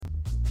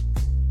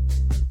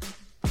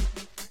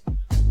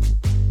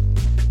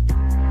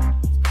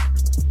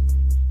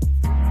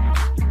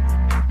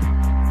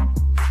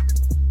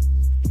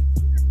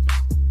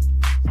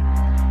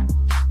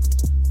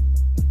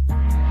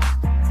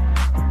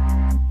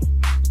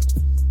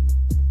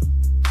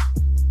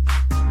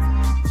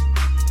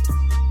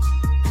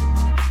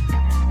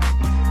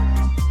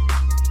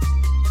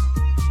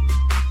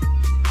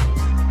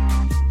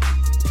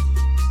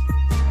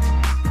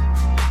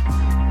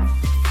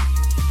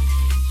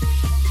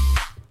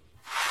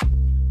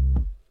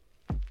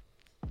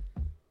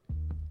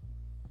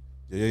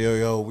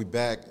Yo, we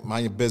back.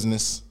 Mind your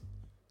business.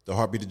 The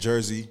heartbeat of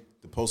Jersey,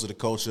 the pulse of the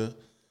culture.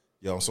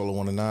 Yo, I'm Solo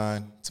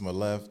 109. To my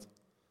left.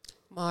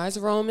 Mars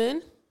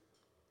Roman.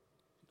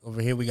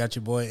 Over here we got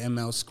your boy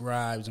ML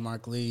Scribes,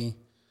 Mark Lee.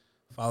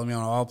 Follow me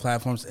on all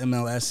platforms,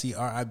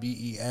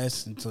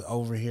 MLSCRIBES. And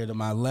over here to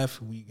my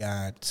left, we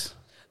got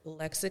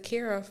Lexa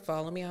Kira.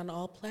 Follow me on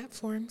all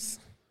platforms.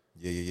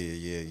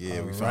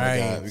 Yeah.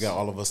 We got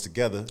all of us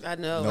together. I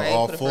know, right?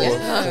 All four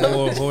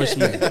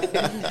horsemen.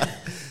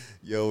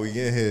 Yo, we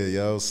in here,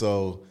 yo.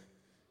 So,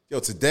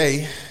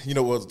 today,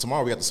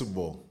 tomorrow we got the Super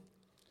Bowl.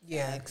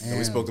 Yeah. And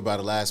we spoke about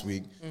it last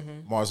week.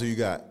 Mm-hmm. Mars, who you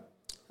got?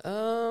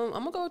 I'm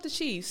gonna go with the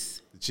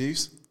Chiefs. The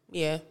Chiefs?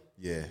 Yeah.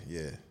 Yeah.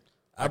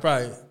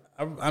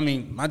 I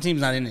mean, my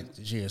team's not in it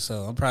this year,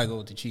 so I'll probably go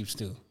with the Chiefs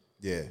too.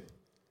 Yeah.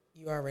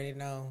 You already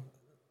know.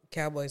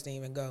 Cowboys didn't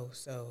even go,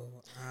 so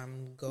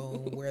I'm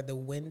going where the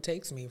wind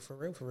takes me, for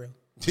real.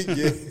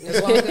 Yeah.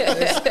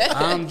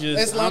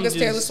 As long as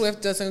Taylor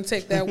Swift doesn't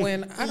take that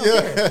win, I don't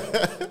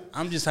care.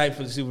 I'm just hyped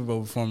for the Super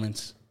Bowl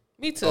performance.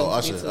 Me too. Oh,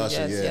 Usher, Me too.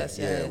 Usher, yes.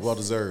 well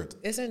deserved.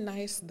 Isn't it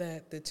nice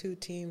that the two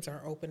teams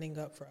are opening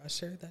up for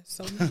Usher? That's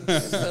so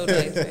nice. So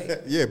nice, right?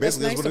 Yeah, basically that's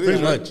nice what it is.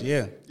 Pretty right? much,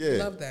 yeah.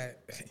 Love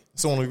that.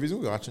 It's the only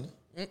reason we're watching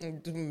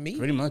it. Me?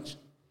 Pretty much.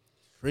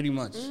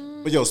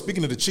 But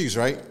speaking of the Chiefs,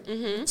 right?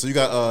 Mm-hmm. So you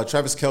got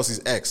Travis Kelce's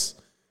ex,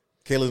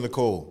 Kayla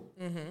Nicole.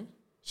 Mm-hmm.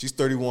 She's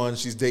 31.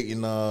 She's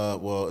dating,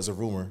 it's a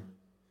rumor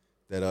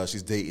that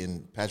she's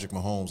dating Patrick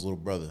Mahomes' little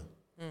brother,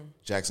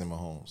 Jackson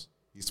Mahomes.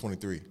 He's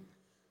 23.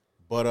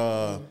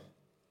 But,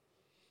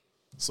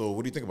 so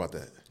what do you think about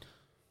that?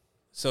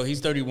 So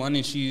he's 31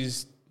 and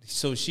she's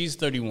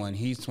 31.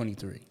 He's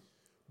 23.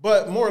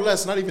 But more or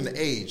less, not even the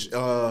age.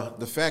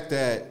 The fact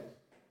that,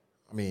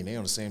 they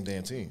on the same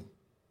damn team.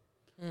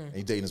 And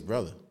he dating his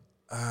brother.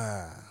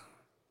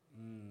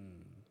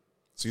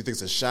 So you think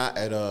it's a shot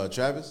at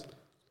Travis?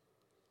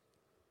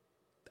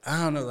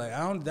 I don't know.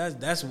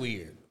 That's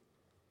weird.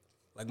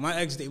 Like, my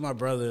ex dated my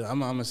brother.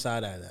 I'm a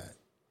side eye that.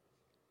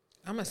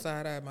 I'm a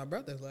side eye my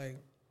brother. Like,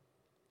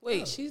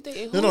 wait, she's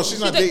dating who? No, she's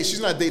not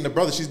dating the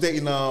brother. She's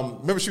dating.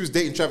 Remember, she was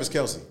dating Travis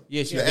Kelce.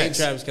 Yeah, she was dating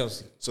Travis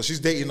Kelce. So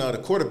she's dating the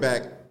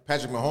quarterback,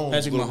 Patrick Mahomes.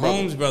 Patrick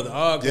Mahomes' brother.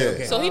 Oh,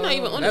 okay. So he's not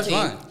even on the team.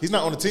 That's fine. He's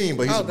not on the team,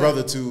 but he's a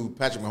brother to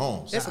Patrick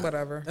Mahomes. it's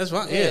whatever. That's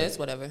fine. Yeah, it's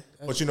whatever.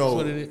 But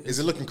is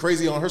it looking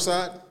crazy on her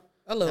side?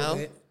 A little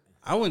bit.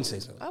 I wouldn't say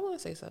so. I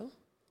wouldn't say so.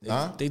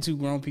 They two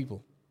grown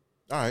people.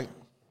 All right.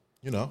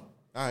 All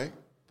right.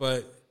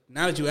 But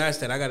now that you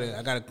asked that, I got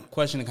a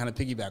question to kind of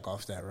piggyback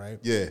off that, right?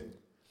 Yeah.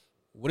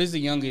 What is the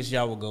youngest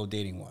y'all will go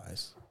dating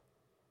wise?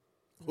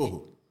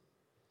 Ooh.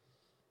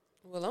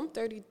 Well, I'm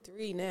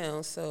 33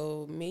 now,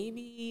 so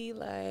maybe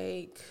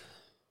like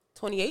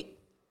 28.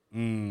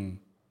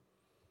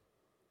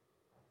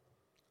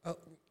 Oh.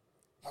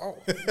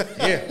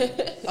 Yeah.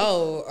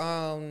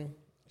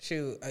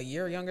 Shoot, a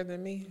year younger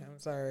than me? I'm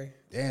sorry.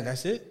 Damn,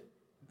 that's it?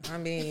 I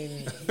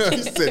mean,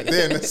 He said,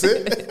 damn, that's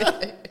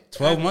it?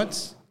 12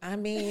 months? I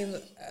mean,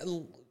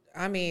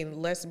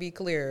 let's be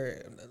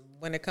clear.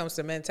 When it comes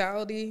to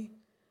mentality,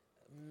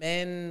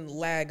 men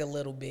lag a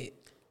little bit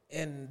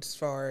as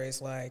far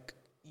as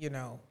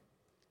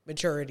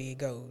maturity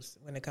goes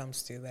when it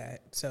comes to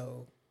that.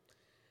 So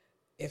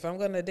if I'm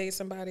going to date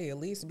somebody, at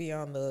least be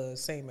on the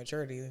same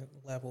maturity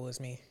level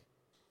as me.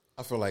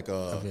 I feel like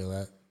I feel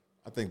that.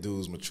 I think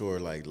dudes mature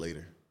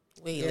later.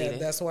 Way Yeah, later.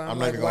 that's why I'm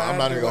like,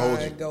 not even gonna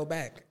hold you. Go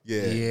back.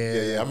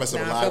 Yeah. I mess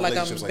up a Now lot I feel of like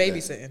I'm relationships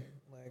babysitting.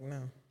 Like,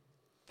 no.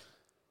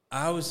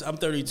 I'm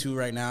 32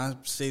 right now.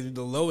 I'd say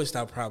the lowest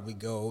I'll probably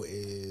go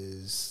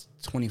is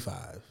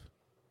 25.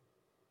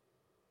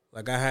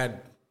 Like I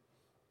had.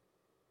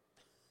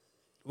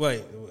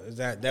 Wait, is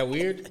that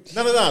weird?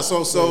 No.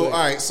 So all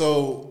right.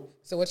 So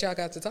what y'all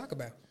got to talk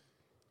about?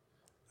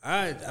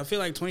 I feel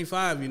like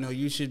 25.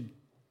 You should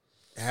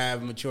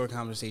have mature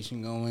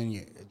conversation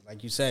going.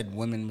 Like you said,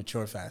 women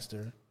mature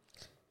faster.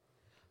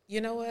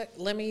 You know what?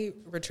 Let me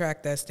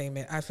retract that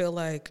statement. I feel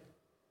like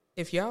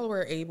if y'all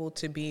were able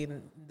to be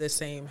in the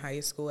same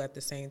high school at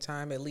the same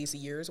time, at least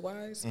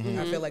years-wise,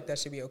 I feel like that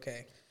should be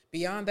okay.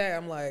 Beyond that,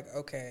 I'm like,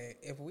 okay,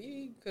 if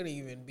we couldn't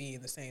even be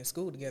in the same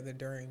school together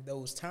during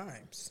those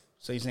times.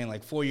 So you're saying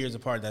like 4 years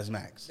apart, that's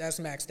max? That's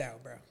maxed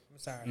out, bro. I'm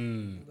sorry.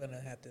 I'm going to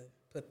have to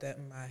put that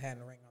in my hat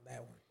and ring on that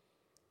one.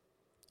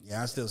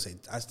 Yeah, I still say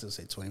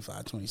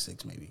 25,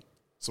 26 maybe.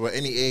 So at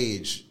any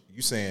age,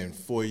 you saying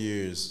 4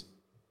 years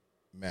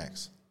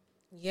max?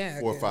 Yeah.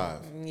 4 or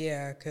 5?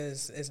 Yeah,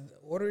 because as the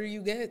older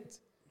you get,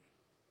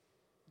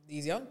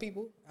 these young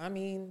people,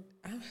 maybe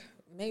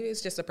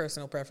it's just a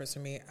personal preference for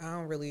me. I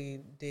don't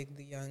really dig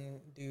the young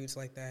dudes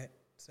like that,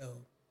 so.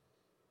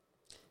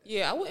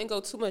 Yeah, I wouldn't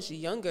go too much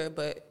younger,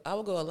 but I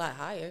would go a lot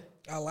higher.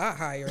 A lot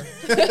higher.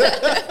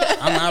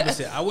 I'm the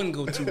opposite. I wouldn't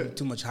go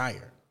too much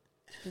higher.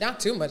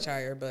 Not too much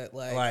higher, but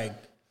like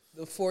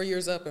the 4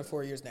 years up and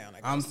 4 years down,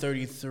 I guess. I'm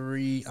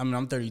 33.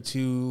 I'm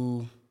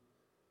 32.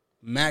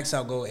 Max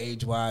I'll go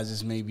age-wise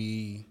is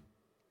maybe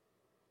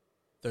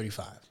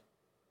 35.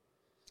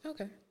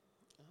 Okay. I'm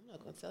not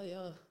going to tell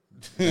y'all.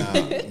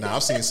 Now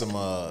I've seen some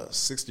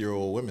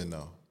 60-year-old women,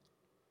 though.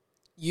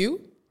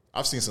 You?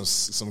 I've seen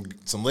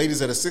some ladies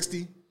that are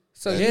 60.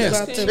 So that- you that's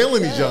about to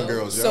killing these young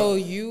girls, yo. So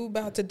you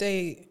about to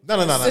date No.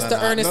 Sister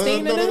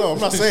Ernestine? No. I'm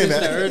not saying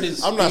Sister that.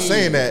 Ernestine. I'm not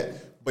saying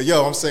that. But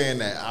yo, I'm saying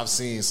that I've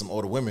seen some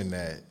older women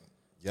that,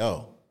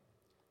 yo,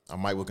 I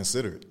might will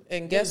consider it.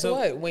 And guess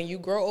what? When you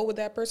grow old with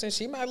that person,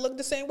 she might look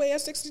the same way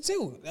at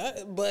 62.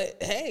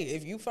 But hey,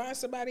 if you find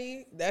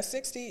somebody that's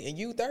 60 and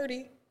you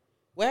 30,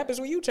 what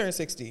happens when you turn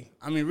 60?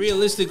 I mean,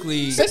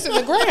 realistically, Sits in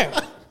the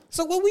ground.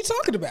 So what we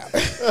talking about?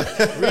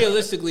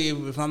 realistically,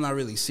 if I'm not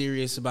really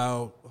serious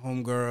about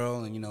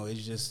homegirl and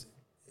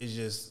it's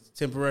just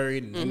temporary,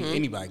 and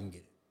anybody can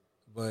get it.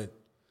 But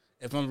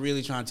if I'm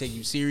really trying to take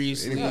you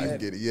seriously, Anybody can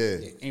get it,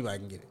 yeah. anybody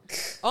can get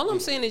it. All I'm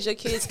saying is your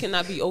kids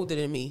cannot be older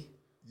than me.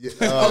 Yeah.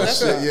 Oh,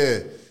 shit, yeah.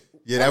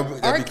 Yeah,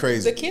 that'd be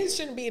crazy. The kids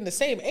shouldn't be in the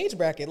same age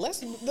bracket.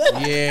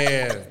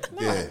 Yeah.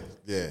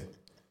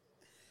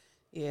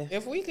 Yeah.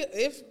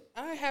 If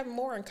I have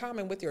more in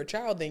common with your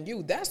child than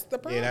you, that's the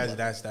problem. Yeah,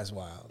 that's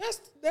wild.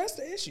 That's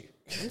the issue.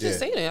 I'm just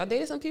saying it. I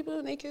dated some people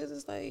and their kids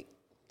is like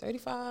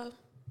 35.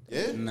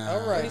 Yeah? Nah.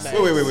 All right.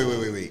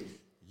 Wait.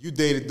 You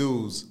dated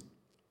dudes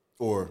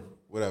or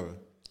whatever,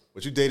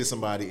 but you dated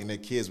somebody and their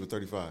kids were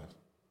 35.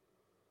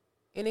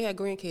 And they had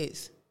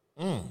grandkids.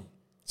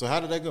 So how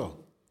did that go?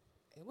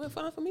 It went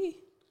fine for me.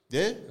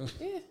 Yeah?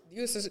 Yeah.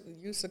 You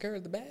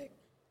secured the bag?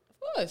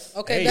 Of course.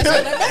 Okay, Hey. that's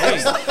all that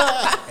matters.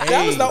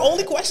 That was the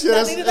only question Yeah,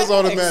 I needed that's to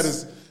all that ask.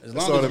 matters. As That's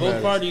long all as that both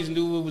matters. parties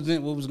knew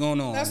what was going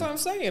on. That's what I'm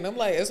saying. I'm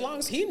like, as long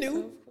as he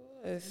knew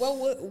Of course.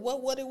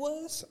 what it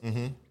was.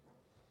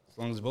 As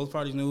long as both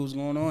parties knew what was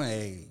going on,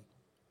 hey,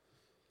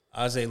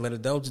 I say let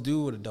adults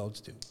do what adults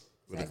do.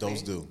 What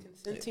adults do.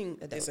 Consenting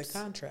adults. It's a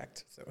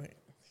contract. So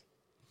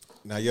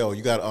Now, yo,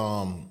 you got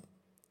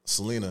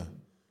Selena,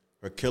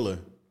 her killer,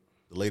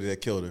 the lady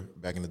that killed her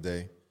back in the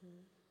day.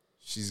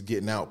 She's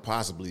getting out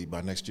possibly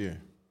by next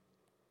year.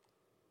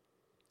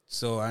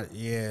 So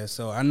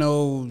I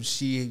know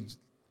she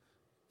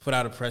put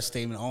out a press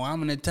statement. Oh, I'm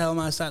gonna tell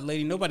my side,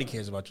 lady. Nobody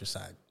cares about your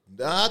side.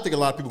 I think a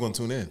lot of people going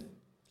to tune in.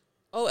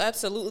 Oh,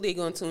 absolutely. They're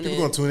going to tune People in.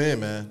 going to tune in,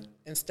 man.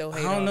 and still I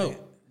hate don't on know,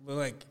 it. but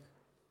like,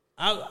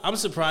 I'm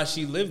surprised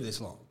she lived this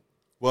long.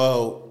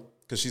 Well,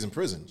 because she's in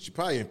prison. She's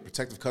probably in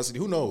protective custody.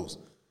 Who knows?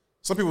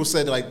 Some people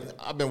said, like,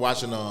 I've been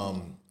watching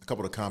a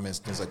couple of the comments,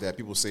 things like that.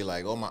 People say,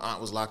 like, oh, my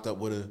aunt was locked up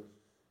with her,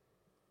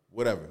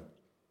 whatever.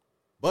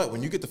 But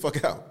when you get the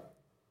fuck out,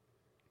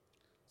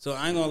 So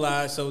I ain't gonna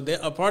lie. So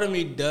a part of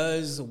me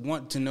does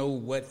want to know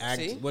what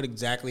See? what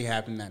exactly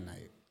happened that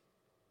night.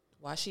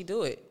 Why she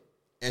do it?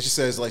 and she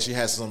says, like, she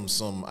has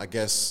some I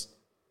guess,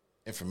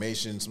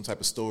 information, some type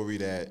of story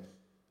that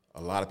a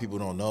lot of people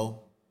don't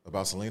know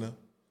about Selena.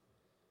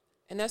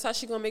 And that's how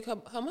she going to make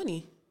her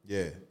money.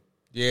 Yeah.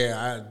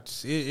 Yeah,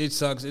 it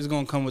sucks. It's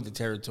gonna come with the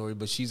territory,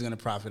 but she's gonna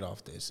profit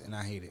off this, and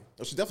I hate it.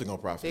 Oh, she's definitely going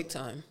to profit. Big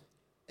time.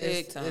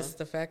 Big time. It's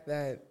the fact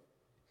that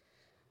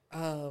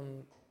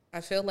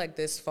I feel like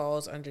this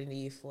falls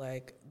underneath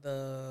like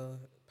the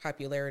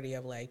popularity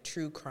of like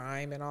true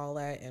crime and all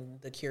that, and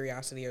the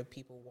curiosity of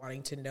people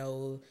wanting to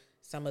know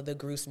some of the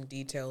gruesome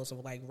details of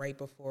like right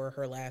before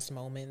her last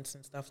moments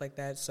and stuff like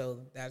that. So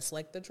that's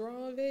like the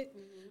draw of it.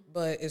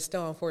 But it's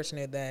still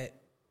unfortunate that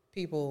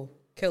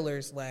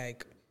killers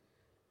like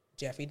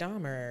Jeffrey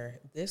Dahmer,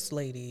 this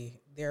lady,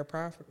 they're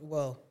profit.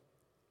 Well,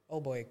 oh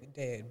boy,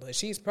 dead, but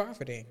she's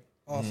profiting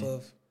off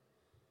of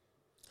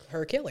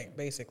her killing,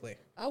 basically.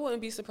 I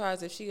wouldn't be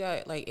surprised if she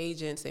got like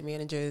agents and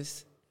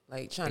managers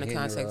like trying to hitting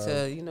her contact up.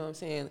 her. You know what I'm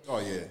saying? Oh,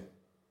 yeah.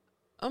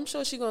 I'm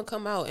sure she's gonna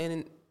come out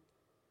and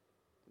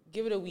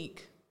give it a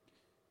week.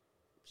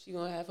 She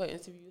gonna have her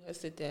interview, her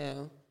sit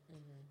down,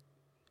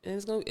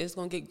 and it's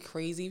gonna get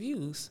crazy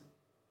views.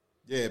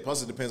 Yeah,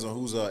 plus it depends on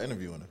who's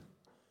interviewing her.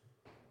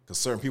 Because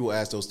certain people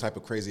ask those type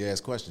of crazy-ass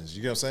questions.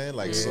 You get what I'm saying?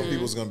 Like, some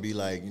people's going to be,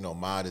 like,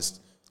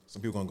 modest.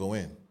 Some people going to go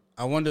in.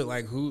 I wonder,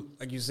 like, who,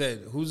 like you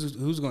said, who's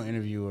going to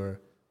interview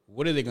her?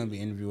 What are they going to be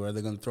interviewing her? Are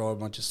they going to throw a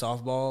bunch of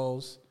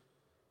softballs?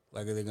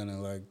 Like, are they going to,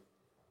 like,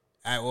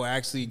 or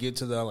actually get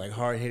to the, like,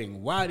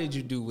 hard-hitting, why did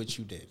you do what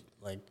you did?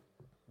 Like,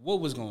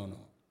 what was going on?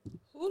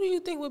 Who do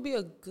you think would be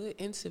a good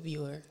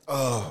interviewer?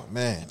 Oh,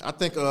 man. I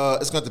think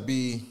it's going to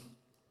be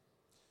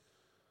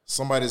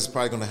somebody that's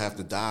probably going to have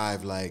to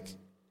dive, like,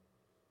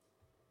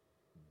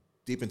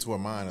 deep into her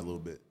mind a little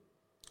bit.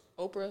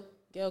 Oprah,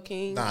 Gayle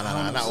King. Nah,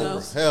 not No.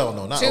 Oprah. Hell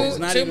no, not Oprah.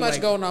 not Too even much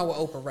like- going on with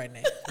Oprah right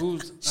now.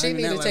 She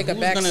need to take a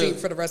back seat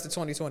for the rest of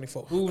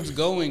 2024. Who's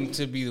going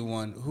to be the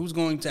one? Who's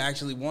going to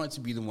actually want to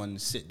be the one to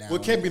sit down? Well,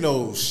 it can't be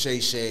no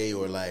Shay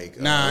or like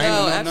Nah,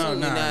 No, no, absolutely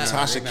not.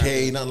 Tasha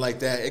K, nothing like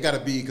that. It got to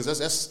be because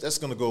that's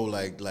gonna go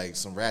like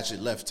some ratchet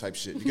left type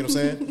shit. You get what I'm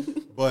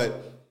saying? But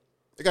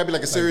it got to be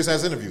like a serious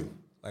ass interview.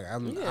 Like I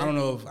don't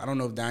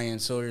know if Diane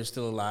Sawyer is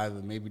still alive,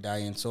 but maybe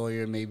Diane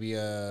Sawyer, maybe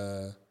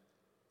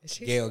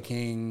Gayle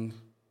King.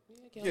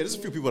 Yeah, there's a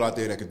few people out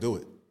there that could do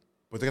it,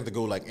 but they have to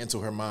go like into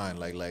her mind,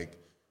 like They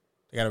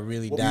gotta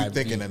really what were you dive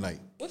thinking deep. that night?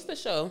 What's the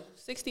show?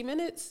 60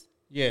 Minutes?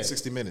 Yeah,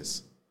 60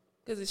 minutes.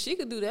 Because if she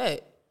could do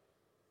that,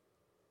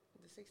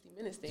 the 60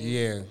 Minutes thing.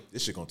 yeah.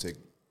 This shit gonna take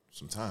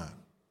some time.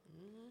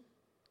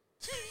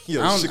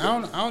 Yo, I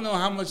don't know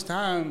how much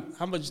time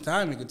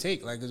it could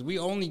take. Like, cause we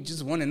only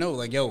just want to know,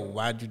 like, yo,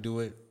 why'd you do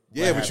it?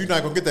 Yeah, but you're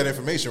not gonna get that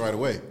information right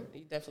away.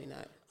 You definitely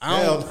not.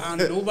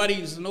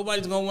 Nobody's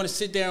gonna want to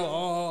sit there.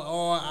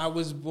 Oh, I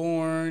was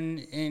born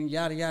in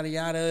yada yada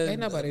yada. Ain't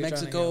nobody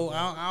Mexico.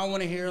 I don't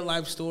want to hear a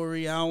life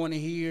story. I don't want to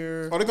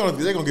hear. Oh, they're gonna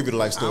give you the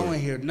life I story. don't want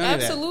to hear none of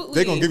that. Absolutely.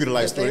 They're gonna give you the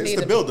life story. It's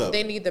the build up.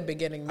 They need the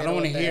beginning. I don't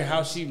want to hear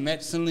how she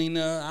met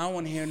Selena. I don't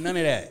want to hear none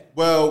of that.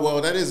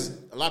 Well, that is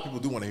a lot of people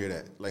do want to hear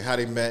that. Like how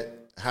they met.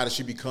 How did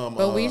she become?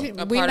 But we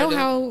know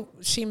how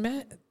she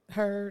met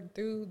her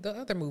through the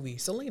other movie,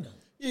 Selena.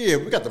 Yeah,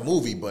 we got the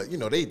movie, but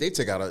they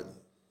take out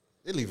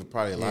they leave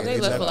probably a lot. They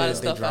of left a lot of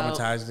They stuff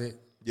dramatized it.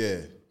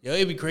 Yeah. Yo,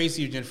 it'd be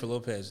crazy if Jennifer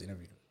Lopez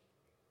interviewed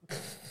her.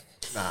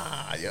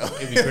 Nah, yo.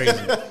 It'd be crazy.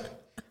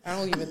 I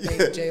don't even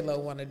think J-Lo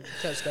wanted to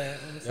touch that.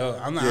 Yo,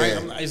 I'm not.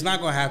 It's not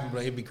gonna happen,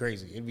 but it'd be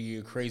crazy. It'd be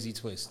a crazy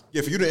twist.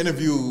 Yeah, for you to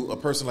interview a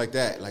person like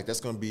that, like that's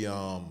gonna be it's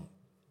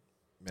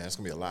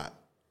gonna be a lot.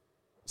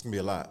 It's gonna be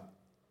a lot.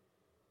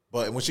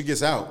 But when she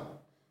gets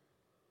out,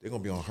 they're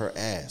gonna be on her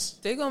ass.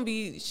 She's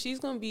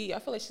gonna be. I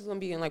feel like she's gonna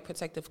be in like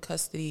protective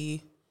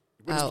custody.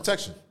 Witness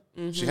protection.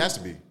 Mm-hmm. She has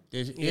to be.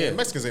 Yeah,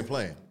 Mexicans ain't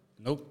playing.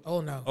 Nope.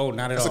 Oh no. Oh,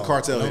 not at That's all. a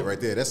cartel hit right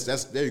there.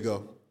 That's there you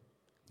go.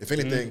 If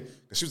anything,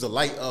 because she was the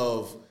light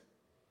of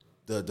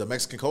the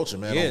Mexican culture,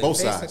 man, on both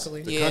sides,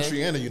 the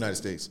country and the United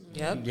States.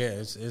 Yep. Yeah,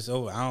 it's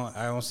over.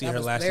 I don't see That her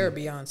was lasting. their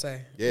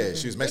Beyonce. Yeah,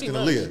 she was Mexican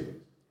Pretty much. Aaliyah.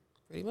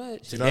 Pretty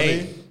much. You know what I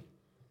mean?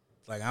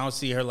 Like, I don't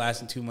see her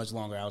lasting too much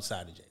longer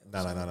outside of jail.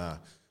 Nah.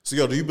 So,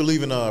 yo, do you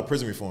believe in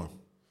prison reform?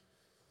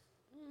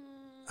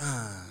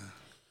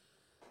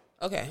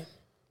 Okay.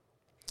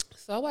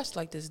 So I watched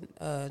like this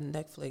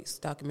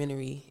Netflix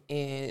documentary,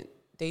 and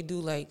they do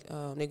like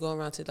they go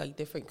around to like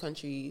different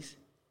countries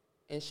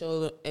and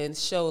show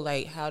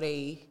like how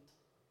they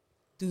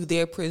do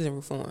their prison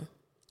reform,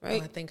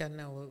 right? Oh, I think I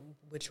know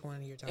which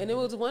one you're talking And it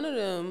was one of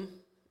them.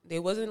 They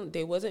wasn't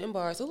in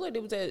bars. So like they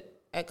was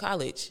at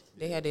college.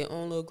 They had their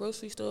own little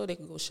grocery store. They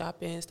could go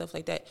shopping and stuff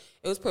like that.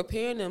 It was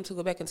preparing them to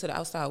go back into the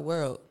outside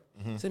world.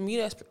 Mm-hmm. To me,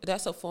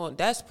 that's a form.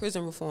 That's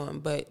prison reform.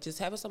 But just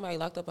having somebody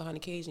locked up behind a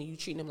cage and you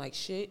treating them like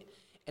shit.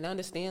 And I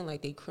understand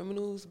like they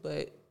criminals,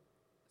 but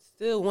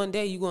still one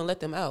day you gonna let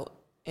them out,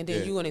 and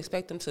then you gonna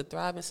expect them to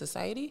thrive in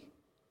society.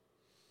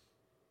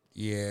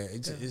 Yeah,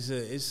 it's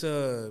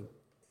a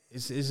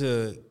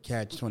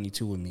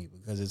catch-22 with me,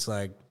 because it's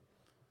like,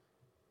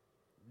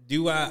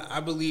 I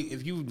believe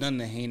if you've done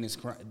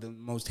the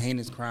most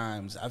heinous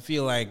crimes, I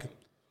feel like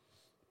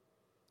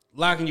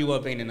locking you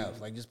up ain't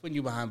enough. Like, just putting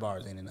you behind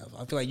bars ain't enough.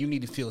 I feel like you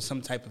need to feel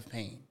some type of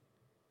pain.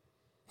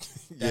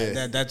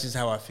 That's just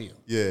how I feel.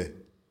 Yeah.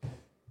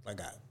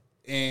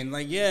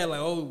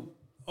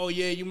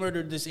 You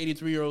murdered this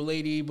 83-year-old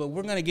lady, but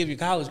we're gonna give you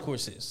college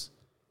courses.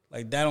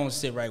 Like, that don't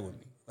sit right with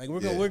me. Like,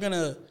 we're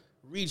gonna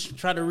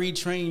try to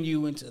retrain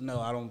you into.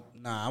 No, I don't.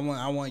 Nah,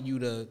 I want you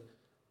to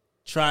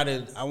try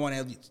to. I want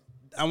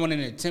an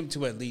attempt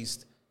to at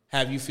least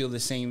have you feel the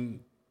same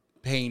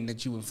pain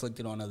that you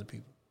inflicted on other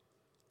people.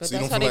 But so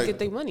that's how they get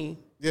their money.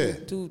 Yeah.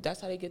 Dude,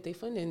 that's how they get their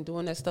funding,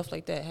 doing that stuff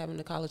like that, having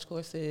the college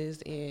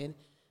courses and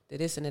the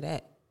this and the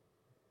that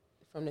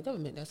from the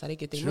government. That's how they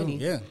get their money.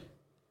 Yeah.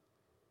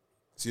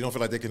 So you don't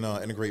feel like they can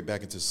integrate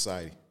back into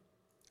society?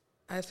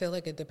 I feel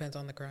like it depends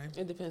on the crime.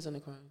 It depends on the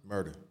crime.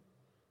 Murder.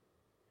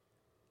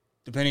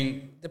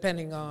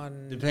 Depending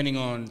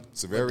on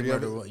severity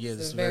of it? Yeah,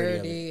 the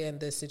severity and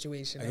the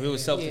situation. Like, if it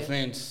was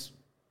self-defense,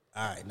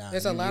 all right, nah.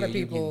 There's a lot of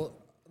people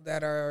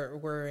that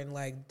were in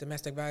like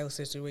domestic violence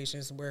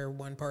situations where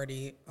one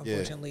party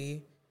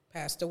unfortunately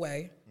passed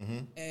away,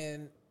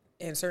 and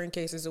in certain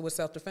cases it was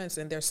self-defense,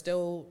 and they're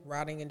still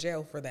rotting in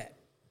jail for that,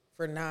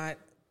 for not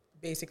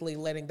basically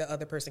letting the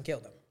other person kill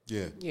them.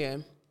 Yeah,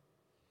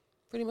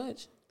 pretty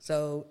much.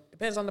 So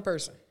depends on the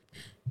person,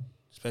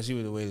 especially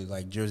with the way that,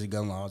 like, Jersey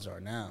gun laws are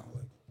now.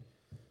 Like,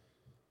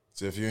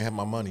 so if you ain't have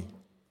my money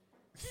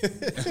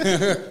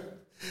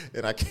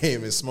and I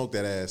came and smoked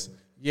that ass,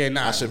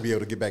 I shouldn't be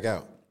able to get back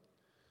out.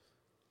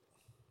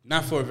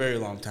 Not for a very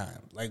long time.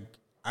 Like,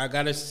 I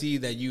gotta see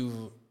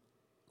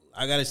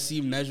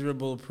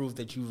measurable proof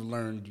that you've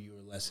learned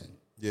your lesson.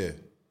 Yeah.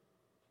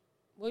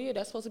 Well, yeah,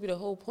 that's supposed to be the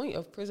whole point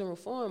of prison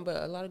reform, but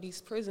a lot of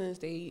these prisons,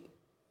 they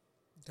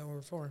don't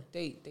reform.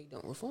 They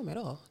don't reform at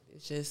all.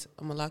 It's just,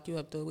 I'm gonna lock you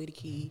up, throw away the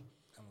key.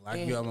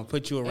 I'm gonna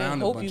put you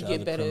around a bunch of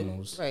other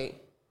criminals. Right.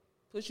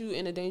 Put you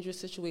in a dangerous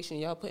situation.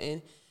 Y'all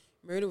putting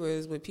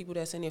murderers with people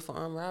that's in there for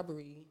armed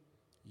robbery.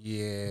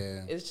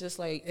 Yeah. It's just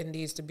like, it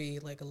needs to be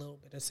like a little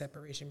bit of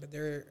separation, but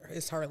there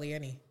is hardly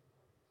any.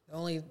 The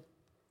only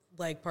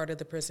like part of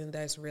the prison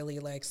that's really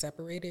like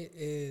separated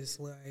is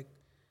like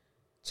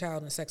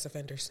child and sex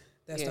offenders.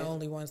 That's the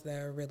only ones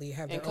that really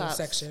have their own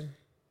section.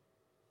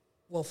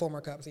 Well,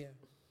 former cops, yeah.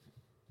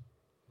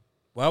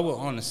 While we're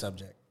on the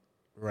subject,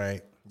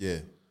 right? Yeah.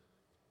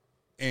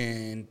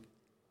 And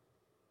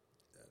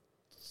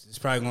it's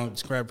probably going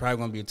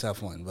to be a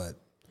tough one, but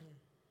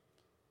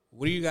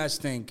what do you guys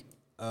think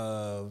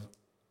of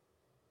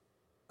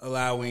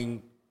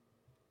allowing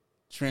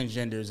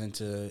transgenders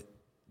into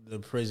the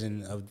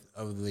prison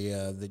of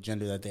the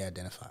gender that they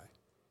identify?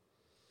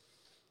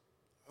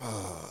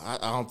 I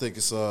don't think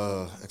it's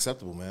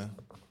acceptable, man.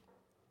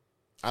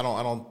 I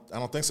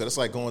don't think so. It's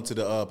like going to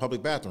the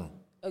public bathroom.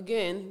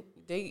 Again,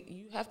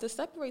 you have to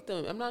separate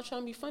them. I'm not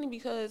trying to be funny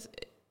because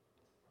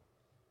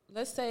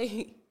let's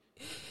say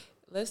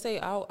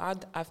I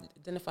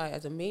identify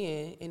as a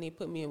man and they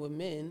put me in with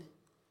men.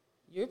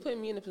 You're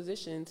putting me in a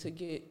position to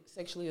get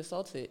sexually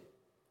assaulted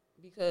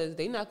because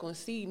they're not going to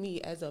see me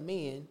as a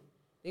man.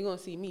 They're going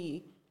to see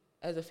me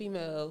as a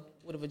female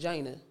with a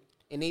vagina,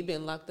 and they've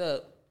been locked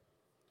up,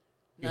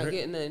 not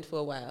getting nothing for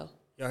a while.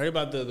 Y'all heard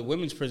about the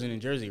women's prison in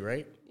Jersey,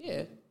 right?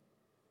 Yeah.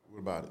 What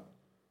about it?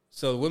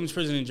 So the women's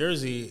prison in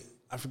Jersey,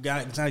 I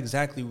forgot, it's not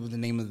exactly what the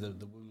name of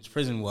the women's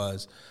prison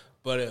was,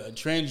 but a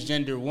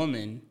transgender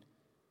woman,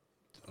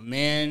 a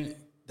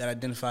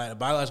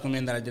biological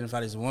man that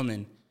identified as a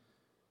woman,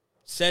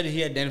 said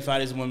he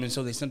identified as a woman,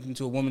 so they sent him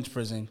to a woman's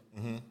prison,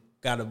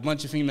 got a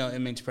bunch of female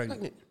inmates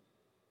pregnant.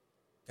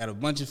 Got a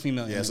bunch of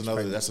female inmates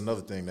pregnant. That's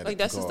another thing that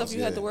that's the stuff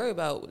you have to worry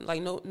about.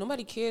 Like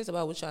nobody cares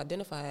about what you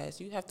identify as.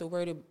 You have to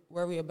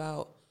worry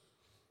about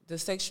the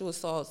sexual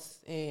assaults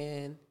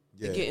and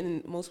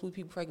getting multiple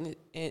people pregnant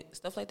and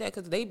stuff like that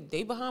because they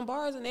behind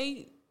bars and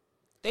they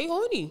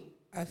horny.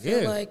 I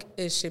feel like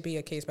it should be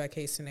a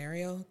case-by-case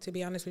scenario, to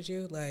be honest with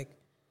you. Like,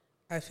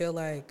 I feel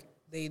like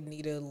they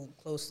need to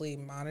closely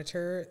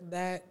monitor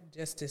that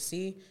just to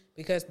see,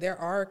 because there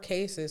are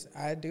cases,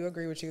 I do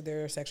agree with you,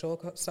 there are sexual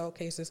assault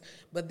cases,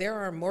 but there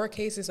are more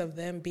cases of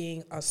them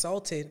being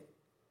assaulted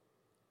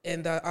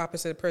in the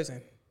opposite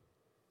prison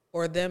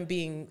or them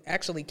being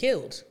actually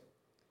killed,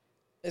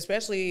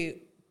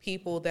 especially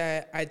people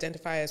that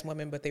identify as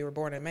women but they were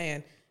born a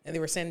man and they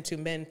were sent to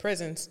men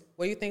prisons.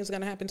 What do you think is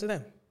going to happen to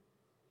them?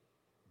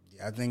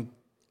 I think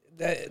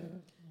that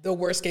the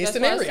worst case That's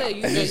scenario.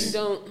 Why I say you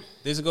don't.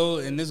 This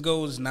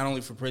goes not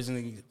only for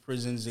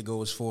prisons. It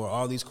goes for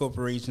all these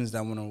corporations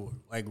that want to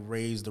like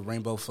raise the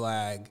rainbow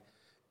flag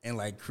and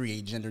like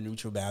create gender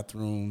neutral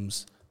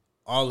bathrooms,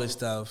 all this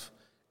stuff.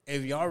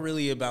 If y'all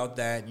really about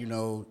that,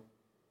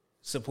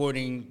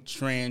 supporting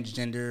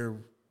transgender,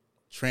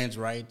 trans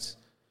rights,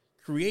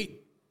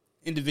 create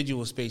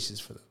individual spaces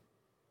for them.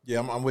 Yeah,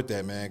 I'm with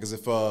that, man. Because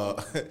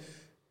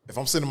if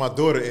I'm sending my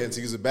daughter in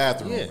to use a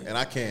bathroom and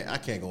I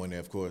can't go in there,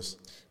 of course.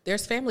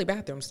 There's family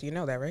bathrooms. Do you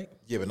know that, right?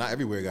 Yeah, but not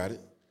everywhere got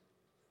it.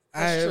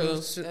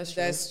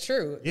 That's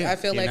true. Yeah, I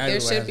feel like there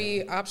should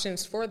be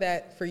options for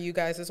that for you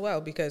guys as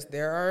well, because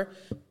there are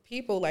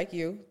people like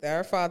you, there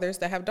are fathers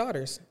that have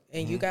daughters,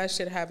 and you guys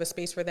should have a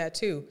space for that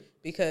too.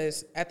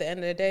 Because at the end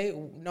of the day,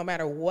 no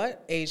matter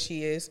what age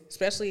she is,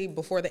 especially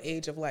before the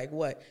age of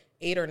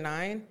 8 or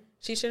 9,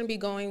 she shouldn't be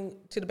going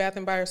to the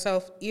bathroom by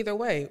herself either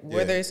way.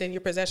 Whether it's in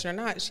your possession or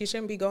not, she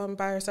shouldn't be going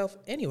by herself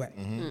anyway.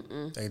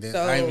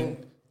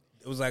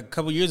 It was like a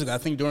couple years ago, I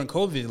think during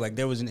COVID,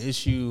 there was an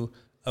issue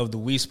of the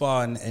Wii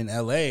Spa in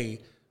LA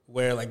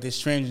where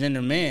this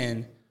transgender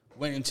man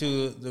went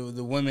into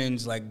the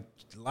women's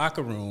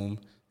locker room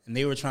and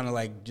they were trying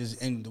to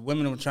and the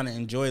women were trying to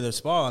enjoy their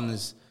spa, and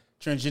this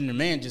transgender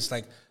man just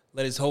let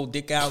his whole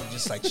dick out,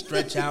 just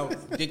stretch out,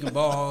 dick and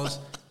balls,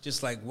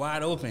 just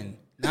wide open.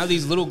 Now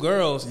these little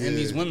girls and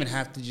these women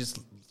have to just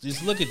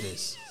look at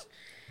this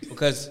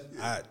because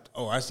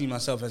I see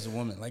myself as a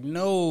woman.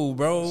 No,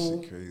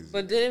 bro.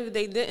 But then if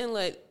they didn't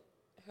let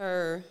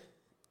her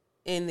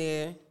in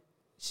there,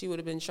 she would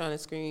have been trying to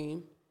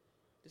scream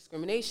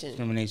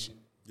discrimination.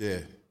 Yeah.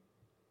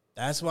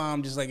 That's why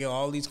I'm just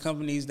all these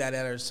companies that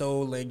are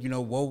so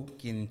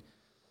woke and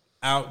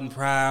out and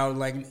proud,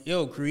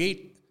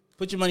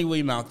 put your money where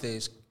your mouth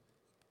is.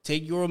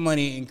 Take your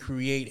money and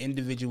create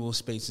individual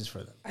spaces for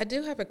them. I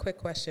do have a quick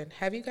question.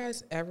 Have you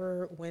guys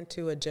ever went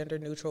to a gender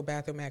neutral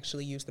bathroom,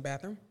 actually used the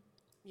bathroom?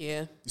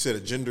 Yeah. You said a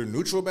gender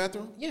neutral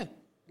bathroom? Yeah.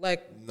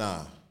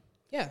 Nah.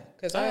 Yeah,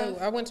 because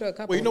I went to a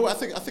couple. Well, you know what?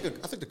 I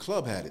think the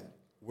club had it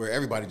where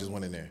everybody just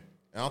went in there.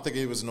 I don't think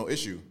it was no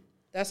issue.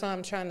 That's what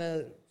I'm trying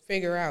to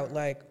figure out.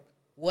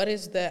 What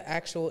is the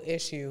actual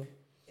issue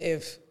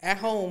if at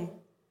home,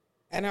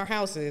 at our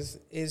houses,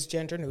 is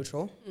gender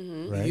neutral?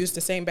 Mm-hmm. Right. We use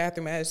the same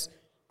bathroom as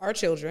our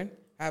children.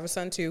 I have a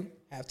son too.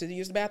 Have to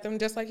use the bathroom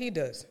just like he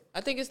does. I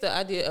think it's the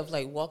idea of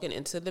walking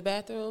into the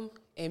bathroom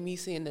and me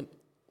seeing the,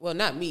 well,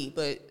 not me,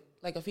 but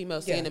a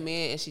female seeing the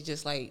man and she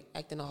just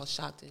acting all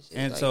shocked and shit.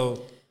 And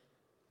so,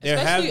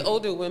 especially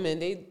older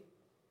women,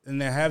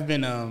 there have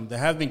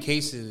been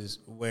cases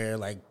where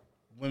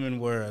women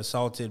were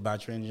assaulted by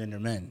transgender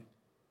men.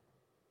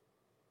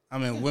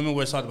 Women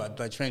were assaulted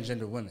by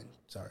transgender women.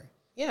 Sorry.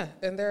 Yeah,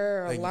 and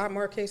there are a lot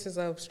more cases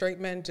of straight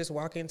men just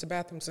walking into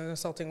bathrooms and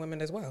assaulting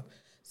women as well.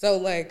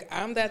 So,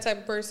 I'm that type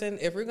of person.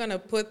 If we're going to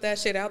put that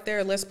shit out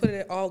there, let's put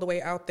it all the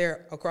way out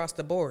there across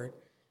the board.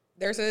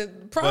 There's a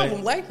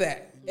problem like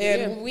that.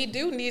 And we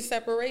do need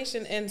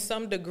separation in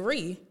some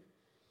degree.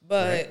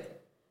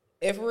 But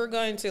if we're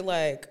going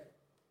to,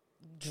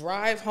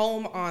 drive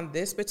home on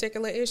this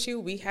particular issue,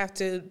 we have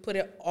to put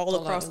it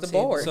all across the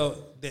board.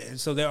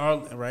 So there are,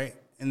 right?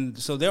 And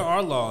so there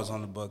are laws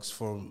on the books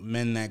for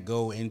men that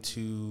go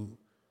into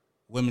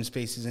women's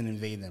spaces and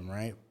invade them,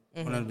 right?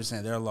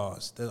 100%. There are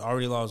laws. There's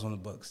already laws on the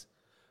books.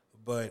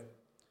 But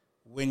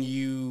when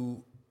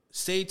you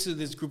say to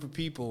this group of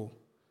people,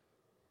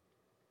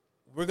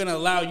 we're going to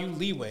allow you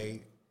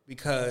leeway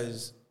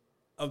because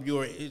of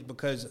your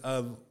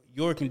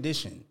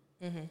condition,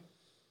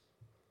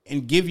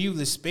 and give you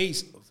the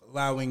space of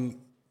allowing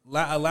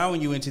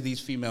you into these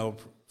female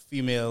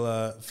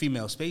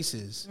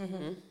spaces,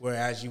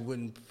 whereas you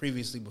wouldn't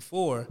previously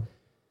before,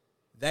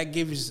 that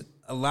gives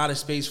a lot of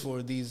space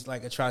for these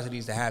like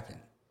atrocities to happen.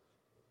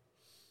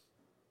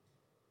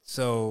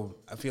 So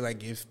I feel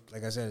like if,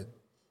 like I said,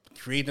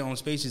 create their own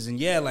spaces, and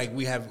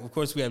we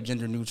have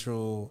gender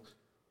neutral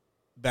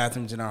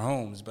bathrooms in our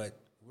homes, but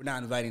we're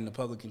not inviting the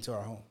public into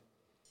our home.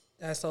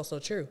 That's also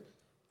true.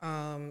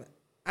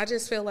 I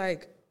just feel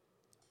like,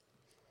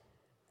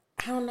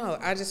 I don't know.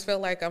 I just feel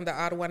like I'm the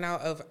odd one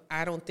out of,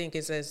 I don't think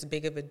it's as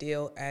big of a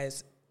deal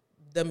as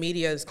the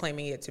media is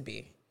claiming it to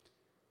be.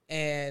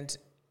 And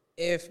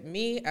if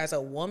me as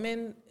a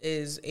woman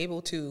is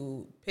able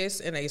to piss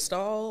in a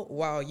stall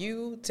while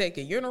you take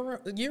a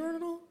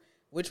urinal,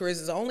 which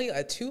was only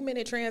a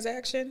 2-minute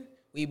transaction,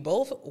 we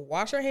both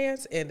wash our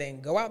hands and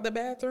then go out the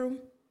bathroom.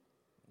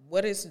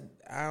 That's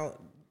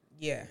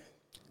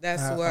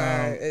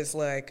why it's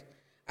like,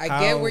 I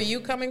get where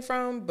you coming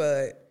from,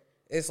 but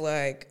it's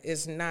like,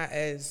 it's not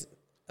as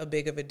a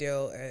big of a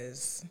deal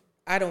as,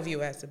 I don't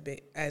view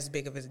it as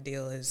big of a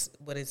deal as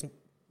what it's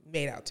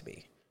made out to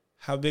be.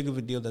 How big of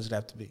a deal does it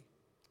have to be?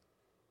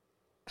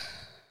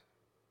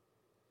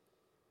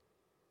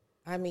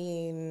 I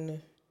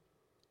mean,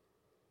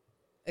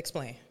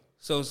 explain.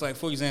 So it's like,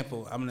 for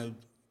example, I'm going to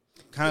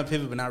kind of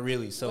pivot, but not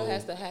really. So what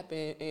has to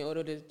happen in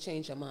order to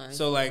change your mind?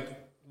 So like,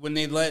 when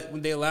they allow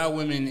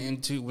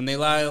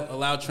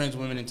trans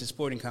women into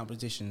sporting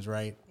competitions,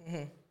 right?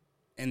 Mm-hmm.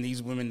 And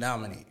these women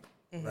dominate,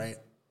 right?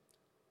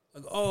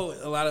 Like,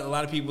 a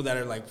lot of people that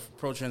are like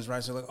pro-trans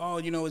rights are like,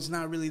 it's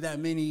not really that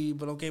many,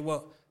 but okay,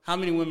 well, how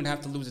many women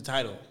have to lose a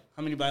title?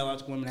 How many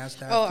biological women have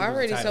to have? I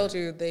already told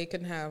you they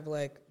can have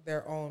like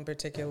their own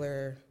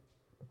particular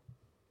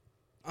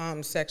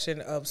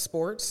section of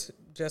sports,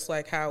 just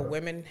like how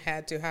women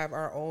had to have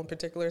our own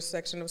particular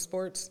section of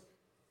sports.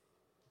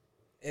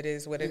 It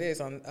is what it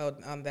is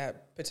on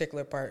that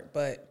particular part.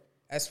 But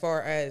as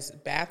far as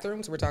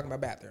bathrooms, we're talking about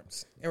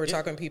bathrooms. And we're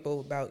talking people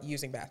about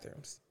using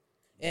bathrooms.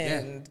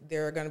 And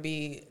there are going to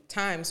be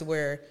times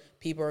where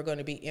people are going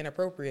to be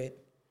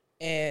inappropriate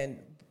and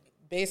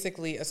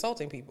basically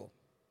assaulting people.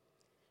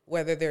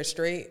 Whether they're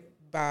straight,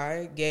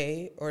 bi,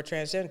 gay, or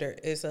transgender,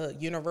 is a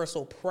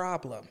universal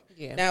problem.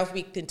 Yeah. Now, if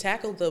we can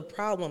tackle the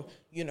problem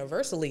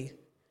universally,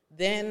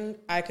 then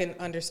I can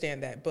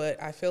understand that.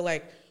 But I feel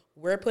like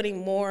we're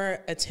putting more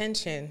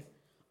attention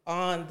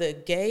on the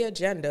gay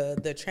agenda,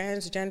 the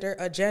transgender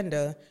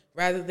agenda,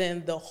 rather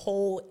than the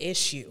whole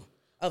issue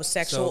of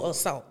sexual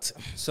assault.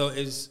 So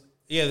there's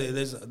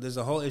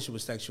a whole issue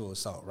with sexual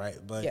assault, right?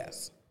 But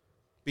yes,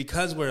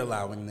 because we're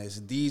allowing this,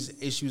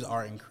 these issues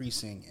are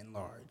increasing in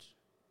large.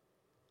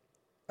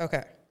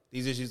 Okay.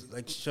 These issues,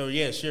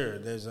 sure.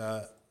 There's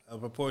a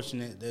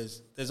proportionate.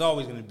 There's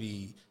always going to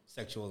be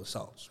sexual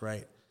assaults,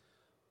 right?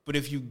 But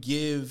if you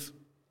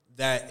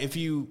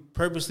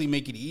purposely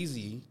make it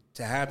easy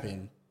to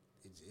happen,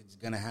 it's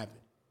gonna happen.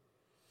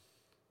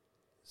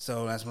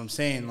 So that's what I'm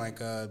saying.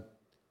 Like, I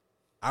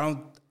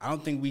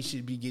don't think we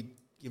should be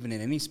given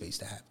it any space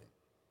to happen,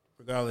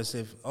 regardless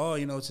if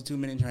it's a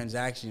 2-minute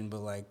transaction,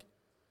 but like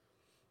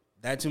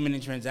that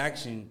 2-minute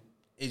transaction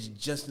is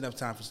just enough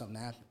time for something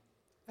to happen.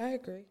 I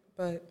agree,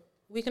 but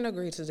we can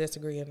agree to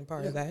disagree in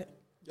part of that.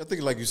 I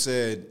think, like you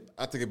said,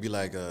 it'd be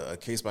like a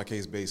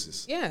case-by-case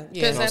basis. Yeah,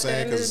 because at the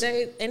end of the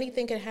day,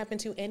 anything can happen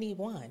to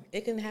anyone.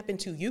 It can happen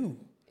to you.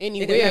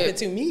 Anywhere. It can happen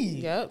to me.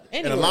 Yep.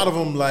 Anywhere. And a lot of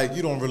them, like,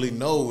 you don't really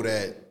know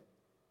that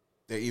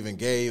they're even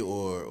gay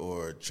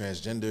or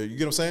transgender. You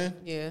get what I'm saying?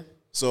 Yeah.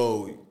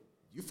 So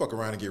you fuck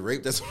around and get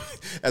raped as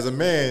a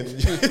man. You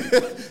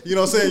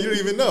know what I'm saying? You don't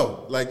even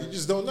know. Like, you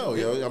just don't know.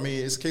 Yo. I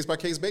mean, it's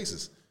case-by-case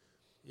basis.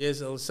 Yeah,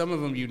 so some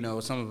of them you know,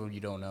 some of them you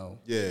don't know.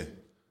 Yeah.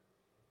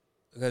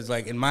 Because,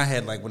 like, in my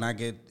head, like, when I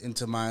get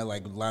into my,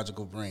 like,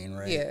 logical brain,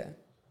 right? Yeah.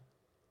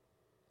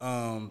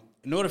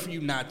 In order for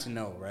you not to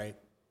know, right?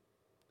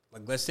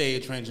 Like, let's say a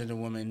transgender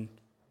woman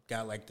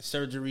got, like, the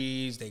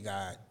surgeries, they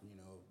got,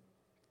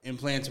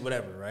 implants or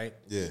whatever, right?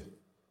 Yeah.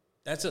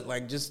 That's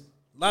just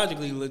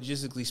logically,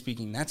 logistically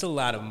speaking, that's a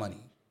lot of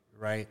money,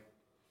 right?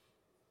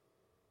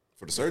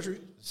 For the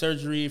surgery?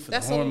 Surgery, for the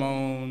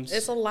hormones.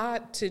 It's a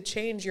lot to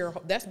change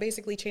that's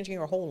basically changing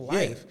your whole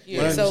life.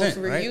 Yeah. So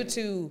for you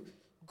to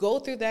go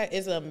through that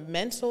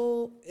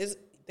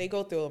they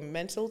go through a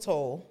mental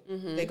toll,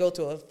 they go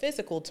through a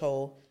physical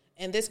toll,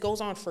 and this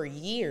goes on for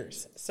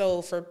years.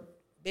 So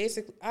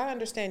I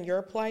understand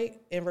your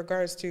plight in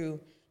regards to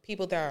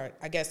people that are,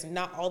 I guess,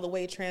 not all the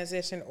way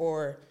transition,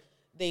 or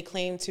they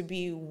claim to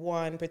be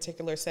one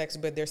particular sex,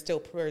 but they're still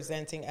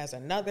presenting as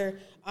another.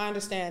 I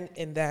understand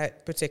in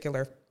that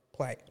particular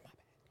plight.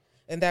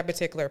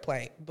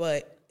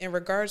 But in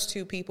regards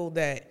to people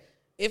that,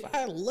 if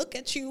I look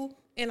at you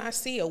and I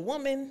see a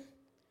woman,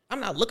 I'm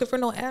not looking for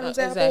no Adam's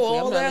Exactly. apple,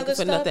 all I'm not that looking other for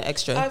stuff. nothing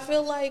extra. I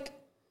feel like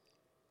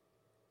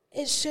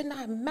it should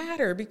not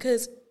matter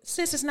because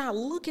sis is not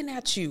looking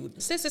at you.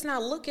 Sis is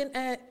not looking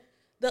at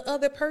the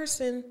other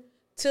person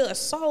to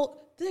assault.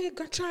 They're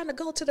trying to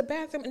go to the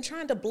bathroom and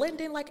trying to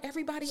blend in like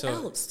everybody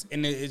else.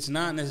 And it's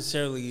not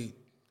necessarily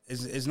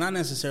it's not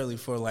necessarily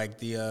for like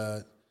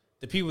the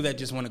people that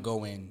just want to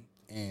go in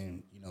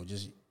and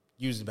just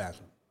use the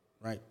bathroom,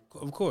 right?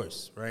 Of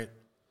course, right?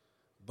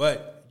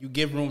 But you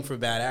give room for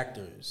bad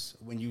actors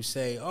when you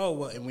say, oh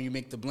well, and when you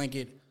make the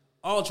blanket,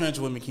 all trans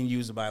women can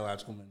use the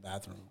biological women's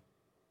bathroom.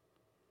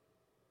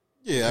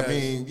 Yeah, I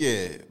mean,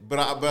 yeah, but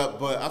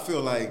I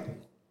feel like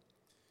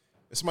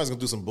if somebody's gonna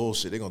do some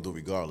bullshit, they're gonna do it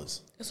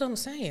regardless. That's what I'm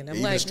saying. I'm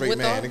Even like, a straight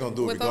man, they're gonna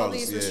do it with regardless. all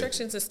these yeah.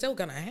 restrictions, it's still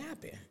gonna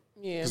happen.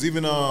 Yeah. Because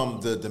even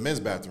the men's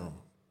bathroom,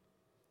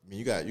 I mean,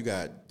 you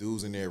got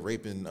dudes in there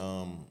raping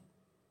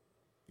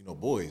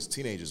boys,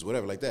 teenagers,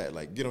 whatever like that.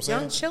 Like, you know what I'm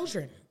saying? Young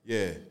children.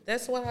 Yeah.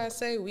 That's why I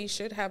say we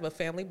should have a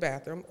family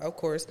bathroom, of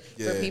course,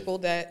 for Yeah. people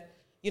that,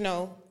 I'm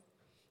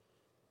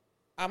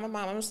a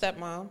mom, I'm a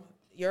stepmom,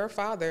 you're a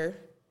father.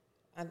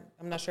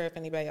 I'm not sure if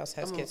anybody else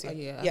has kids here.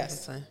 Yeah, I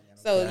yes. have a son.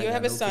 So I you got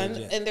have a no son, kids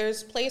yet. and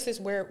there's places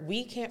where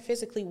we can't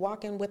physically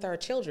walk in with our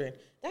children.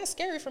 That's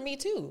scary for me,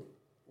 too.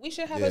 We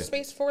should have Yeah. a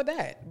space for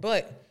that.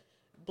 But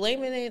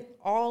blaming it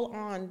all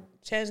on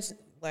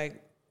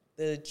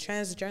the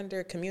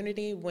transgender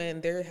community when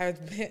there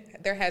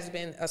has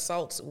been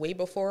assaults way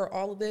before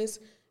all of this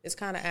is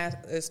kind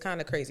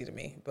of crazy to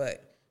me.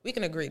 But we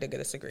can agree to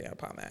disagree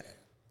upon that.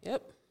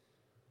 Yep.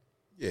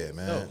 Yeah,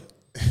 man.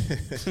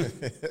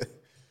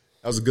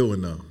 That was a good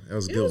one, though. That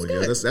was a good one.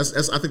 good. Yeah,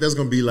 that's. I think that's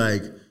gonna be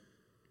like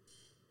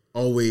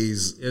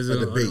always There's a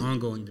debate. an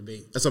ongoing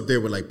debate. That's up there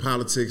with like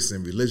politics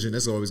and religion.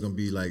 That's always gonna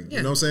be like, you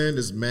know what I'm saying?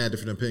 There's mad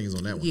different opinions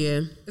on that one.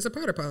 Yeah. It's a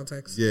part of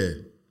politics. Yeah.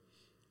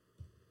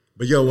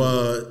 But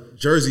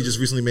Jersey just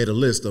recently made a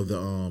list of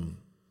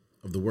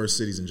the worst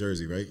cities in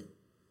Jersey, right?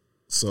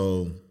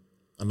 So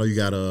I know you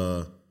got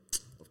of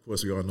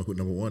course we all know who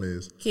number one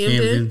is.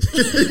 Camden.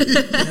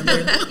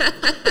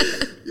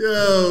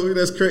 Yo,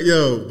 that's crazy.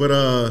 Yo, but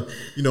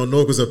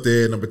Newark was up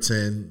there, number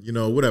 10.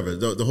 Whatever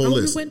the whole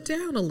list. We went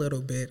down a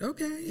little bit.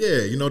 Okay.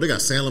 Yeah, they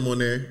got Salem on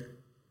there.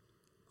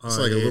 It's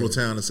like a little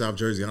town in South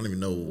Jersey. I don't even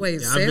know. Wait,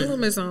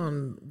 Salem is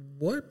on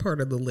what part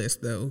of the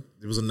list though?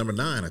 It was a number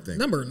 9, I think.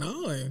 Number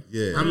 9.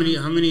 Yeah. How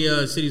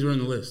many cities were in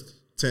the list?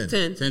 10.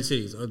 10. 10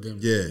 cities. Okay.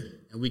 Yeah.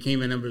 And we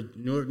came at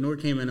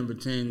Newark came at number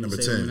 10.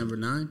 Number Salem 10. Number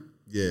 9.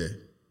 Yeah.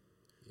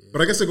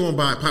 But I guess they're going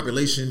by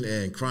population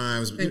and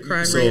crimes. And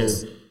crime so,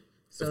 rates.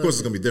 of course,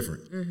 it's gonna be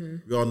different.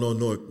 Mm-hmm. We all know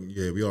Newark.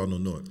 Yeah, we all know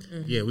Newark.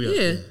 Mm-hmm. Yeah, we are.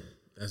 Yeah.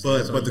 That's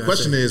But all the I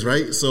question said. is,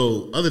 right?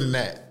 So other than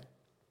that,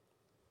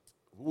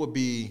 what would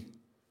be,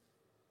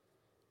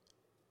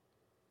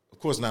 of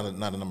course, not a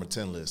number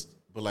 10 list,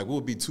 but like what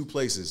would be 2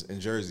 places in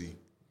Jersey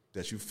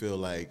that you feel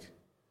like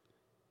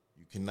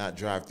you cannot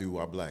drive through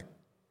while black?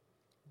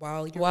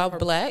 While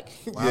black.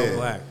 Wild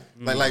Black.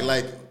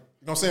 Like,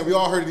 you know what I'm saying? We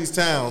all heard of these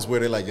towns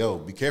where they're like, yo,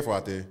 be careful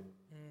out there.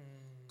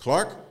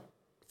 Clark,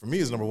 for me,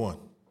 is number 1.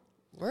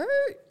 Word.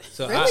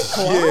 So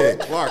Yeah,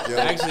 Clark, yo.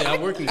 actually, I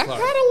work in I Clark.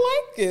 kind of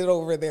like it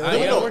over there.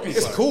 I No, work in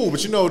it's Clark. cool, but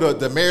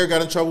the mayor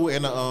got in trouble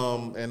and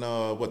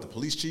the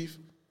police chief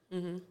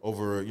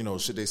over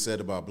shit they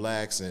said about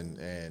blacks and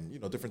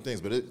different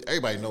things. But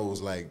everybody knows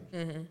like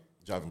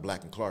driving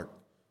black in Clark.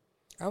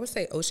 I would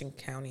say Ocean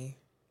County.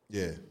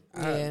 Yeah,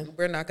 Yeah.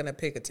 We're not going to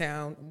pick a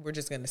town. We're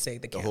just going to say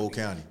the county. whole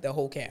county. The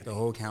whole county. The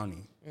whole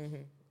county.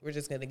 We're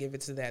just going to give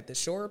it to that. The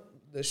shore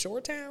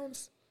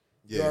towns,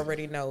 you Yeah.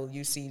 already know.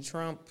 You see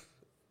Trump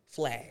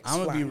flags.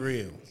 I'm gonna be flying.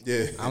 real.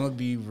 Yeah. I'm gonna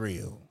be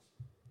real.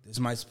 This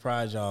might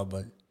surprise y'all,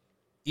 but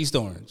East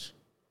Orange.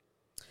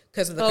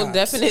 Because of the Oh, cops.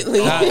 definitely.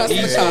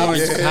 East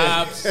Orange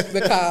cops.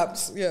 The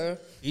cops, yeah.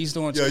 East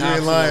Orange Yo, cops. you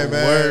ain't lying, are the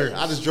man. worst.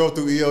 I just drove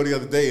through EO the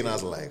other day and I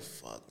was like,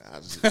 fuck, I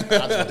just want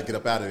to get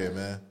up out of there,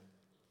 man.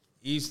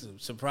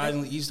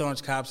 Surprisingly, East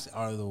Orange cops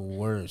are the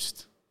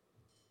worst.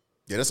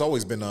 Yeah, that's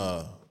always been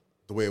the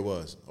way it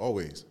was,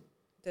 always.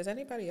 Does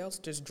anybody else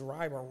just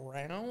drive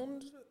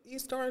around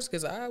East Orange?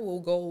 Because I will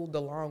go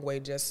the long way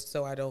just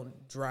so I don't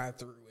drive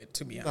through it,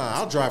 to be honest. Nah,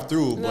 I'll drive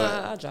through, but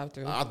Nah, I'll drive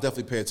through. I'll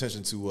definitely pay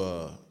attention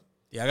to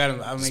Yeah,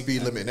 I make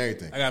speed limit and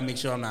everything. I gotta make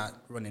sure I'm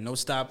not running no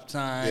stop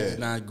signs, Yeah.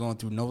 not going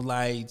through no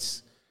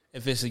lights.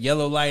 If it's a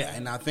yellow light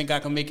and I think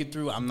I can make it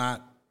through, I'm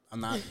not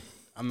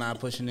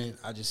pushing it.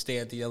 I just stay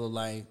at the yellow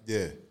light.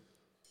 Yeah.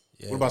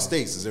 Yeah. What about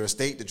states? Is there a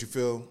state that you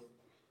feel?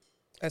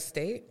 A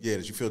state? Yeah,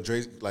 that you feel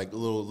like a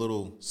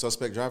little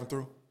suspect driving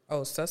through?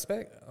 Oh,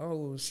 suspect?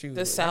 Oh, shoot.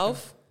 The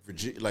South.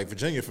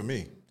 Virginia for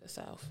me. The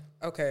South.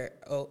 Okay.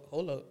 Oh,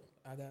 hold up.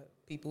 I got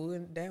people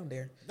down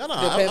there. No,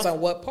 Depends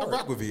on what part. I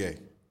rock with VA.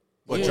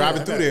 But Yeah.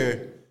 driving through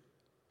there,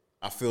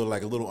 I feel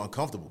like a little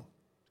uncomfortable.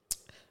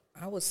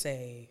 I would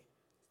say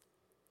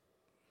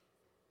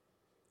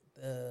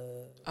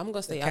I'm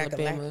gonna say The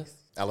Alabama. Kakalaki.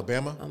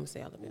 Alabama? I'm gonna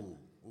say Alabama.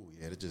 Ooh,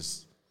 yeah, that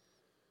just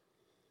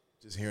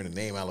hearing the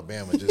name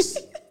Alabama, just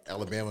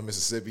Alabama,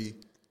 Mississippi.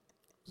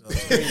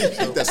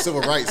 That's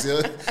civil rights,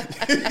 yeah.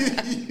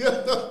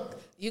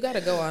 You got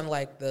to go on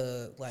like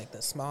the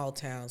small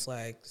towns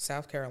like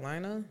South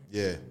Carolina.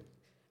 Yeah.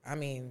 I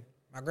mean,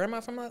 my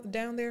grandma from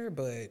down there,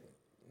 but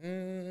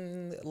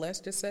let's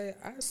just say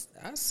I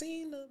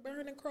seen the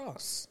burning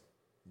cross.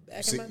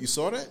 You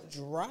saw that?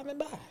 Driving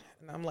by,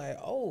 and I'm like,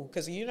 oh,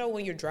 because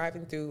when you're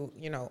driving through,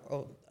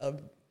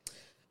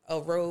 a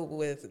road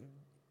with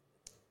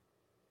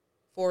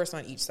forest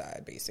on each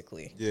side,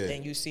 basically,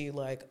 and you see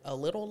like a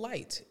little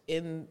light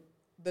in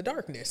the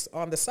darkness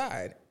on the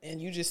side,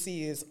 and you just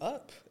see is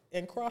up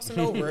and crossing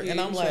over,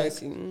 and I'm like,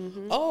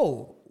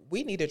 oh,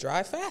 we need to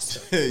drive faster.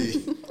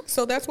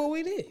 So that's what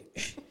we did.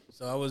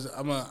 So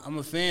I'm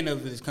a fan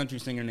of this country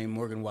singer named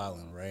Morgan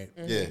Wallen, right?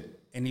 Mm-hmm. Yeah.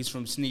 And he's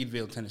from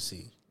Sneedville,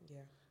 Tennessee.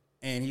 Yeah.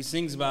 And he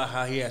sings about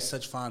how he has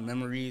such fond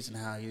memories and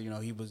how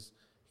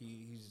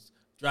he's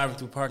driving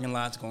through parking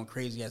lots going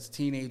crazy as a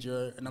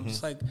teenager, and I'm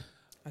just like,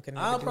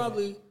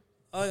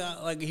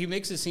 he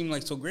makes it seem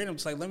like so great. I'm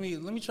just like, let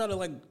me try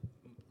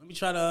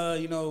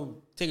to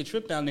take a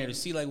trip down there to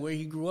see like where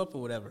he grew up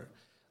or whatever.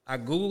 I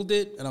Googled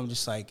it, and I'm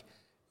just like,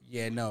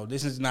 yeah, no,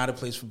 this is not a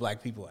place for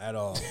black people at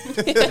all.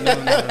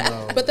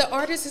 No. But the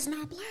artist is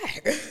not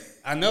black.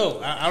 I know.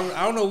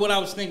 I don't know what I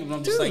was thinking, but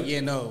I'm just like, yeah,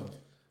 no.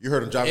 You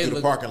heard him driving through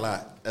the parking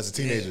lot as a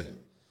teenager. Yeah.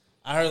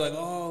 I heard like,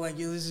 oh, like,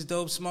 yo, this is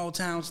dope small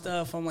town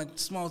stuff. I'm like,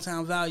 small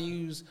town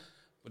values.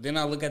 But then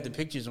I look at the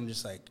pictures, I'm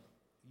just like,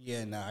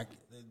 yeah, nah,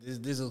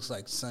 this looks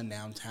like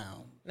sundown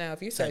town. Now,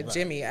 if you said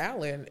Jimmy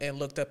Allen and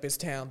looked up his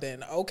town,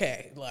 then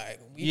okay, like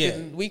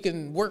we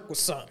can work with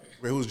something.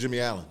 Wait, who's Jimmy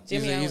Allen?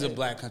 He's a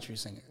black country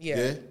singer.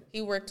 Yeah.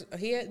 He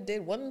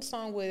did one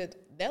song with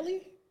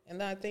Nelly,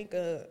 and I think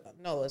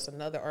it's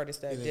another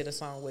artist that did a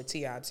song with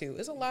T.I. too.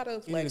 There's a lot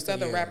of like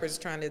Southern rappers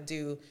trying to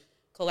do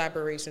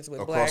collaborations with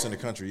across in the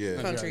country,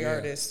 country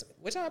artists,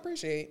 which I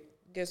appreciate.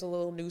 Gives a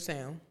little new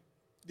sound.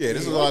 Yeah,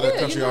 there's a lot of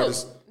country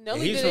artists.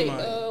 Nelly did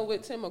it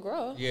with Tim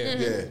McGraw.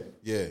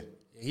 Yeah.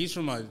 He's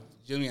from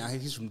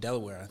he's from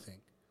Delaware, I think.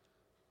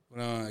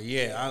 But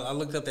I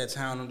looked up that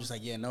town. I'm just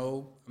like, yeah,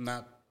 no, I'm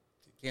not.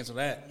 Cancel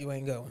that. You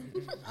ain't going.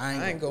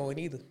 I ain't going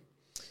either.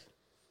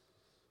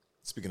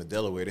 Speaking of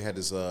Delaware, they had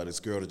this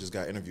girl that just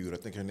got interviewed. I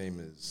think her name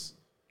is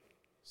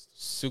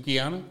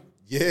Sukiyana.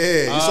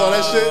 Yeah, you saw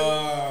that shit?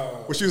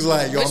 Where she was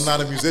like, yo, I'm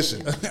not a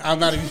musician. I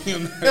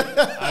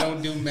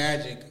don't do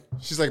magic.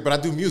 She's like, but I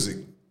do music.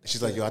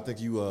 She's like, yo, I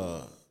think you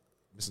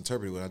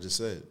misinterpreted what I just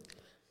said.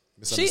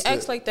 She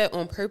acts like that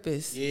on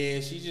purpose. Yeah,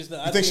 she just.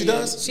 You think she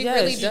does? She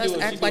really does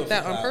act like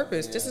that on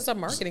purpose. Yeah. This is a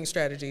marketing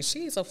strategy.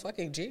 She's a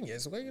fucking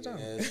genius. What are you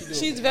talking about?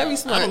 She's very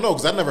smart. I don't know,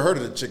 because I never heard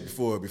of the chick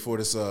before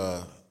this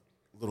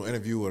little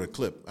interview or the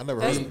clip. I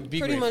never heard of it.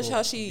 Pretty much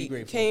how she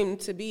came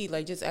to be,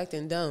 like just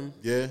acting dumb.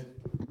 Yeah.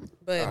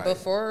 But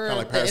before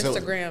the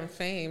Instagram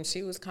fame,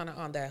 she was kind of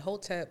on that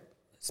Hotep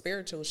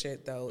spiritual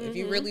shit, though.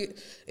 Mm-hmm.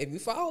 If you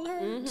followed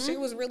her, she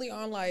was really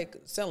on like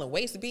selling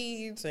waist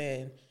beads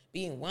and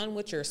being one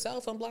with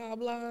yourself and blah,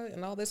 blah,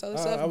 and all this other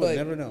stuff. I would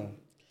never know.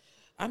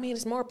 I mean,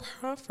 it's more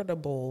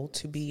profitable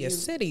to be a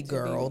city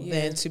girl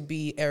than to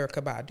be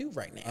Erykah Badu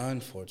right now.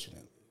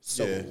 Unfortunately.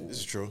 So, yeah, this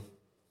is true.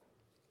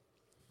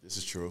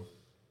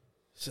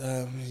 So,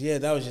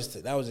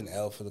 that was an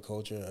L for the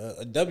culture.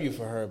 A W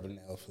for her, but an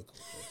L for the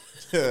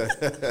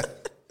culture.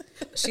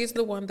 She's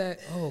the one that,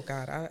 oh,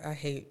 God, I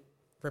hate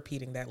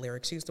repeating that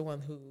lyric. She's the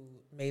one who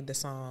made the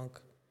song,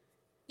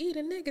 Eat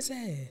a Nigga's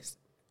Ass.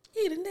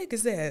 Eat a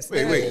nigga's ass.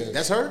 Wait,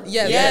 that's her?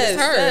 Yeah,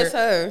 that's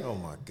her. Oh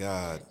my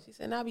God. She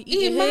said, I'll be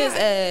eating his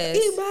ass.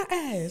 Eat my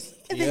ass.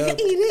 And then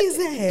eat his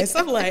ass.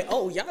 I'm like,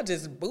 oh, y'all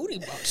just booty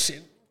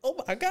bunching. Oh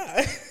my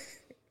God.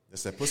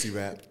 That's that pussy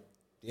rap.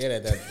 Yeah,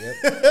 pussy rap.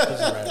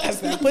 That's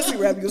that pussy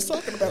rap you was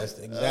talking about. That's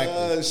exactly.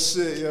 Oh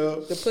shit,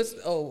 yo. The pussy,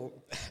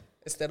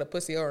 instead of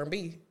pussy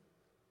R&B.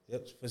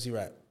 Yep, pussy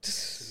rap.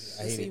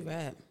 Pussy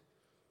rap.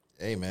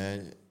 Hey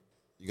man,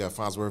 you got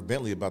Farnsworth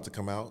Bentley about to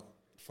come out.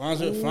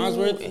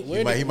 Farnsworth,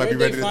 he might be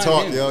ready to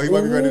talk, yo. He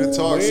might be ready to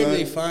talk. Where did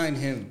they find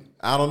him?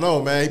 I don't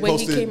know, man. He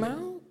posted. He came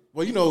out.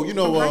 Well, you know.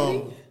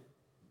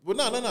 Well,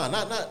 no,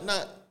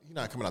 not. He's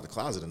not coming out the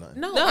closet or nothing.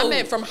 No, I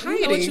meant from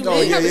hiding.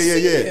 Oh yeah.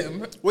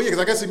 Well, yeah, because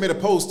I guess he made a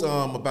post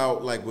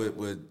about like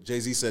what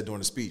Jay-Z said during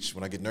the speech.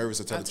 When I get nervous,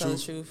 I tell the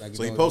truth.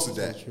 So he posted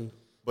that.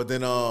 But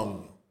then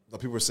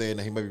people were saying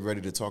that he might be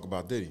ready to talk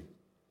about Diddy.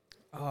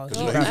 Oh,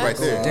 because he's right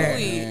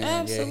there.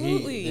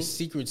 Absolutely. The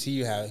secrets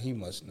he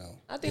must know.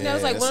 I think that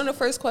was like one of the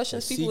first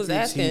questions people was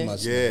asking.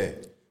 Yeah,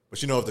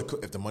 but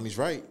if the money's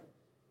right.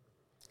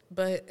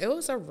 But it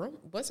was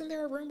wasn't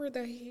there a rumor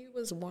that he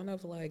was one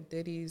of like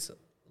Diddy's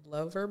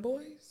lover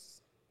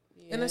boys,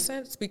 in a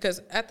sense? Because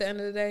at the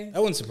end of the day, that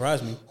wouldn't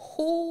surprise me.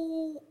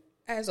 Who,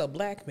 as a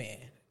black man,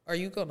 are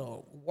you gonna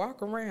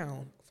walk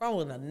around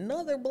following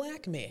another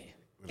black man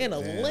in a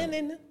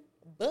linen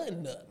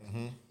button up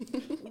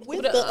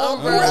with the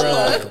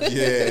umbrella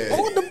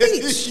on the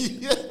beach?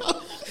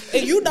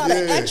 And you not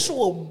an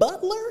actual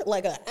butler,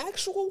 like an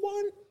actual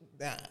one?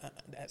 Nah,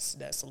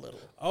 that's a little.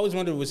 I always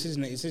wondered, is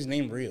his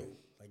name real?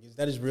 Like, is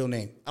that his real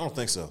name? I don't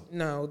think so.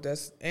 No,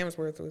 that's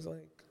Amsworth was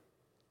like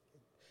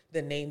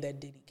the name that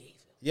Diddy gave him.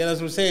 Yeah, that's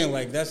what I'm saying.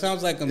 Like that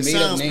sounds like a It made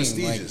up sounds name.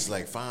 prestigious,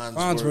 like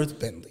Farnsworth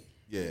Bentley.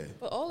 Yeah.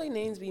 But all their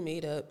names be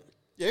made up.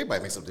 Yeah,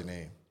 everybody makes up their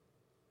name.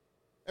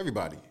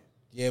 Everybody.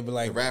 Yeah, but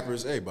like The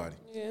rappers, everybody.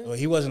 Yeah. well,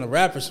 he wasn't a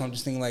rapper, so I'm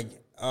just thinking like,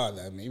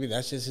 oh, maybe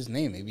that's just his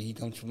name. Maybe he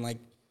comes from like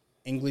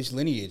English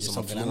lineage or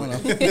something. I don't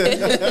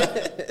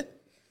know.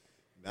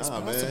 Nah,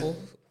 man.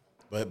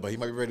 But he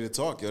might be ready to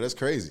talk, yo. That's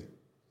crazy.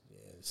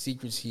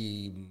 Secrets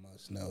he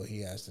must know.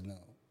 He has to know.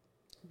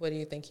 What do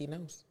you think he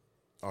knows?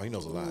 Oh, he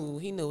knows a lot. Ooh,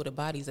 he know where the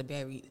bodies are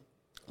buried.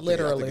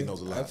 Literally, he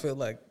knows a lot. I feel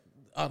like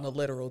on a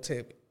literal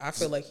tip, I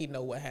feel like he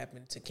know what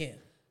happened to Ken.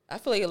 I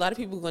feel like a lot of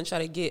people are gonna try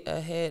to get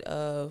ahead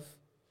of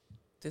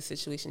the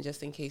situation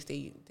just in case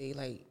they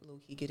like low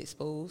key get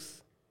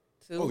exposed.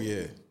 Too. Oh,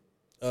 yeah.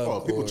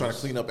 People trying to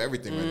clean up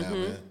everything right now,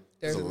 man.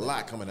 There's a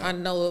lot coming out. I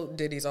know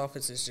Diddy's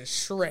office is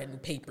just shreding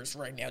papers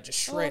right now, just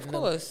shredding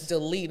them,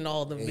 deleting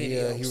all the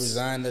videos. He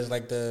resigned as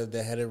like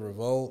the head of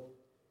Revolt.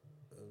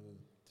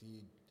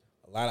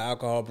 A lot of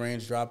alcohol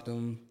brands dropped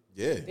him.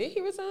 Yeah. Did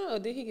he resign or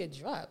did he get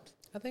dropped?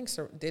 I think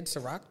did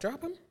Ciroc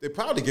drop him? They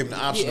probably give him the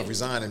option of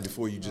resigning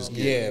before you just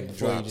get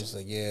before dropped. you just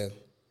like You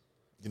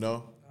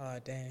know? Oh,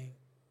 dang.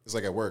 It's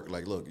like at work.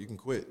 Like, look, you can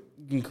quit.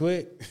 You can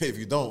quit. If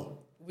you don't.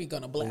 We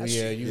gonna blast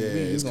Yeah, you.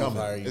 It's gonna coming.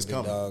 fire you, It's big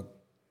coming. dog.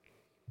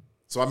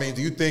 So, I mean,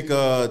 do you think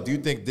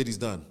Diddy's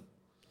done?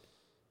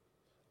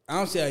 I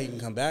don't see how he can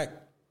come back.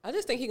 I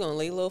just think he gonna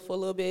lay low for a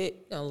little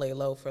bit. Gonna lay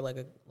low for like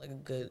a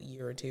good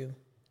year or two.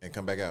 And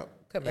come back out?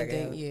 Come back And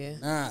then, out. yeah.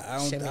 Nah,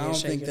 I Shimmy don't and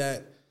think shake it.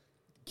 that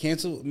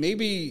cancel.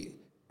 Maybe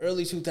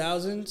early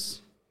 2000s,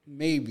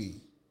 maybe,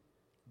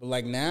 but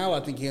like now, I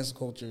think cancel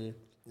culture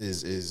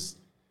Is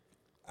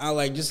I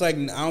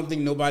don't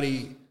think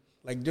nobody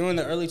like during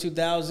the early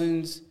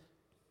 2000s.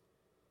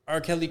 R.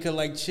 Kelly could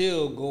like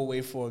chill, go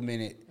away for a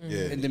minute,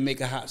 and then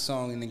make a hot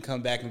song, and then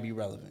come back and be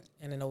relevant.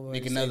 And then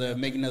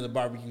Make another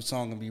barbecue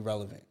song and be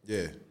relevant.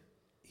 Yeah.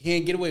 He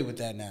ain't get away with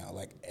that now.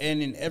 Like,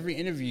 and in every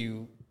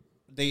interview,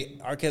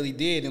 R. Kelly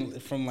did,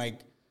 and from like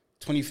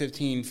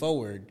 2015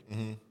 forward,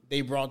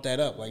 they brought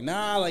that up. Like,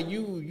 nah, like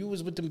you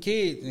was with them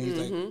kids, and he's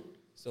like,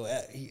 so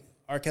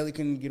R. Kelly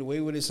couldn't get away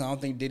with it. So I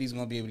don't think Diddy's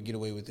gonna be able to get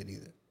away with it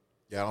either.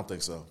 Yeah, I don't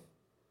think so.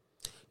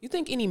 You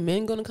think any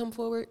men gonna come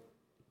forward?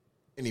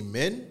 Any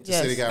men? To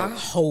Yes. say they got, I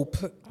hope.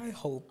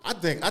 I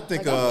think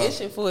Like, I'm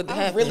itching for it to I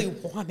happen. really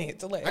want it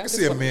to like. I can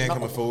see a man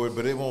coming forward,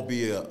 but it won't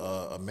be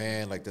a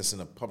man like that's in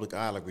the public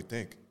eye like we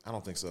think. I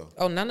don't think so.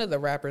 Oh, none of the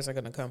rappers are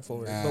gonna come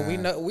forward, but we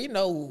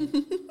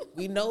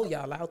know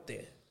y'all out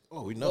there.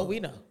 Oh, we know. Oh, we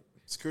know.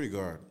 Security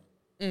guard.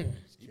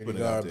 Security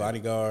guard,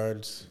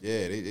 bodyguards.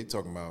 Yeah, they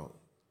talking about.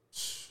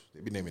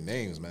 They be naming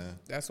names, man.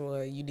 That's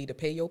why you need to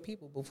pay your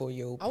people before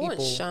your I people.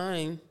 want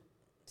Shine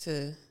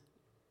to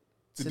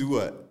Do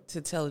what?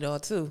 to tell it all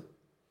too.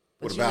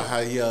 What about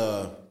how he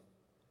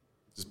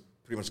just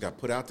pretty much got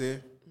put out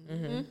there?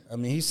 I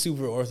mean, he's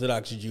super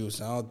Orthodox Jew,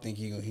 so I don't think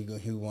he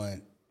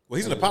want. Well,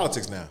 he's in the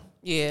politics now.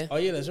 Yeah, Oh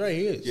yeah, that's right.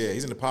 He is. Yeah,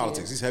 he's in the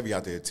politics. He's heavy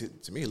out there.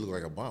 To me, he look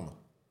like Obama.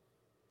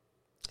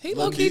 he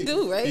low key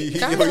do right. He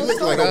Kinda looks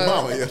like sorta.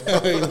 Obama.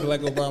 Yeah. He look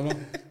like Obama.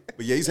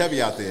 But yeah, he's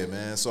heavy out there,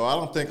 man. So I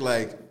don't think.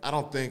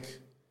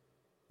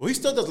 Well, he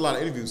still does a lot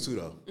of interviews too,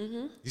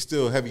 though. He's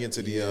still heavy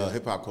into the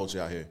hip hop culture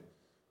out here.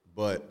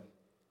 But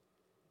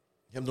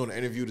him doing an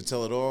interview to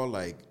tell it all,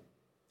 like,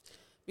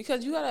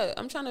 Because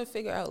I'm trying to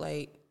figure out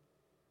like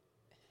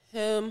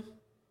him,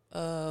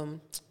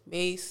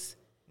 Mace,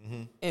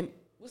 and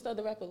what's the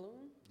other rapper,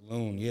 Loon?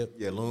 Loon, yep.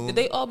 yeah, Loon. Did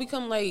they all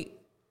become like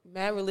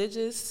mad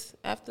religious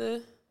after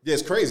Yeah,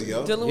 it's crazy,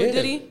 yo. dealing with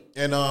Yeah. Diddy?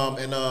 And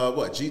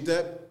what?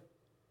 G-Dep?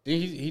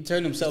 He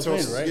turned himself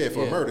in, right? Yeah,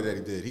 for a murder that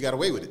he did. He got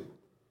away with it.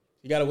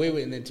 He got away with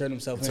it and then turned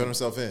himself in. Turned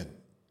himself in.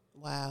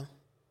 Wow,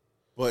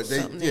 But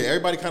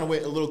everybody kind of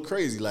went a little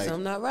crazy. Like,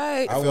 something not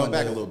right. I fell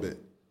back a little bit.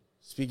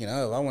 Speaking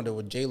of, I wonder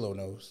what J-Lo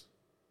knows.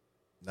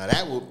 Now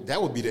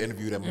that would be the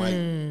interview that might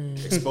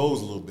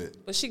expose a little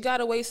bit. But she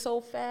got away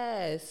so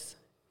fast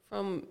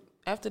from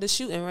after the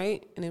shooting,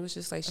 right? And it was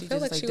just like I feel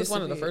like she was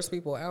one of the disappeared. first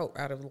people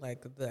out of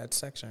like that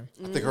section.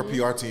 I think her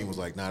PR team was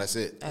like, "Nah, that's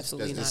it.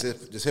 Absolutely that's not.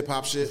 it. This hip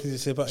hop shit.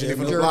 This hip-hop- She get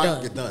from the You're block,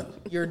 done. get done."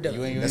 You're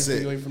done. That's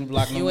it. You ain't from the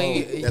block no You more.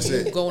 ain't. That's you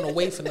it. going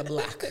away from the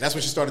block. That's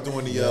when she started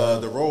doing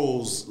the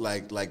roles,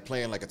 like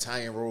playing like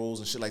Italian roles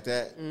and shit like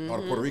that.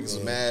 All the Puerto Ricans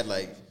was mad,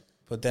 like,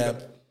 Put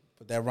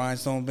that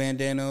rhinestone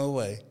bandana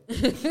away.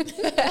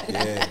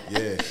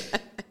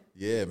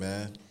 yeah,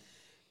 man.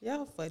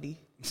 Y'all funny.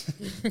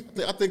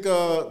 I think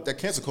that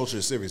cancel culture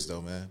is serious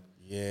though, man.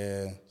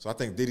 Yeah. So I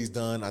think Diddy's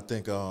done. I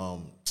think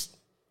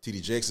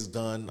TD Jakes is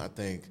done. I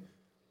think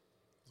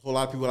a whole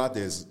lot of people out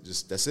there is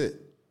just that's it.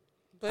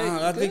 But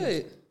I good.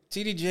 think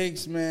TD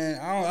Jakes, man,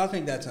 I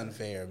think that's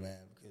unfair, man,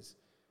 because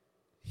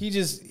he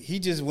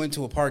just went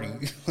to a party.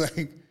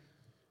 Like,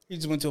 he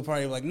just went to a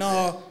party like,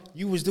 no,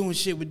 you was doing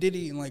shit with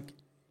Diddy, and like,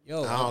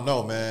 yo. I don't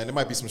know, man. There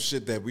might be some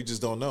shit that we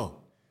just don't know.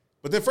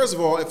 But then, first of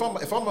all, if I'm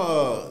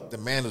the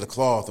man of the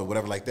cloth or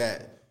whatever like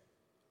that,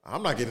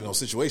 I'm not getting no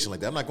situation like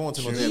that. I'm not going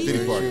to no damn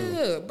Diddy party.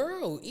 Yeah,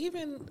 bro.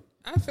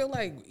 I feel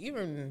like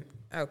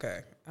okay.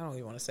 I don't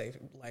even want to say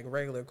like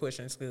regular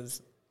questions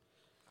because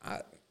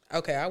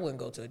Okay, I wouldn't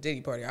go to a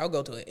Diddy party. I'll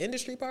go to an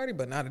industry party,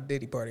 but not a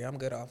Diddy party. I'm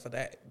good off of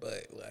that.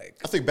 But like,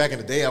 I think back in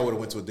the day, I would have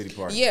went to a Diddy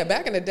party. yeah,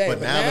 back in the day.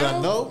 But now that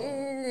I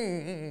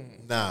know,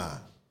 nah.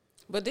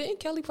 But didn't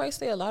Kelly Price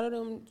say a lot of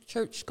them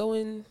church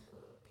going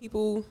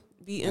people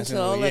be into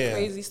all that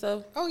crazy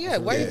stuff? Oh yeah,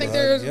 why do you think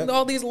there's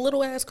all these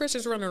little ass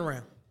Christians running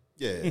around?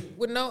 Yeah,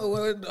 with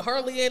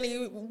hardly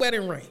any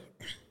wedding ring.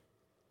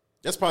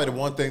 That's probably the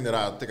one thing that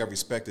I think I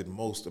respected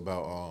most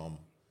about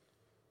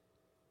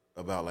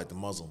like the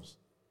Muslims.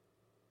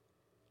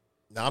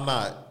 Now I'm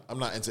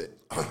not into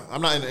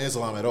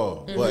Islam at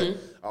all, but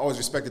I always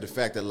respected the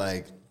fact that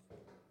like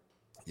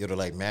they're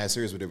like mad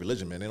serious with their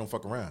religion, man. They don't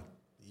fuck around.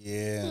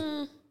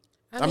 Yeah.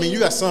 I mean, you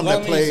got some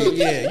that play. So,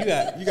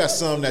 yeah, you got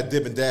some that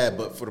dip and dab,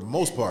 but for the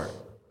most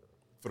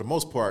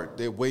part,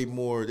 they're way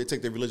more. They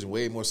take their religion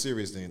way more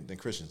serious than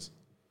Christians.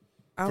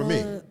 For me,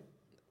 and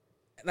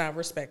I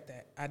respect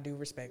that. I do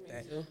respect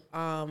that.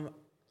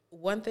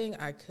 One thing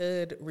I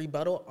could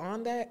rebuttal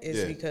on that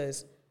is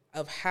because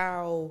of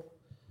how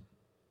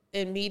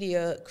in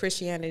media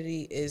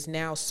Christianity is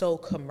now so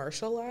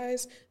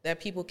commercialized that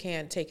people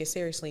can't take it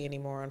seriously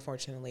anymore,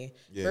 unfortunately.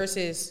 Yeah.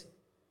 Versus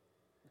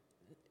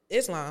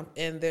Islam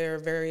and their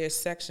various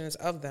sections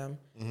of them,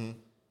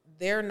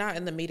 they're not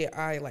in the media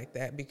eye like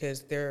that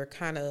because they're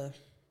kind of.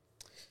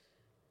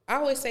 I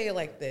always say it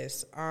like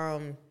this: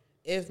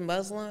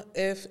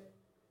 if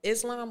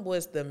Islam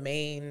was the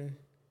main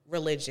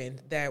religion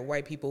that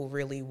white people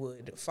really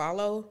would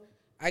follow,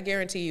 I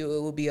guarantee you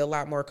it would be a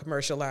lot more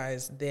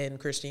commercialized than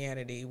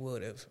Christianity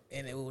would have,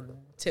 and it would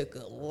take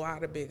a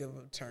lot of big of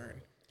a turn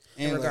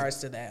in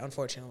regards to that,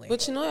 unfortunately.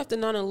 But you know, after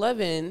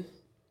 9/11,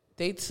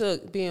 they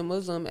took being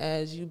Muslim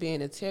as you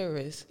being a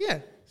terrorist. Yeah.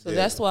 So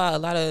that's why a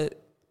lot of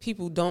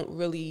people don't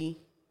really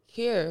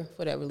care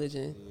for that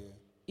religion,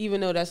 even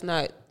though that's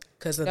not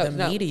because of the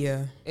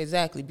media.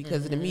 Exactly,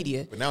 because of the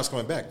media. But now it's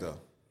coming back, though.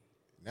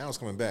 Now it's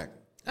coming back.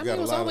 I mean, it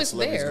was always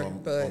there,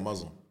 but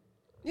Muslim.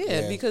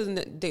 Yeah, because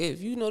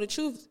if you know the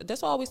truth,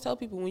 that's what I always tell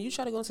people. When you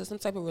try to go into some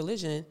type of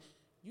religion,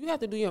 you have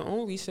to do your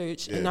own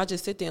research and not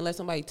just sit there and let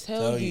somebody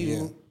tell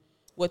you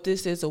what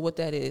this is or what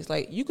that is.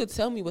 Like, you could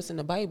tell me what's in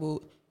the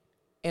Bible,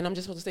 and I'm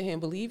just supposed to sit here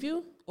and believe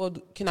you? Or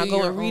can I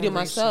go and read it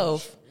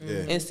myself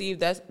and see if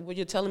that's what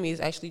you're telling me is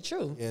actually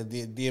true? Yeah,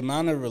 the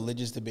amount of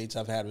religious debates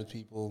I've had with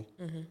people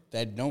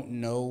that don't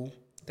know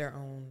their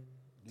own,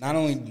 not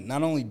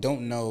only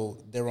don't know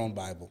their own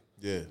Bible,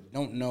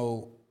 don't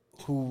know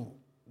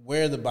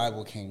where the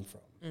Bible came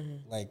from,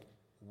 like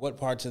what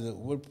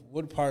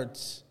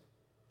parts,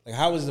 like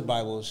how is the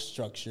Bible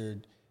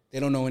structured? They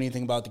don't know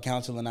anything about the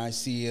Council of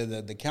Nicaea,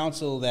 the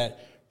council that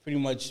pretty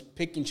much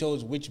picked and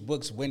chose which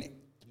books when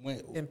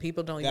and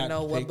people don't even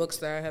know what books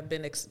that have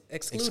been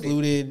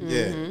excluded.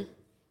 Yeah,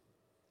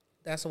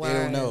 that's why they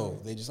don't know.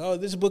 They just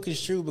this book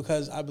is true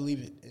because I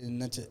believe it,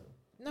 and that's it.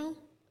 No,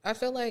 I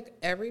feel like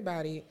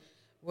everybody,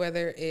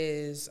 whether it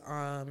is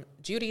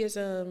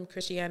Judaism,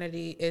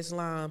 Christianity,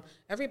 Islam,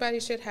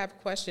 everybody should have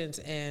questions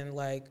and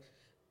like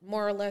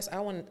more or less. I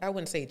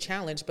wouldn't say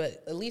challenge,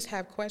 but at least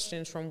have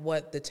questions from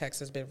what the text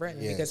has been written.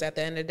 Because at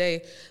the end of the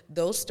day,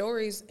 those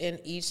stories in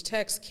each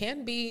text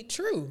can be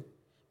true,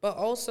 but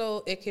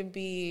also it can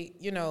be,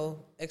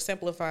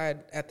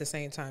 exemplified at the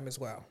same time as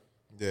well.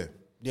 Yeah.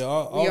 Yeah,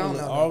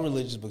 all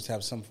religious books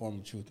have some form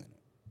of truth in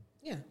it.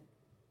 Yeah.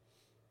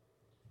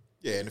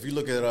 Yeah, and if you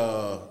look at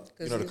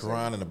the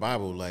Quran and the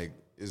Bible, like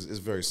it's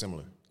very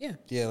similar. Yeah.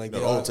 Yeah, like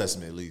the Old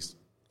Testament at least.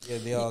 Yeah,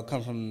 they all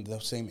come from the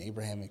same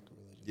Abrahamic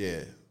religion.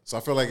 Yeah. So I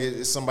feel like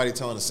it's somebody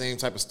telling the same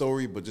type of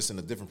story, but just in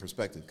a different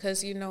perspective.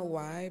 Because you know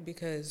why?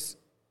 Because,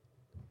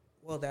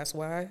 well, that's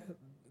why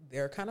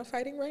they're kind of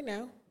fighting right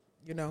now,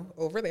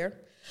 over there.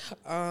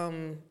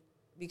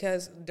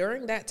 Because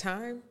during that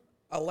time,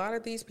 a lot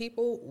of these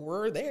people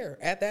were there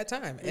at that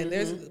time. And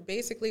there's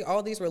basically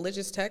all these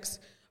religious texts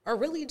are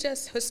really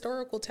just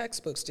historical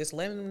textbooks, just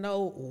letting them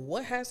know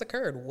what has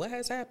occurred, what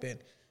has happened.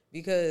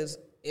 Because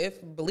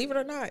believe it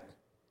or not,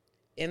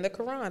 in the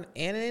Quran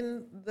and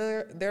in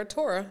their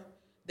Torah,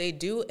 they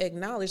do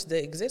acknowledge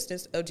the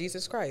existence of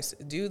Jesus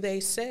Christ. Do they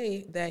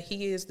say that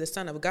he is the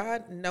Son of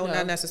God? No,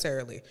 not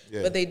necessarily.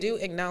 Yeah. But they do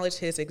acknowledge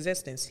his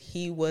existence.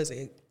 He was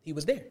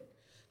there.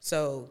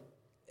 So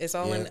it's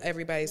all in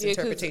everybody's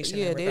interpretation.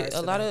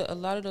 A lot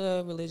of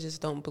the religions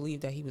don't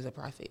believe that he was a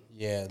prophet.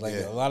 Yeah,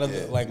 a lot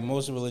of like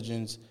most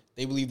religions,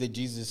 they believe that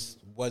Jesus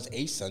was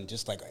a son,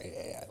 just like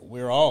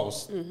we're all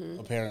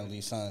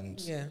apparently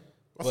sons. Yeah,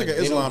 I think in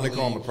Islam they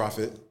call him a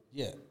prophet.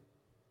 Yeah.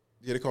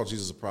 Yeah, they call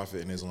Jesus a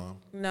prophet in Islam.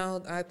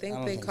 No, I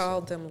think they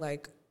called them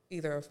like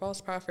either a false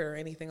prophet or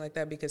anything like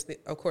that because,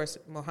 of course,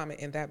 Muhammad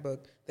in that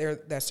book,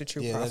 that's the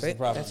true prophet.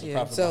 That's the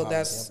prophet. So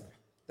Muhammad,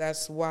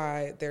 that's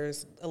why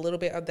there's a little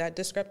bit of that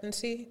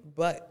discrepancy.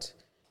 But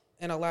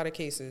in a lot of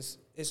cases,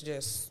 it's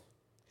just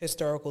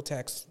historical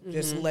text.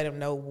 Just let them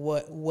know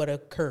what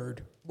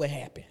occurred, what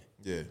happened.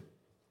 Yeah.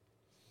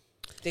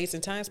 Dates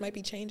and times might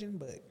be changing,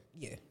 but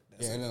yeah.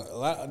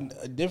 And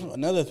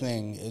another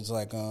thing is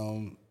like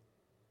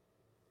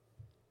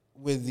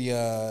with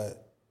the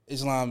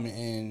Islam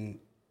and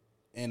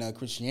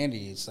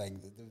Christianity, it's like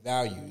the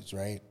values,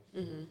 right?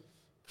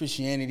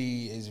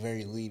 Christianity is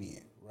very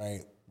lenient,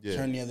 right? Yeah.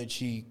 Turn the other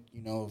cheek,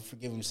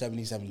 forgive them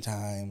 77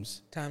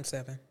 times. Times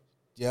 7.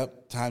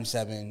 Yep, times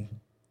 7.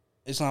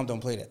 Islam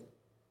don't play that.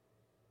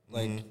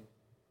 Like,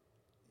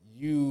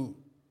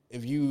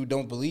 if you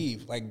don't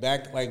believe,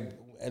 back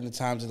at the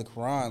times of the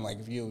Quran,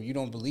 if you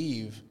don't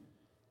believe,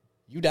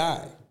 you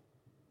die.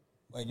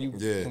 You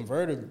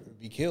convert or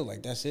be killed.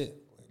 That's it.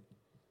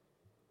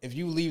 If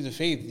you leave the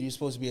faith, you're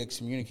supposed to be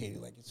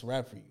excommunicated. It's a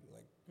wrap for you.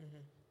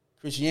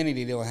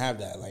 Christianity, they don't have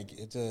that.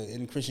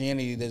 In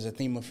Christianity, there's a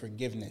theme of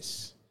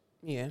forgiveness.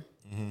 Yeah.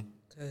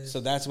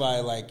 So that's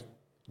why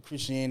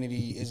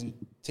Christianity isn't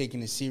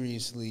taken as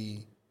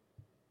seriously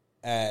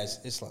as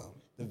Islam.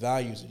 The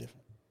values are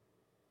different.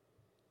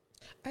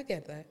 I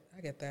get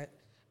that.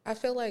 I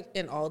feel like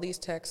in all these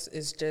texts,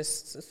 it's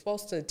just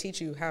supposed to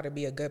teach you how to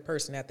be a good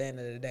person at the end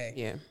of the day.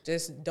 Yeah.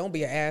 Just don't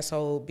be an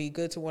asshole. Be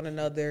good to one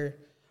another.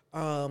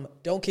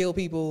 Don't kill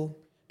people.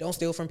 Don't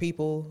steal from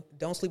people.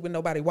 Don't sleep with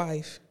nobody's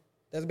wife.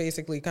 That's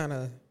basically kind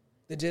of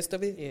the gist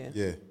of it. Yeah.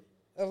 Yeah.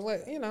 Of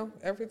what,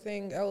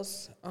 everything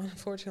else,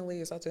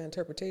 unfortunately, is up to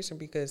interpretation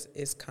because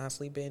it's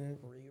constantly been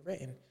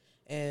rewritten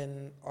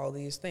and all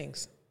these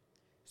things.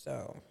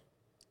 So.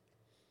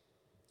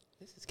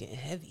 This is getting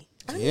heavy.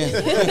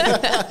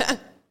 Yeah.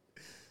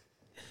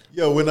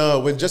 Yo, when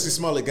Jussie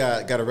Smollett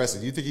got arrested,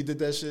 do you think he did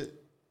that shit?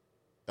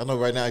 I know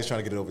right now he's trying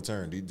to get it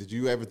overturned. Did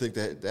you ever think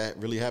that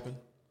really happened?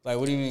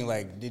 What do you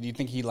mean? Did you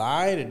think he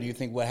lied, or do you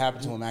think what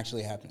happened to him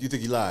actually happened? Do you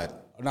think he lied?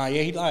 No,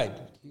 yeah, he lied.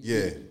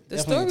 Yeah. The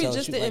story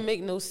just didn't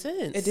make no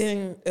sense.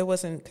 It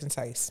wasn't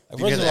concise.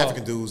 You had the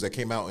African dudes that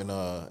came out and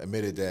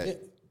admitted that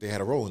they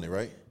had a role in it,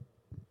 right?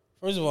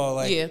 First of all,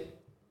 if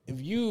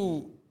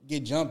you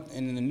get jumped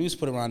and the noose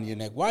put around your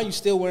neck, why are you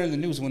still wearing the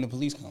noose when the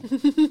police come?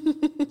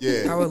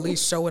 Yeah. I would at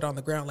least show it on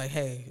the ground,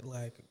 hey,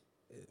 why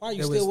are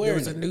you still wearing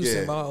it? There was a noose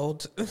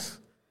involved.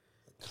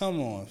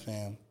 Come on,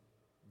 fam.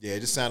 Yeah,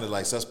 it just sounded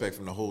like suspect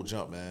from the whole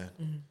jump, man.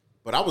 Mm-hmm.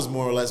 But I was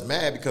more or less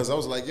mad because I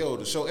was like, yo,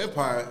 the show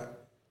Empire,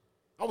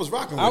 I was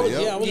rocking with it,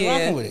 yo. Yeah, I was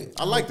rocking with it.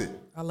 I liked it.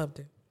 I loved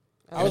it.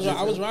 I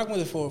was rocking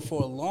with it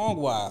for a long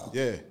while.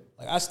 Yeah.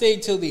 I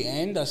stayed till the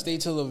end. I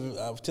stayed till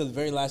the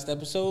very last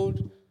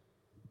episode.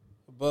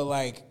 But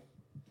I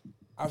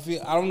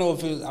don't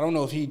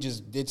know if he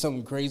just did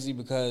something crazy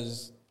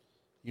because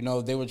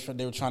they were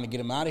trying to get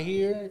him out of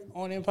here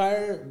on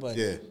Empire. But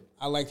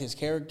I liked his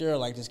character. I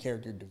liked his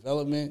character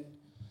development.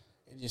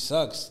 It just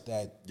sucks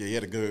that. Yeah, he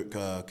had a good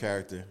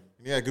character.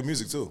 He had good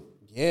music too.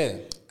 Yeah.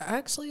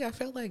 Actually, I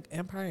feel like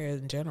Empire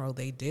in general,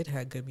 they did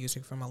have good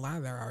music from a lot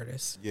of their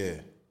artists. Yeah.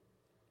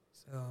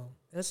 So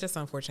it's just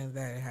unfortunate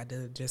that it had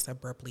to just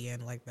abruptly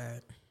end like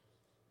that.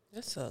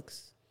 That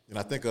sucks. And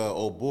I think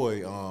old boy,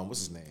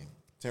 what's his name?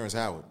 Terrence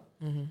Howard.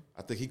 Mm-hmm.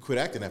 I think he quit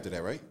acting after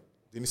that, right?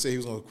 Didn't he say he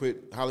was going to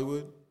quit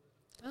Hollywood?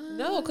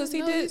 No, because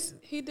he did.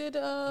 He did.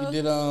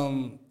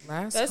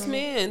 Best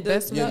Man.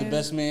 The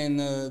Best Man.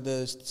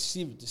 The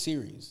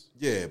series.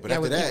 Yeah, but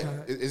after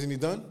that, isn't he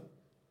done?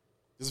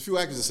 There's a few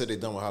actors that said they're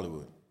done with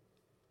Hollywood.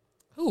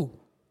 Who?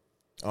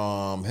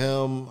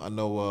 Him. I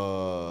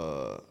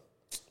know.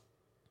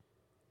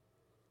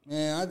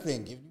 Man, I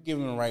think if you give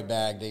them the right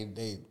bag,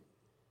 they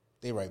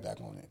right back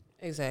on it.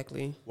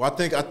 Exactly. Well,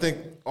 I think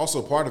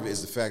also part of it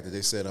is the fact that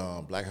they said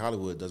Black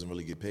Hollywood doesn't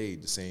really get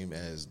paid the same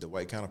as the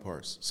white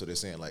counterparts. So they're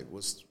saying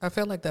what's? I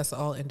feel like that's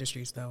all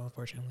industries though,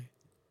 unfortunately.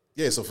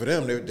 Yeah, so for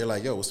them, they're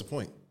like, yo, what's the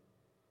point?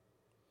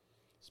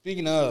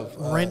 Speaking of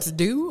rents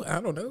due,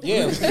 I don't know.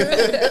 Yeah,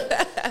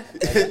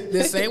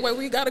 the same way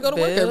we got to go to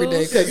work every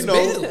day.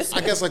 I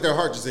guess their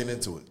heart just ain't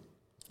into it.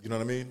 You know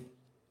what I mean?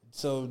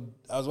 So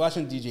I was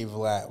watching DJ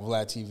Vlad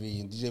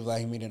TV, and DJ Vlad,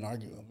 he made a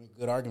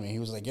good argument. He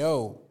was like,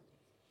 yo.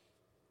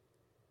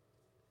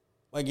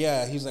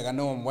 He's like, I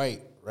know I'm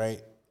white,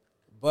 right?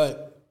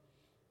 But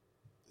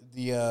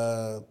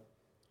the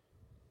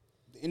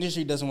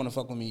industry doesn't want to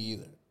fuck with me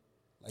either.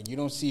 You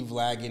don't see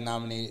Vlad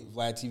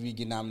TV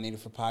get nominated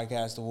for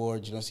podcast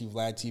awards. You don't see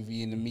Vlad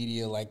TV in the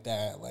media like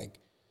that.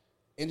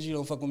 Industry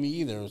don't fuck with me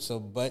either. So,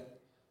 but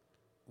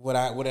what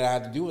did I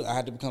have to do? I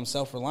had to become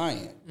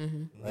self-reliant,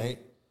 right?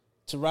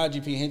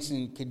 Taraji P.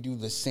 Henson could do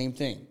the same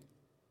thing.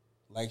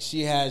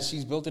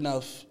 She's built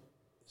enough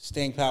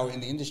staying power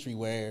in the industry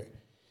where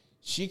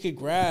she could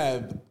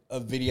grab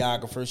a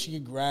videographer, she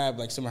could grab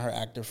some of her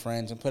actor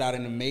friends and put out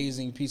an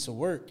amazing piece of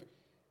work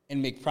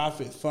and make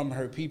profit from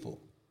her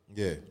people.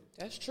 Yeah.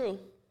 That's true.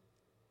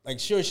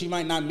 Sure, she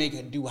might not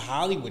do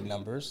Hollywood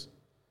numbers,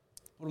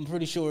 but I'm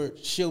pretty sure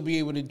she'll be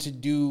able to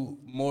do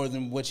more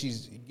than what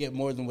she's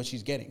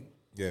getting.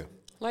 Yeah.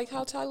 Like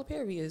how Tyler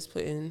Perry is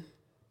putting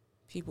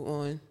people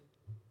on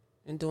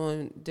and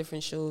doing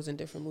different shows and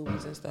different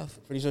movies and stuff.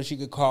 Pretty sure she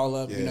could call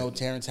up,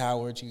 Terrence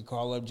Howard. She could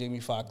call up Jamie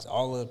Foxx,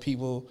 all the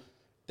people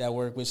that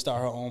work with,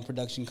 start her own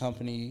production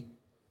company,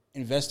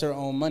 invest her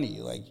own money.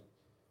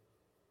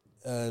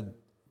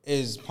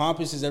 As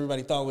pompous as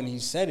everybody thought when he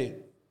said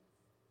it,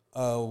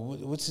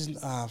 what's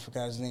his? I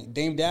forgot his name.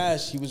 Dame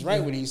Dash. He was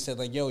right when he said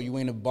yo, you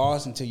ain't a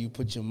boss until you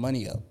put your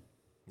money up.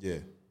 Yeah.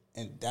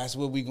 And that's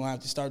what we're gonna have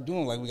to start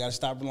doing. We got to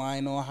stop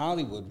relying on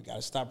Hollywood. We got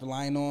to stop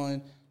relying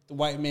on the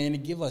white man to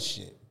give us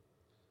shit.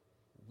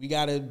 We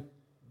gotta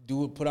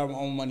do it, put our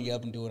own money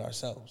up and do it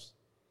ourselves.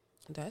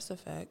 That's a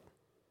fact.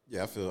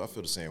 Yeah, I feel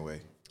the same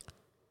way.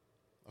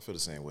 I feel the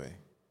same way.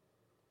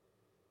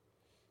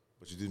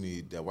 But you do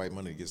need that white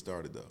money to get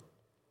started, though.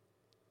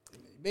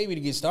 Maybe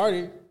to get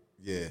started.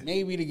 Yeah.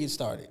 Maybe to get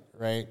started,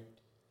 right?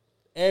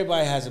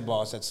 Everybody has a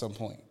boss at some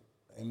point.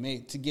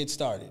 And to get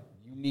started,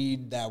 you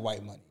need that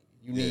white money.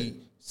 You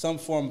need some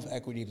form of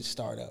equity to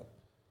start up.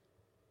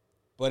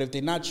 But if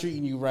they're not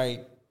treating you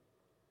right,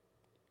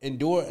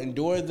 endure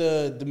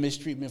the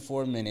mistreatment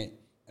for a minute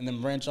and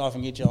then branch off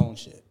and get your own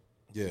shit.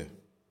 Yeah.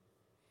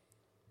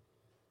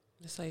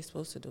 That's how you're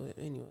supposed to do it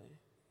anyway.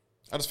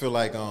 I just feel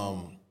like a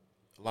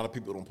lot of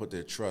people don't put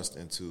their trust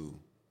into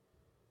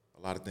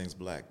a lot of things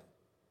black.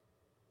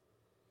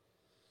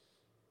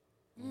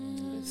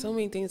 So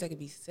many things that could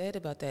be said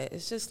about that.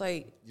 It's just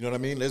like, You know what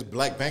I mean? There's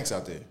black banks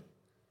out there.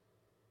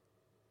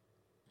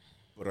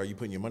 But are you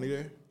putting your money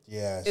there?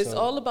 Yeah. it's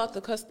all about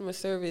the customer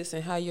service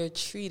and how you're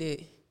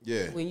treated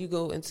Yeah. when you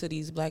go into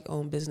these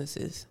black-owned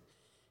businesses.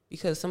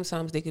 Because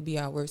sometimes they could be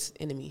our worst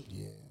enemy.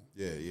 Yeah.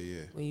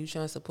 When you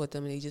try to support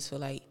them and they just feel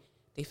like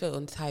they feel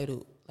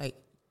entitled. Like,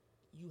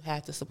 you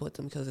have to support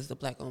them because it's a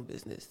black-owned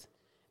business.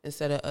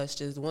 Instead of us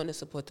just wanting to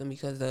support them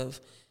because of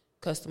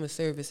customer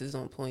service is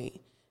on point.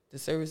 The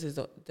services,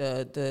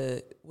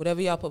 the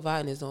whatever y'all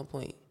providing is on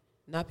point.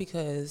 Not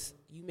because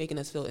you making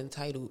us feel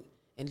entitled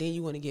and then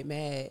you want to get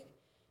mad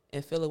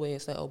and feel away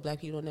and say, oh,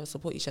 black people don't never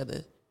support each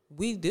other.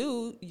 We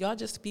do. Y'all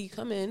just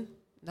becoming,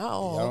 not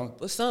all,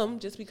 but some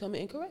just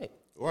becoming incorrect.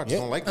 Or I just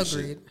don't like this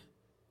Agreed. shit.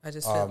 I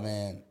just Oh, feel,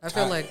 man. I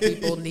feel like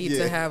people need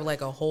Yeah. to have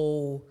like a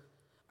whole.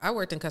 I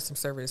worked in customer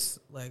service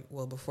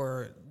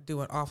before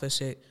doing office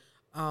shit,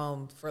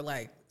 for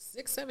like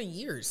 6-7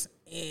 years,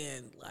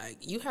 and like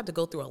you had to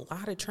go through a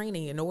lot of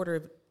training in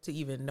order to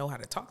even know how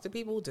to talk to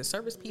people, to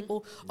service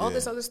people, all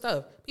this other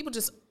stuff. People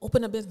just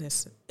open a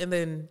business and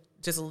then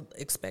just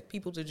expect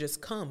people to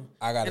just come.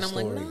 I got and a I'm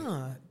story. like,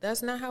 nah,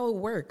 that's not how it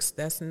works.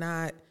 That's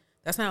not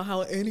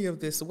how any of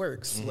this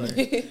works.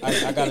 Like,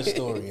 I got a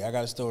story.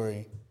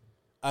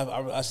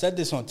 I said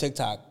this on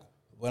TikTok,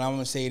 but I'm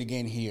going to say it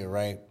again here,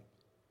 right?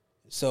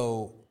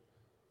 So,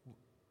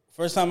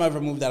 first time I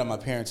ever moved out of my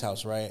parents'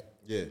 house, right?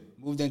 Yeah.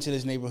 Moved into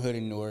this neighborhood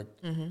in Newark.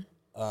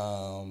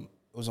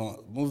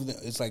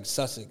 It's like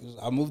Sussex.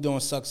 I moved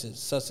on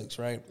Sussex,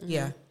 right?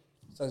 yeah.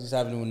 Sussex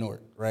Avenue in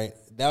Newark, right?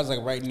 That was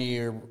like right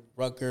near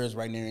Rutgers,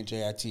 right near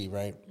JIT,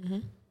 right?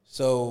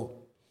 So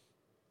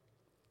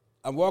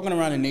I'm walking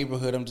around the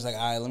neighborhood. I'm just like,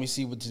 all right, let me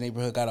see what this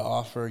neighborhood got to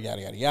offer,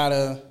 yada, yada,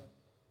 yada.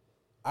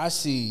 I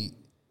see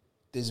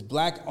this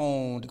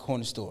black-owned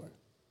corner store,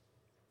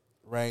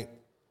 right?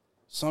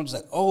 So I'm just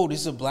like, oh, this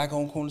is a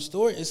black-owned corner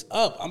store? It's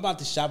up. I'm about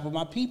to shop with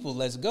my people.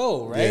 Let's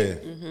go, right?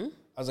 Yeah.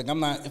 I was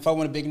like, if I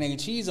want a bacon, egg, and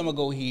cheese, I'm going to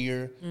go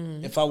here.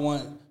 If I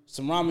want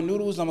some ramen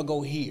noodles, I'm going to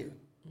go here,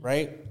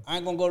 right? I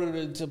ain't going to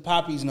go to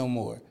Poppy's no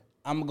more.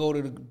 I'm going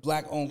to go to the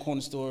black-owned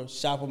corner store,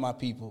 shop with my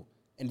people,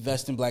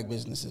 invest in black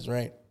businesses,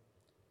 right?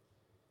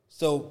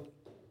 So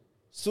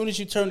as soon as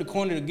you turn the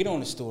corner to get on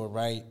the store,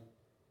 right,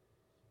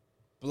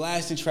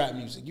 blasting trap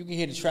music. You can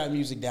hear the trap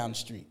music down the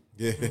street.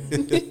 Yeah.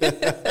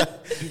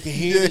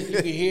 You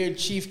can hear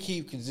Chief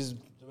Keef, because this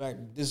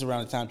is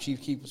around the time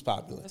Chief Keef was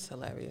popular. That's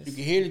hilarious. You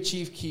can hear the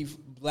Chief Keef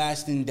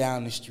blasting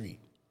down the street.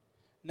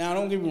 Now,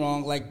 don't get me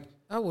wrong, like,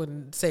 I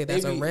wouldn't say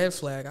that's They a be- red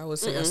flag. I would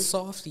say a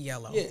soft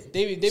yellow. yeah,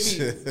 they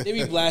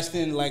be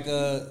blasting like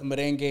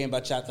merengue and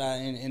bachata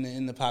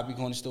in the Poppy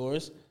corner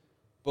stores.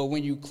 But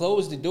when you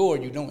close the door,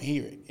 you don't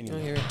hear it anymore.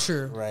 Don't hear it.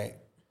 True. Right.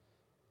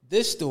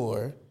 This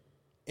store,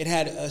 it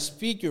had a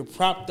speaker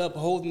propped up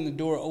holding the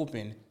door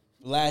open,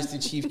 blasting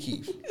Chief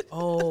Keef.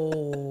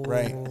 Oh,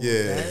 Right.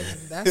 Yeah.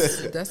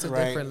 That's a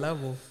Right. different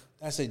level.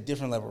 That's a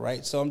different level,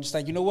 right? So I'm just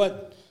like, you know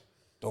what?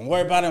 Don't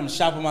worry about it. I'm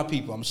shopping my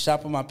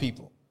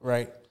people,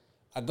 right?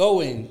 I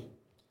go in,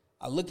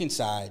 I look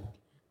inside.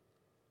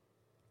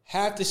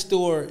 Half the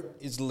store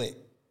is lit.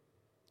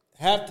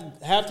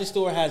 Half the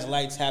store has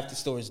lights, half the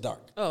store is dark.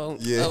 Oh,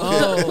 Yeah.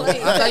 Oh, I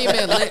thought you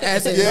meant lit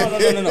as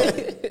in No.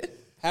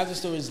 Half the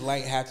store is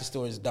light, half the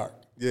store is dark.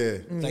 Yeah.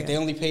 It's like they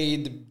only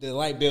paid the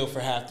light bill for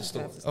half the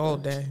store. Oh,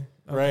 dang.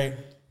 Right?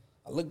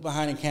 I look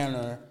behind the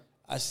counter.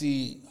 I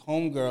see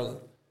homegirl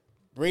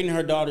braiding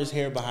her daughter's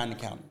hair behind the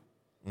counter.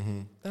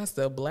 That's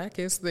the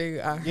blackest thing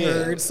I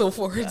heard so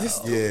far this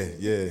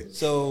Yeah.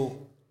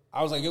 So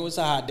I was like, yo, it's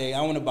a hot day.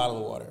 I want a bottle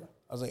of water.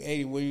 I was like,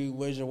 hey,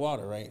 where's your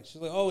water, right?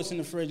 She's like, oh, it's in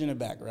the fridge in the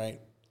back, right?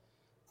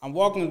 I'm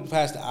walking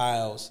past the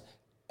aisles.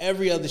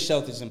 Every other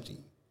shelf is empty.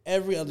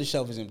 Like,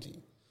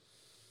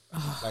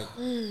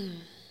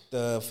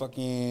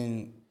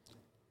 the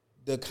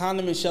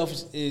condiment shelf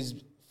is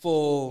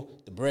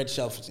full. The bread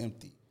shelf is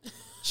empty.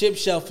 Chip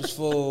shelf is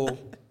full.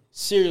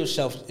 Cereal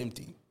shelf is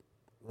empty,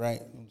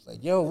 right? I was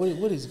like, yo,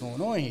 what is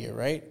going on here,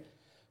 right?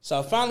 So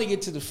I finally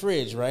get to the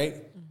fridge, right?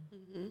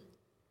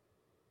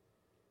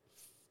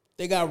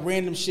 They got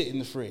random shit in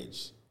the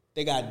fridge.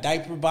 They got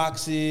diaper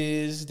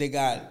boxes. They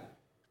got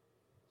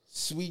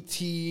sweet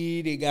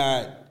tea. They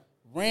got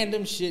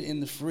random shit in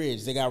the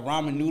fridge. They got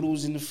ramen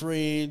noodles in the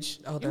fridge.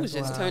 Oh, You was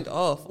that's just wild. turned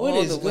off What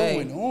all is the way.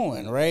 going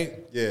on, right?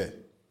 Yeah.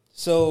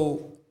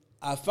 So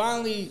I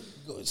finally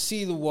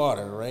see the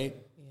water, right?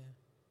 Yeah.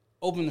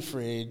 Open the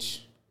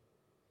fridge.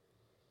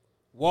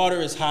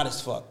 Water is hot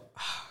as fuck.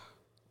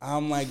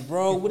 I'm like,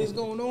 bro, what is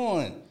going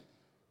on?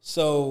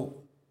 So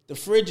the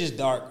fridge is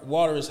dark.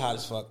 Water is hot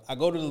as fuck. I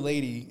go to the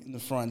lady in the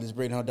front that's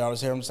braiding her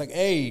daughter's hair. I'm just like,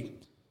 hey,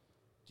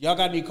 y'all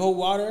got any cold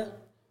water?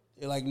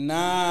 They're like,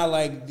 nah,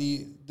 like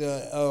the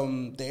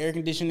air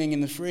conditioning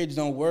in the fridge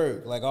don't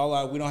work. Like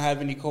we don't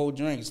have any cold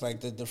drinks. Like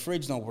the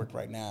fridge don't work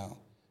right now.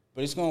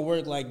 But it's gonna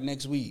work like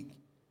next week.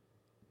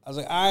 I was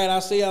like, all right,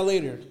 I'll see y'all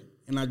later.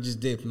 And I just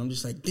dipped. And I'm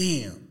just like,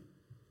 damn,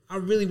 I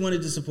really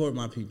wanted to support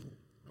my people.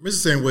 I mean,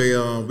 it's the same way.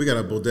 We got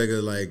a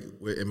bodega like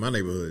in my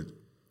neighborhood.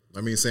 I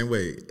mean, same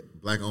way,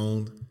 black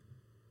owned,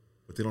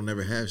 but they don't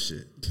never have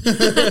shit.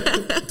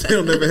 They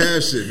don't never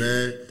have shit,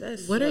 man.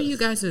 What are you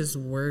guys'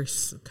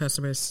 worst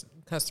customer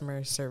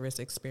service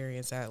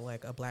experience at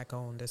like a black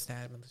owned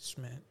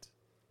establishment?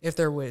 If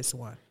there was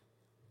one.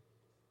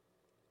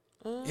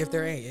 If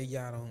there ain't,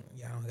 y'all don't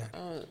got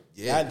it.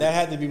 Yeah, That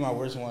had to be my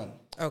worst one.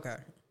 Okay.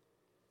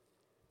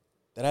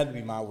 That had to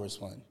be my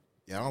worst one.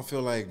 yeah. I don't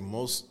feel like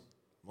most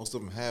of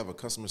them have a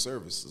customer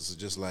service. It's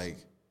just like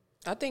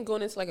I think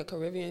going into like a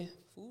Caribbean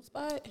food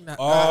spot. No,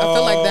 I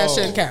feel like that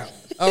shouldn't count.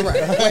 All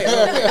right.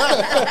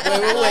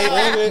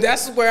 Wait.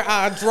 That's where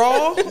I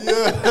draw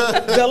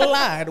the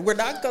line. We're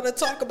not going to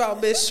talk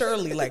about Miss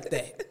Shirley like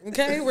that.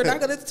 Okay? We're not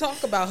going to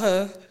talk about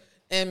her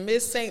and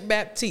Miss St.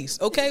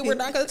 Baptiste. Okay? We're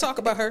not going to talk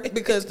about her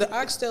because the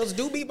oxtails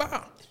do be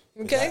bomb.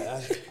 Okay?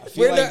 I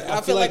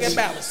feel like it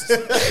balances.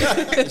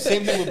 The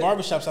same thing with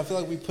barbershops. I feel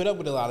like we put up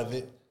with a lot of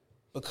it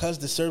because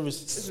the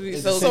service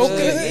is so essentially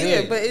good.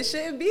 Yeah, but it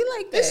shouldn't be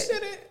like that. It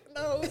shouldn't.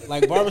 No.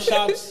 like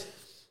barbershops,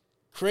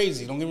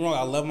 crazy. Don't get me wrong.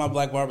 I love my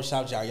black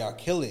barbershops. Y'all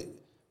kill it.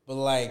 But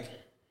like,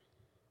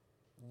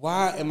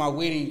 why am I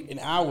waiting an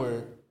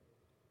hour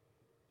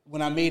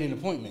when I made an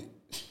appointment?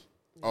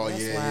 oh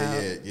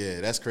That's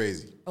yeah. That's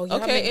crazy. Oh, y'all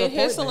make Okay, and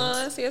hair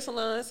appointments.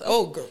 salons.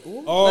 Oh, girl.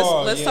 Ooh.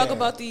 Oh, Let's talk yeah.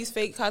 about these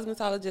fake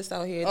cosmetologists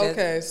out here. That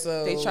Okay,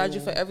 so they charge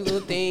you for every little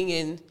thing,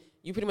 and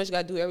you pretty much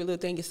got to do every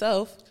little thing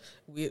yourself.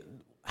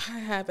 I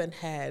haven't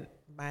had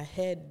my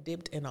head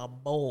dipped in a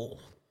bowl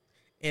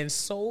in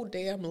so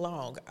damn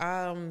long.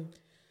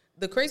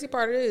 The crazy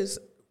part is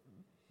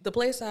the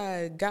place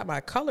I got my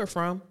color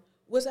from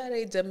was at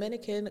a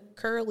Dominican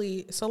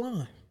curly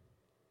salon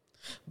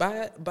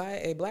by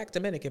a black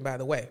Dominican, by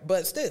the way.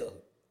 But still,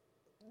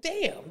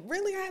 damn,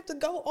 really, I have to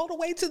go all the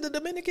way to the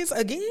Dominicans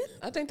again?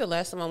 I think the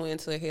last time I went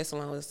into a hair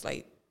salon was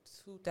like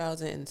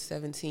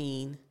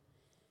 2017,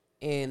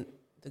 and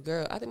the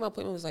girl, I think my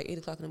appointment was like 8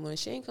 o'clock in the morning.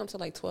 She ain't come till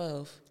like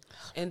 12,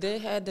 and then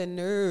had the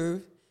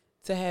nerve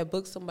to have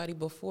booked somebody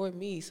before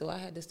me, so I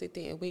had to sit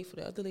there and wait for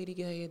the other lady to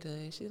get her hair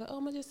done. She's like, "Oh,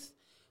 I'm gonna just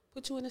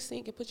put you in the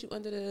sink and put you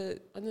under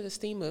the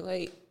steamer."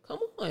 Like, come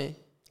on.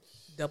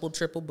 Double,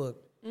 triple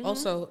book.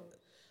 Also,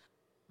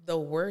 the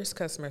worst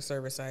customer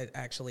service I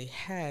actually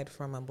had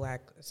from a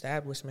black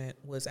establishment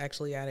was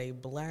actually at a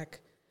black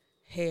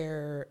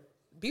hair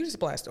beauty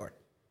supply store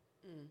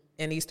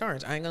in East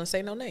Orange. I ain't gonna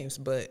say no names,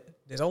 but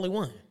there's only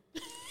one.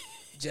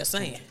 Just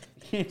saying.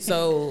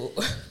 So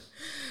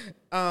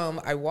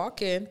I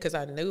walk in because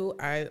I knew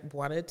I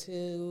wanted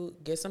to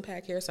get some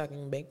pack hair so I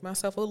can make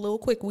myself a little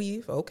quick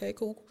weave. Okay,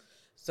 cool.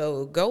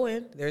 So go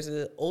in. There's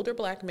an older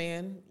black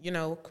man,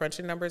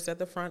 crunching numbers at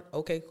the front.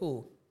 Okay,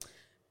 cool.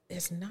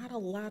 There's not a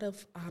lot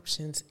of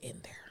options in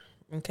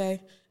there,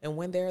 okay? And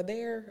when they're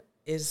there,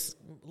 it's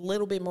a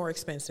little bit more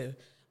expensive.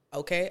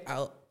 Okay,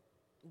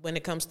 when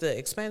it comes to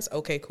expense,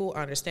 okay, cool.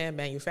 I understand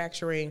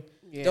manufacturing.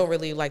 Don't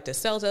really like to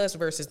sell to us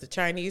versus the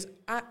Chinese.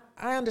 I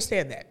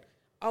understand that.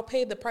 I'll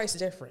pay the price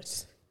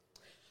difference.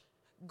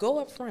 Go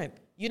up front.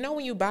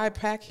 When you buy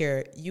pack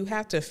hair, you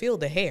have to feel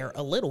the hair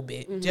a little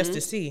bit just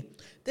to see.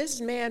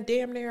 This man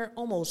damn near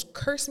almost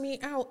cursed me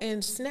out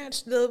and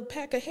snatched the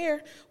pack of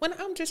hair when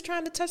I'm just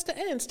trying to touch the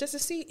ends just to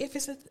see if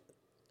it's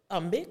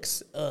a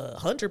mix,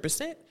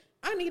 100%.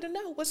 I need to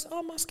know what's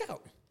on my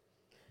scalp.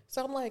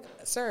 So I'm like,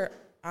 sir,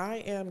 I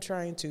am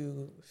trying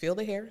to feel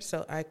the hair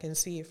so I can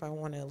see if I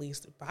want to at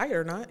least buy it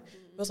or not.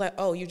 It was like,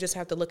 oh, you just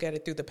have to look at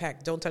it through the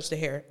pack. Don't touch the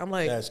hair. I'm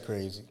like, That's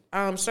crazy.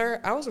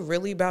 Sir, I was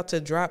really about to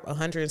drop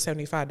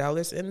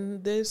 $175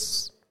 in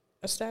this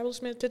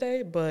establishment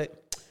today,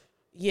 but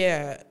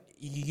yeah,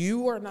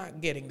 you are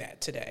not getting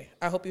that today.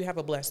 I hope you have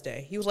a blessed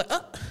day. He was like,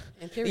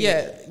 And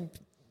period.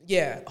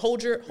 Yeah,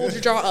 hold your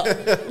jaw up.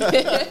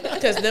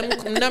 Because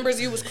them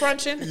numbers you was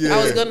crunching,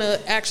 I was going to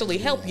actually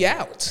help you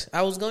out.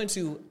 I was going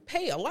to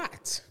pay a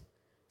lot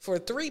for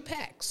 3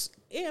 packs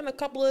and a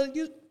couple of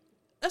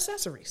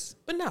accessories.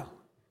 But no,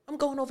 I'm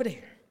going over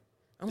there.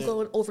 I'm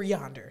going over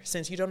yonder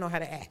since you don't know how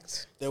to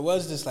act. There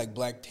was this like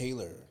black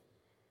tailor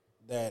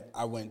that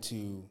I went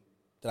to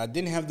that I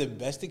didn't have the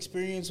best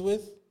experience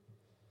with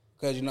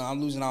because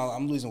I'm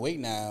losing weight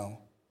now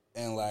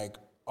and like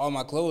all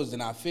my clothes are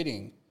not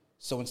fitting.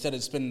 So instead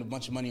of spending a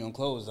bunch of money on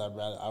clothes, I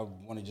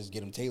want to just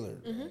get them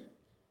tailored.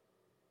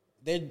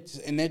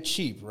 they're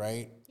cheap,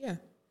 right? Yeah.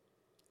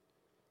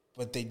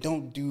 But they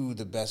don't do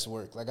the best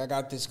work. Like I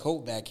got this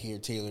coat back here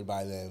tailored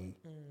by them,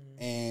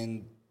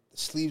 and the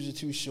sleeves are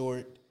too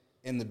short,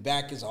 and the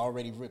back is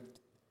already ripped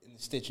in the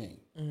stitching.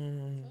 Oh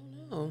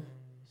no.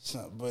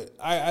 So, but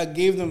I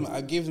gave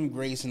them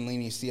grace and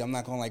leniency. I'm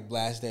not gonna like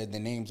blast their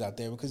names out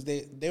there because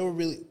they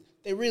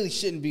really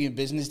shouldn't be in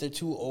business. They're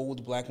too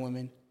old, black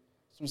women.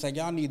 So it's like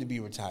y'all need to be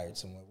retired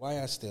somewhere. Why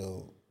y'all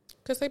still?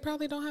 Because they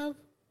probably don't have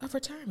a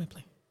retirement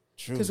plan.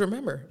 True. Because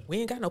remember, we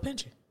ain't got no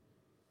pension.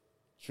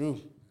 True.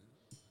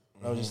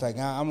 I was just like,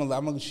 I'm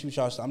gonna shoot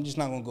y'all. I'm just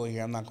not gonna go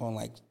here. I'm not gonna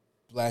like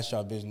blast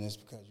y'all business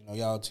because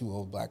y'all too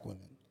old black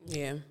women.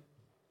 Yeah.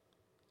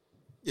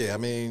 Yeah, I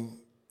mean,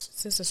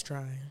 Sister's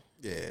trying.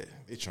 yeah,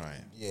 they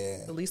trying. Yeah.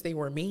 At least they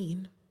weren't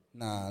mean.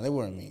 Nah, they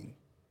weren't mean.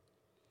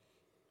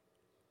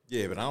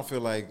 Yeah, but I don't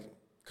feel like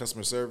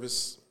customer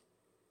service.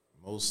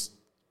 Most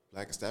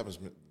black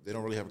establishment, they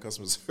don't really have a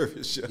customer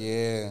service.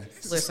 Yeah.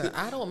 Listen,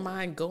 I don't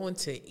mind going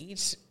to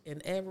each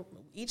and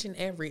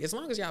every, as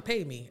long as y'all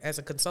pay me as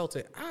a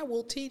consultant, I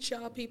will teach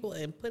y'all people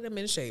and put them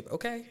in shape,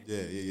 okay?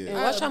 Yeah. And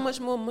watch how much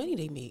more money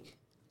they make.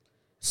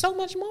 So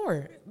much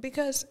more,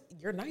 because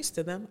you're nice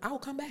to them, I'll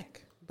come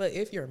back. But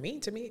if you're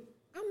mean to me,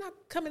 I'm not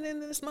coming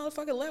into this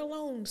motherfucker, let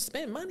alone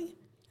spend money.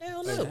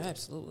 Hell no.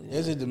 Absolutely.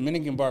 There's a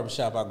Dominican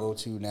barbershop I go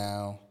to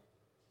now.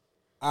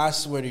 I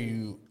swear to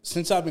you,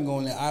 since I've been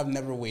going there, I've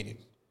never waited.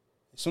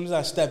 As soon as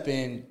I step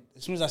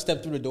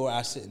through the door,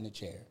 I sit in the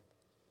chair.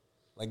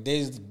 Like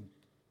there's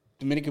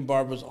Dominican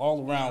barbers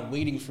all around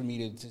waiting for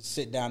me to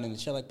sit down in the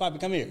chair. Like, Poppy,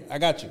 come here, I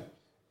got you.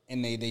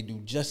 And they do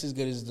just as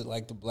good as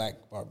the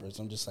black barbers.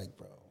 I'm just like,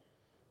 bro,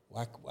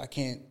 why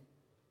can't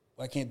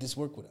this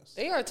work with us?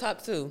 They are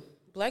top two.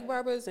 Black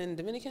barbers and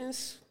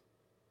Dominicans,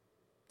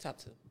 top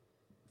two.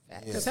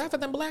 Because half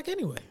of them black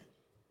anyway.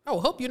 I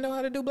would hope you know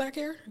how to do black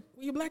hair.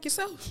 Well, you black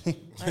yourself. Like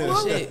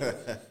shit.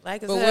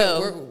 Black as But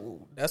hell.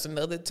 that's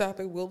another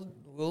topic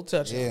we'll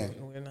touch Yeah.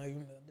 on. We're not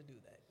even going to do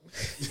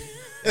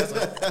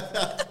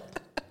that.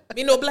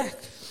 Me no black.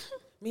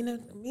 Me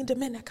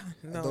Dominican.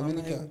 No,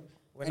 Dominican.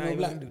 we're Ain't not no even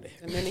black. going to do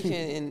that. Dominican.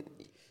 And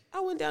I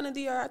went down to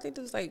DR. I think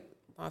it was like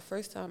my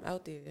first time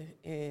out there.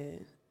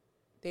 And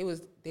they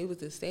was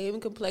the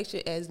same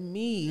complexion as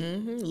me.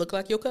 Mm-hmm. Look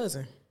like your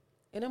cousin.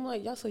 And I'm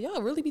like,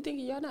 y'all really be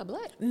thinking y'all not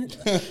black?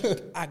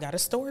 I got a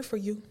story for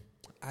you.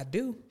 I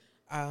do.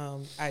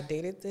 I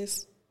dated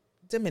this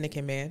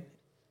Dominican man.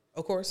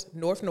 Of course,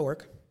 North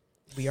Newark.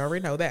 We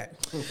already know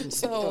that.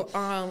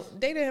 So,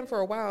 dated him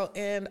for a while,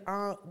 and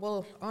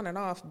well, on and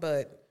off.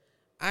 But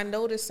I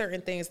noticed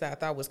certain things that I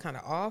thought was kind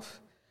of off.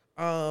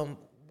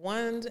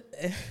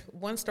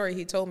 One story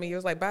he told me, he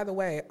was like, by the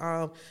way,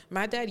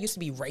 my dad used to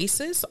be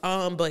racist,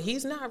 but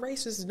he's not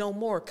racist no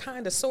more,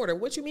 kind of, sort of.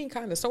 What you mean,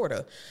 kind of, sort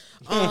of?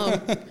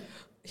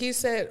 He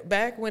said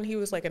back when he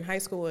was like in high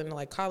school and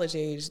like college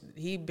age,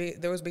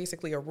 there was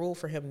basically a rule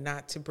for him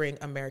not to bring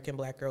American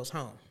black girls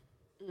home.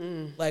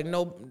 Like,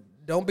 no,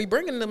 don't be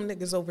bringing them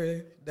niggas over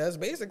here. That's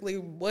basically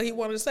what he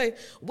wanted to say.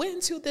 Went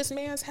into this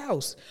man's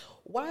house.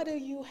 Why do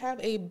you have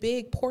a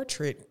big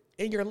portrait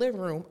in your living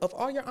room of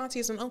all your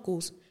aunties and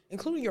uncles,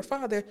 including your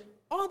father?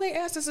 All they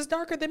asses is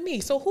darker than me.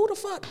 So who the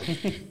fuck?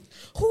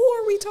 Who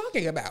are we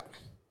talking about?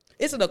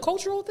 Is it a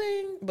cultural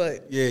thing?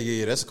 But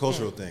Yeah. That's a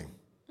cultural thing.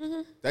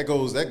 Mm-hmm. That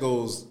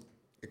goes.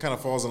 It kind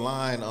of falls in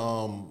line.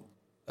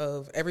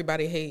 Of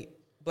everybody hate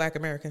black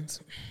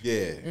Americans.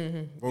 Yeah.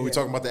 When we were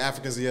talking about the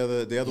Africans the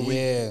other week,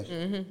 Yeah.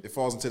 it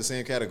falls into the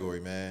same category,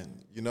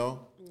 man. You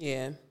know,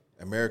 Yeah.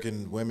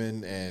 American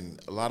women,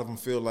 and a lot of them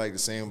feel like the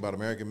same about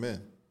American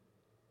men.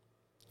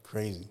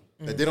 Crazy.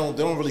 That they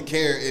don't really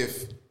care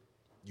if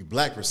you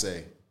black per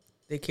se,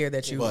 They care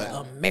that you but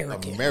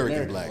American.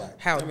 American black.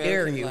 How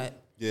dare American you? black.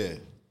 Yeah.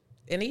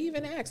 And he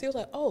even asked, he was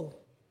like, oh,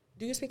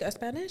 do you speak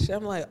Spanish?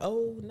 I'm like,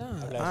 oh, nah,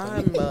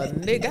 I'm a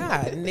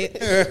nigga.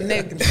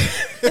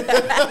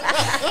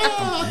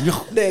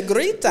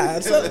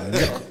 Negrita.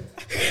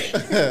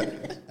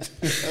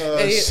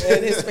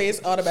 And his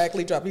face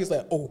automatically dropped. He was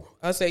like, oh.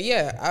 I said,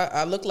 yeah,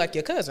 I look like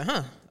your cousin,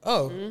 huh?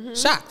 Oh,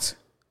 shocked.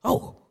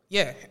 Oh,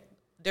 yeah,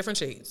 different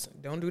shades.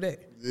 Don't do that.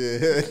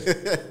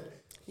 Yeah.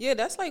 Yeah,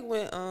 that's like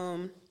when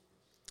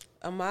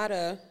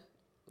Amada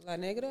La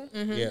Negra,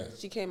 Yeah.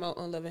 she came out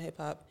on Love and Hip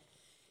Hop,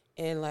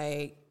 and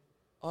like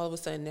all of a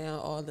sudden now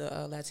all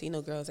the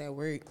Latino girls at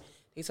work,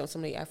 they saw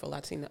somebody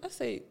Afro-Latino. I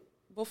say,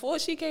 before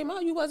she came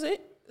out, you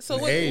wasn't. So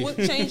what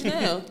changed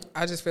now?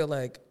 I just feel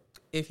like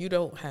if you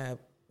don't have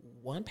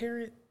one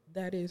parent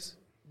that is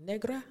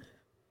negra,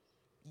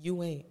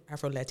 you ain't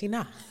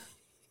Afro-Latina.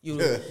 You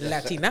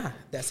Latina.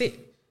 That's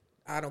it.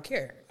 I don't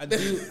care. I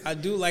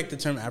do like the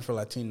term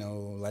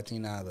Afro-Latino,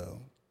 Latina,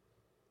 though.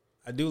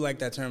 I do like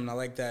that term, and I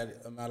like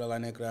that Amada La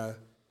Negra.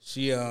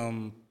 She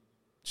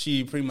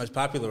pretty much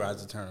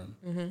popularized the term.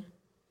 Mm-hmm.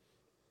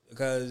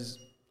 Because,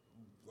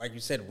 like you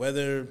said,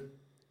 whether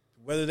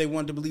they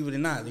want to believe it or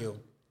not,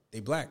 they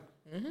black.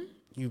 Mm-hmm.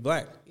 You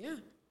black. Yeah.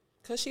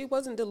 Because she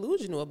wasn't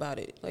delusional about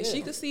it. Like,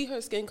 she could see her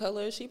skin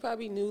color. She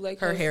probably knew, like,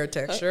 Her hair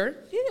texture.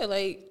 Yeah,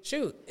 like...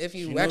 Shoot, if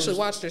you She actually knows.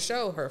 watch the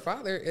show, her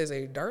father is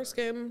a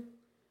dark-skinned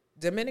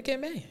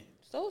Dominican man.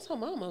 So is her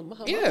mama.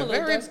 Her mama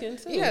Very dark skin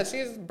too. Yeah,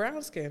 she's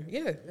brown skin.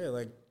 Yeah. Yeah,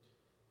 like,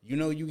 you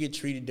know, you get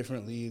treated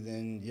differently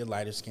than your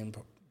lighter skin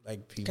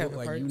like people.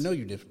 Like, you know,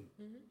 you're different.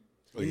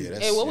 Oh yeah.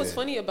 And what was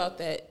funny about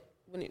that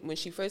when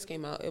she first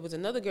came out, it was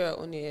another girl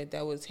on there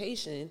that was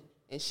Haitian,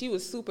 and she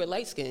was super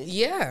light skinned.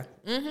 Yeah.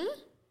 Mm-hmm.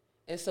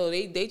 And so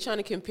they trying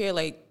to compare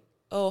like,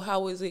 oh, how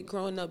was it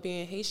growing up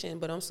being Haitian,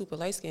 but I'm super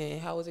light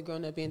skinned? How was it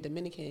growing up being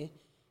Dominican,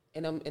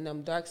 and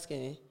I'm dark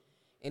skinned?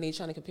 And they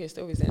trying to compare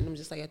stories, and I'm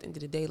just like, at the end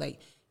of the day, like,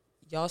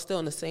 y'all still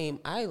on the same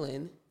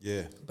island.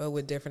 Yeah. But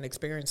with different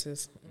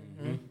experiences.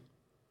 Mm-hmm.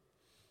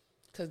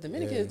 Because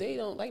Dominicans, they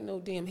don't like no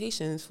damn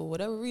Haitians for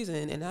whatever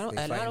reason, and I don't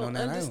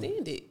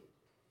understand it.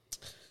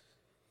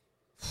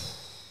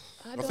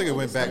 I think it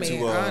went back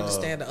to. I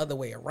understand the other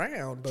way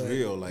around, but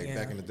drill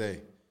back in the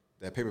day,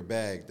 that paper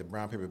bag, the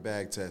brown paper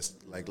bag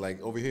test,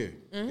 like over here.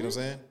 You know what I'm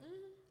saying?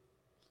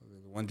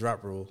 Mm-hmm. One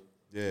drop rule.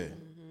 Yeah.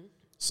 Mm-hmm.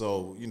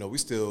 So we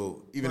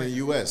still, even in the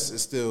U.S.,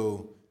 it's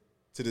still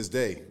to this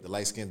day the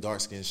light skin,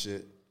 dark skin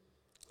shit.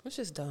 It's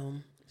just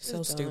dumb.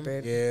 So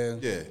stupid.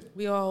 Yeah.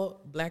 We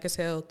all black as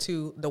hell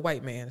to the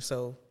white man.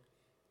 So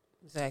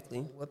exactly,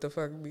 what the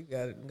fuck we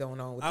got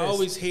going on with I this?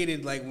 always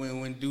hated like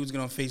when dudes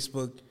get on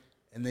Facebook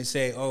and they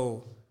say,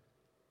 "Oh,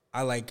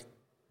 I like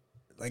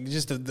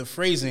just the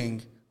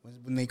phrasing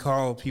when they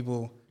call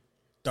people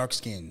dark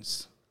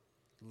skins,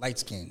 light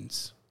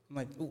skins." I'm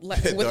like,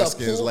 with dark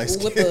skins, light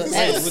skins. With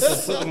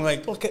the I'm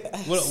like,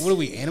 what are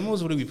we,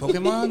 animals? What are we,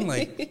 Pokemon?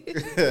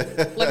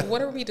 Like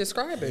what are we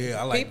describing? Yeah,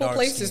 I like people, dark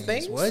places,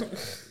 skins. things.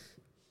 What?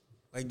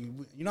 Like,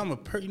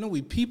 I'm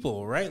we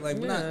people, right? Like,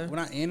 we're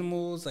not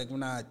animals. Like, we're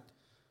not.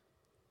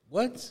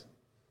 What?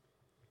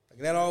 Like,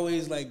 that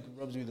always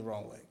rubs me the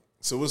wrong way.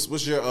 So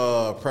what's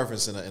your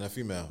preference in a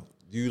female?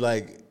 Do you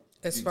like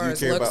as do far you as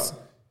care looks?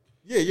 about?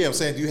 Yeah. I'm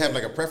saying, do you have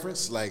like a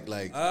preference? Like. Do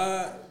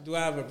I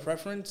have a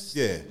preference?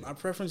 Yeah. My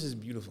preference is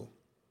beautiful.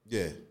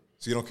 Yeah.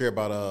 So you don't care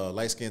about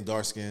light skin,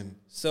 dark skin.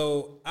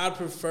 So I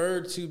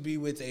prefer to be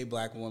with a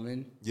black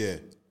woman. Yeah.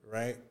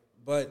 Right.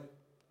 But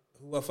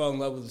who I fall in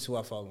love with is who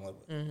I fall in love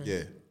with. Mm-hmm.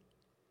 Yeah.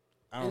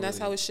 And that's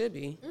how it should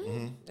be.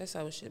 Mm-hmm. That's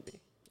how it should be.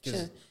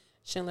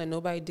 Shouldn't let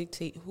nobody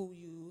dictate who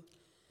you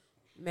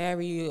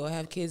marry or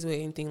have kids with,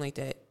 anything like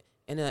that.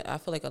 And I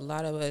feel like a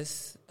lot of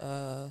us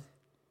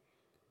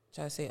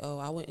try to say, "Oh,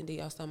 I wouldn't date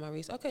outside my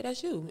race." Okay,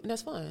 that's you, and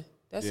that's fine.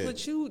 That's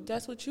what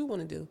you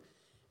want to do.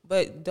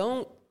 But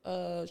don't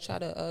try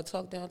to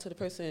talk down to the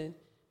person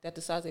that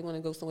decides they want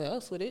to go somewhere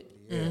else with it.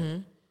 Yeah.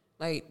 Mm-hmm.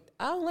 Like,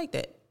 I don't like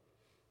that.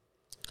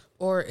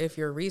 Or if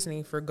your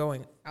reasoning for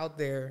going out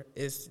there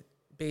is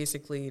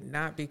basically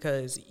not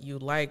because you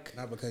like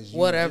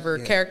whatever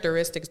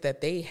characteristics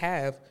that they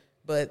have,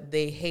 but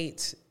they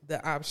hate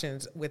the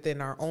options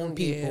within our own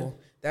people.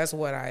 That's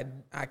what I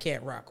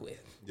can't rock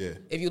with. Yeah.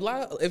 If you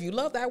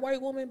love that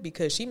white woman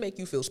because she make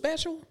you feel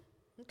special,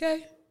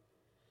 okay,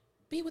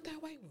 be with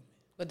that white woman.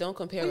 But don't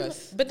compare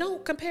us. But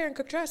don't compare and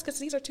contrast, because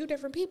these are two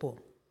different people.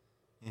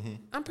 Mm-hmm.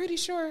 I'm pretty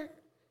sure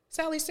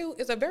Sally Sue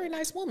is a very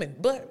nice woman,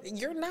 but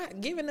you're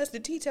not giving us the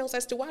details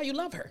as to why you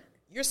love her.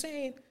 You're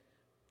saying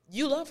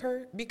you love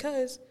her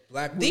because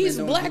these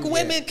black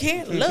women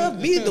can't love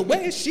me the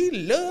way she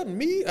loved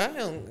me. I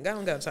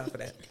don't got time for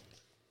that.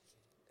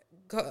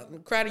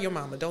 Cry to your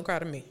mama. Don't cry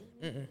to me.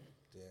 Mm-mm.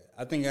 Yeah,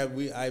 I think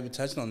I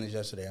touched on this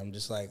yesterday. I'm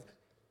just like,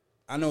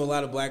 I know a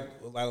lot of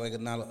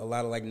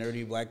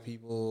nerdy black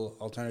people,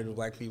 alternative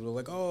black people are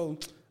like, oh,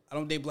 I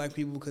don't date black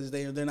people because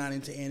they're not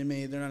into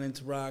anime, they're not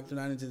into rock, they're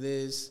not into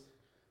this.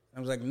 I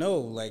was like, no,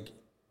 like,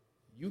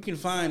 you can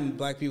find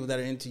black people that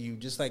are into you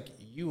just like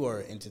you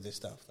are into this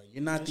stuff. Like,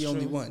 you're not the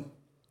only one.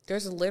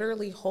 There's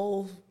literally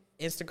whole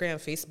Instagram,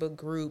 Facebook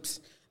groups.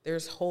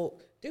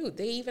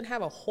 They even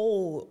have a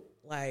whole,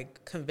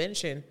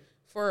 convention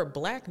for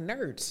black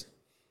nerds.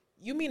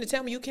 You mean to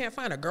tell me you can't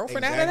find a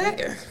girlfriend out of that?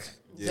 Yeah.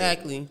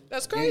 Exactly.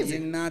 That's crazy.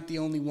 You're not the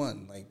only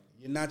one. Like,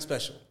 you're not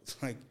special. It's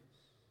like,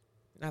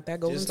 not that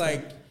golden. Just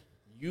like,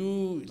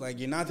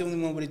 you're not the only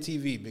one with a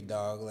TV, big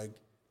dog. Like,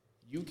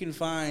 you can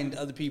find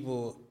other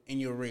people in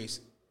your race.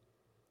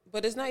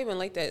 But it's not even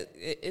like that.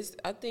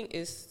 I think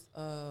it's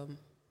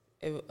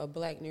a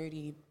black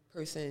nerdy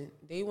person.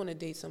 They want to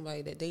date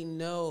somebody that they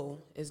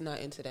know is not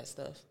into that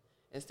stuff,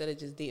 instead of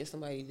just dating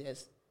somebody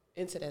that's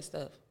into that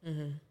stuff.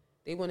 Mm-hmm.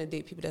 They want to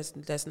date people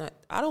that's not.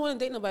 I don't want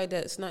to date nobody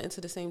that's not into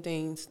the same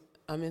things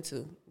I'm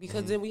into,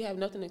 because then we have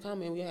nothing in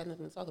common. We have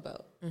nothing to talk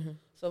about. Mm-hmm.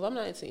 So if I'm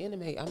not into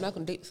anime, I'm not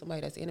going to date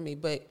somebody that's anime.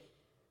 But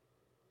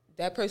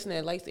that person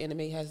that likes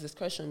anime has this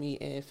crush on me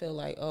and feel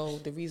like, oh,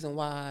 the reason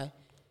why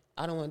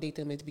I don't want to date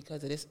them is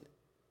because of this.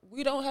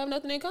 We don't have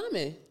nothing in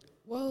common.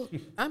 Well,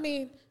 I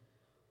mean,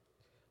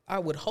 I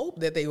would hope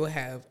that they will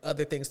have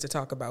other things to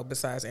talk about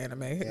besides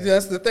anime. Yeah.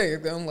 That's the thing.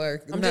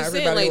 I'm just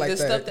saying, the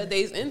stuff that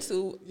they's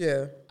into.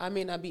 Yeah, I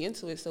may not be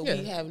into it, so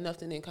we have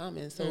nothing in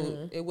common.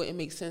 So it wouldn't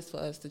make sense for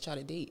us to try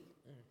to date.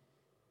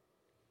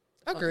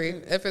 Agree.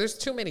 If there's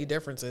too many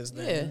differences,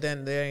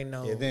 then there ain't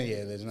no.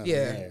 There's nothing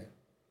there.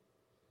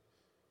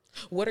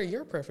 What are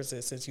your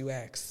preferences, since you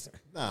asked?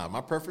 Nah, my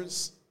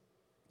preference,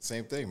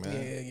 same thing, man.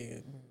 Yeah.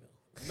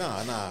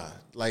 Nah.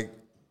 Like,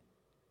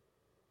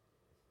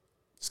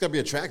 it's gotta be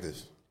attractive.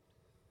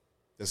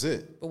 That's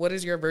it. But what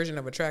is your version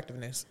of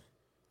attractiveness?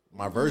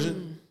 My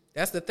version?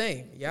 That's the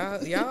thing.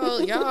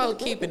 Y'all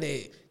keeping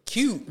it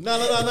cute. No.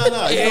 You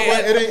know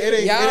what? It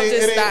ain't. Y'all it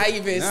just ain't, not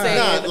even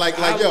saying. Nah, like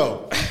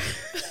yo.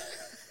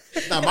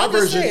 Nah, my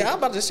version. I'm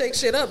about to shake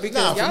shit up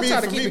because Nah, y'all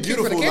trying to keep it cute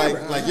for the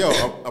camera. Like yo,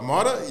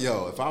 Amada,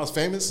 yo, if I was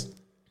famous,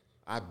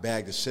 I'd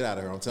bag the shit out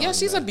of her. I'm telling you. Yeah,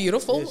 she's man. a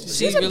beautiful. Yeah,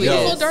 she's a really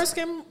beautiful is. dark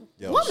skinned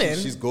Yo, woman.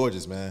 she's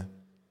gorgeous, man.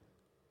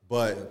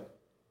 But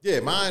yeah,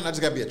 mine, I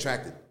just gotta be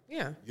attracted.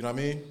 Yeah. You know what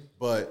I mean?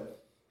 But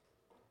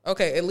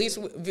Okay, at least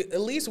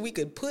we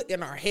could put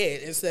in our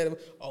head instead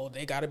of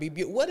they gotta be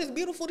beautiful. What is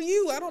beautiful to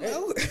you? I don't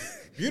know.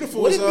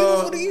 beautiful What is is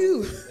beautiful to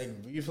you?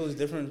 Like beautiful is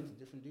different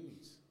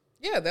dudes.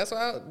 Yeah, that's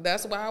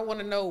why I want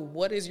to know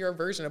what is your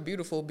version of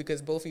beautiful,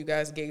 because both of you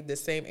guys gave the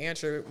same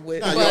answer.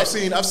 With, Nah, but I've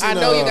seen, I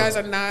know you guys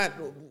are not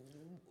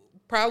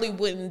probably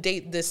wouldn't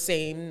date the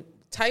same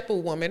type of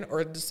woman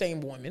or the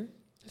same woman.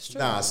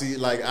 nah, see,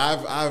 like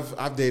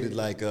I've dated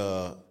like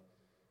a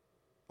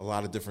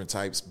lot of different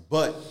types,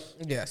 but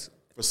Yes.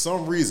 for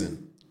some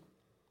reason,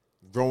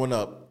 growing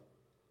up,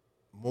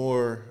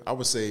 I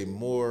would say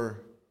more,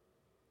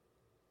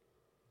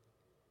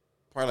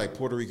 probably like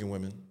Puerto Rican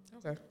women.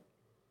 Okay.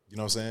 You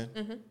know what I'm saying?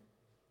 Mm-hmm.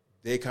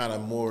 They kind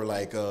of more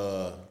like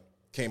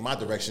came my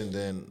direction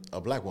than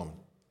a black woman.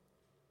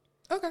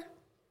 Okay.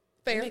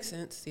 Fair. That makes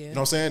sense. Yeah. You know what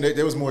I'm saying?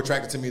 They was more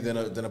attracted to me than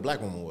a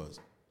black woman was.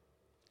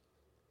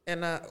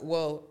 And I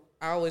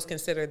always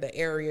consider the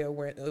area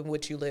in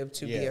which you live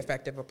to be Yeah.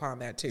 effective upon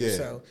that too. Yeah.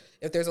 So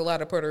if there's a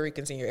lot of Puerto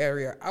Ricans in your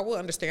area, I will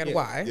understand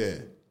why. Yeah.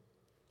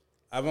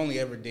 I've only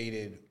ever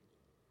dated,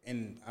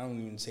 and I don't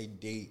even say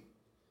date,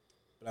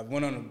 but I've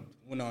went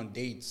on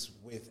dates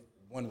with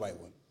one white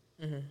woman.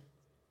 Mm-hmm.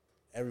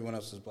 Everyone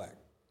else was black.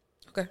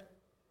 Okay.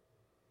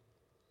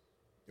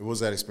 What was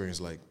that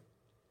experience like?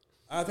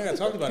 I think I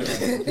talked about it.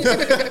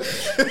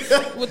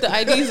 With the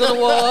IDs on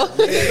the wall.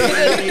 The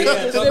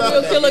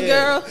serial killer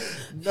girl.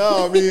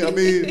 No, I mean,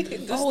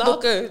 The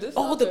stalker.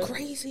 The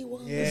crazy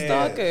one. The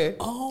stalker.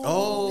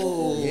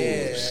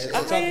 Yeah, I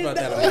talked about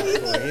that on the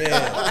before.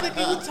 Yeah. I think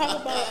you were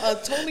talking about a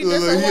totally look,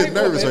 different he white getting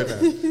nervous woman.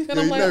 right now. And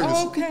I'm like,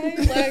 nervous. okay,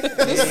 like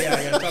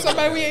this,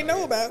 somebody we ain't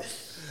know about.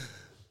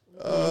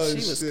 She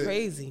was shit.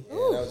 crazy. Yeah,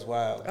 that was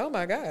wild. Oh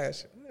my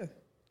gosh. Yeah.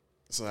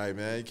 It's all right,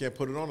 man. You can't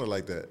put it on her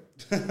like that.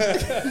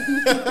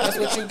 That's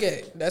what you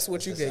get. That's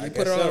what you get. I You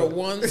put it guess on so. her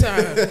one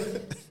time.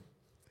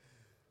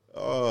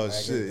 Oh,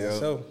 shit, yo.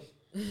 So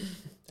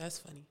That's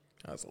funny.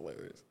 That's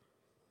hilarious.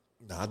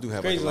 Nah, I do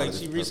have crazy. like, a lot Like of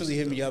she different recently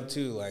hit preferences, me up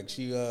too. Like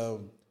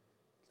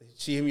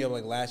she hit me up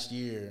like last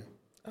year.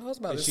 I was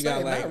about to She say,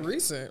 got, like- not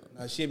recent.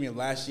 She hit me up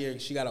last year.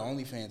 She got an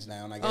OnlyFans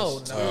now, and I guess.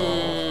 Oh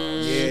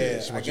no. Yeah,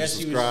 She I wants you guess to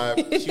she subscribe.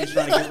 was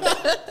trying to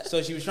get.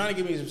 So she was trying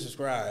to get me to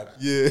subscribe.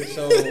 Yeah.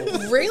 So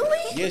Really?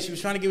 yeah, she was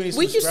trying to get me to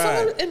We you saw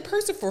subscribe. it in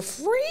person for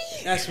free?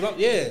 That's what.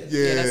 Yeah.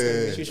 Yeah. that's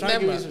good. She was trying to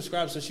get me to Remember.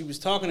 subscribe. So she was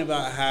talking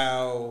about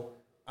how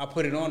I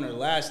put it on her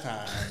last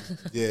time,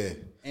 Yeah.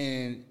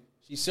 and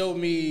she showed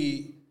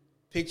me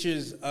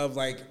pictures of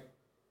like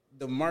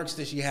the marks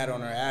that she had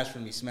on her ass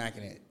from me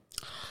smacking it.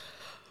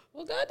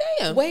 Well,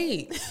 goddamn.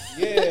 Wait,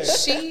 Yeah.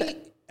 she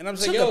And I'm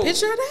just took like, yo, a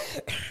picture of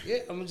that? yeah.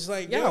 I'm just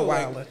like, Y'all yo,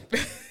 like,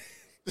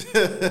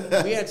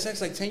 wildin'. we had sex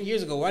like 10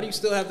 years ago. Why do you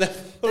still have that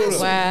photo?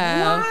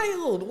 Wow.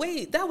 Wild.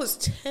 Wait, that was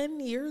 10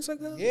 years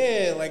ago?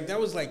 Yeah, like that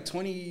was like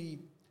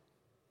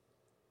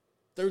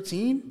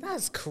 2013.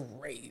 That's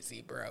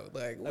crazy, bro.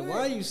 Like Like, what? why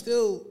are you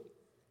still?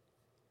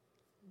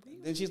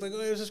 Then she's like,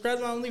 oh, subscribe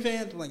to my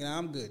OnlyFans. I'm like, nah,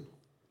 I'm good.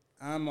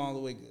 I'm all the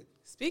way good.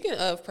 Speaking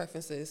of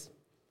preferences,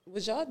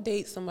 would y'all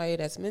date somebody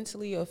that's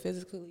mentally or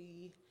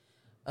physically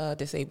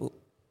disabled?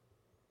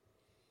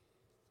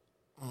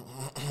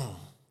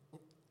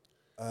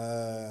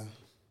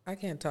 I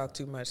can't talk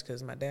too much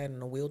because my dad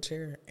in a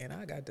wheelchair and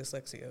I got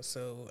dyslexia,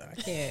 so I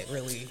can't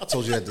really. I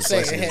told you that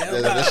Say dyslexia.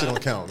 hell That shit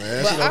don't count,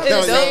 man. That But shit I'm don't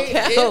count.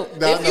 saying, Don't count. if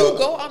No, you no.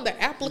 go on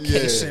the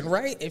application,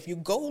 right? If you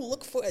go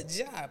look for a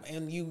job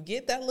and you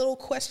get that little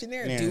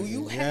questionnaire, Yeah, do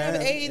you have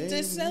yeah, a yeah.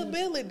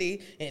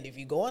 disability? And if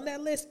you go on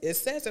that list, it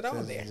says it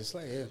on there. Just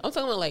like, yeah. I'm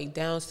talking about like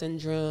Down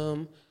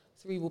syndrome,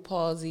 cerebral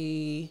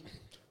palsy,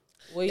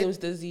 Williams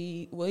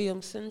disease,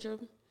 Williams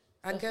syndrome.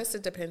 I guess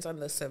it depends on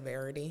the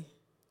severity.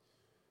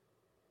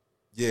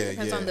 Yeah,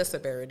 Depends yeah. on the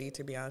severity,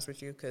 to be honest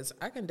with you, because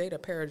I can date a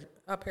paraplegic.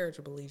 A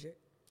paraplegic.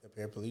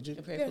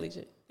 A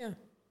paraplegic. Yeah.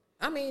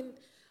 I mean,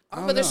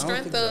 I off don't of the know. I don't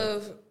strength think so.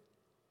 of,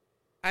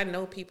 I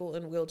know people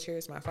in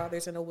wheelchairs. My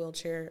father's in a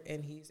wheelchair,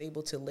 and he's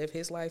able to live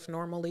his life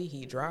normally.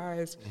 He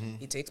drives.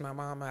 He takes my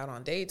mom out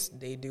on dates.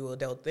 They do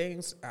adult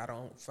things. I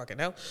don't fucking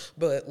know.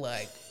 But,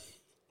 like,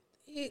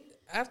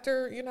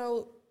 after,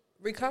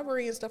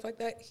 recovery and stuff like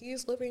that,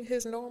 he's living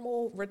his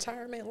normal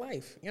retirement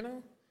life,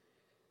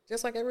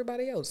 Just like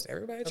everybody else.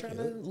 Everybody trying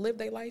to live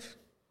their life.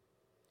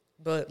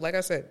 But like I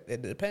said,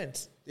 it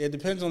depends. It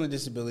depends on the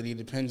disability. It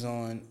depends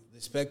on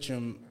the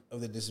spectrum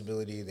of the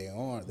disability they're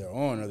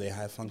on. Are they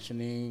high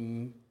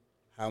functioning?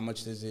 How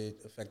much does it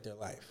affect their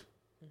life?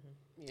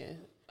 Yeah.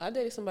 I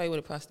dated somebody with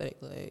a prosthetic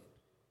leg.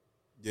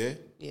 Yeah?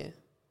 Yeah.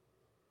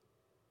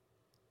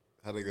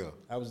 How'd it go?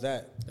 How was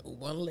that?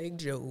 One leg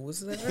Joe. What's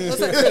that?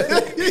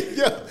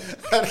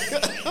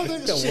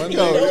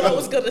 I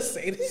was gonna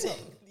say this.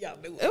 Y'all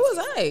knew It was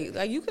alright.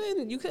 Like you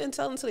couldn't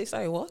tell until they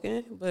started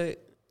walking,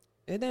 but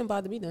it didn't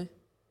bother me none.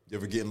 You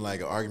ever get in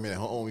like an argument at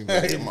home? You be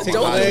like, my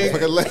leg.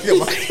 leg.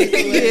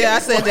 Yeah, I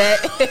said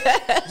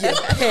that.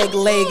 you peg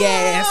leg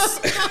ass.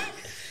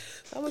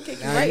 I'm gonna kick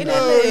you right in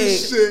that leg.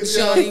 Shit,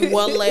 Shorty,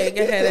 one leg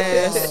ahead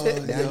ass.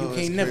 Now you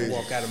can't never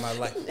walk out of my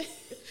life.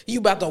 You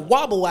about to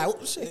wobble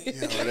out. Shit.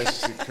 Yo, that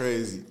shit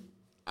crazy.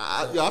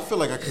 I feel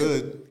like I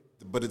could,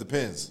 but it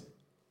depends.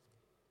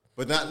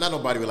 But not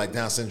nobody with like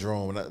Down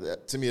syndrome.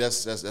 To me,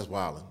 that's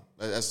wilding.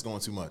 That's going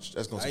too much.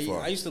 That's going too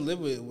far. I used to live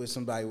with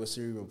somebody with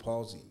cerebral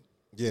palsy.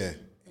 Yeah.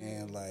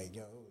 And like,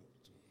 yo,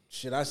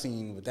 shit I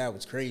seen with that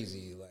was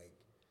crazy. Like,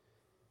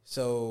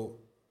 so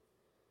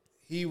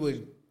he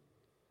would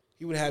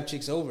have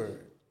chicks over.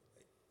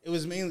 It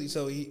was mainly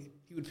so he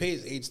would pay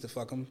his aides to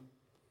fuck him.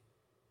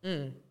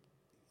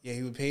 Yeah,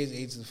 he would pay his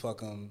aides to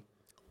fuck him.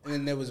 And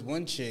then there was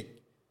one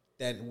chick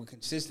that would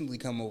consistently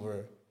come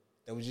over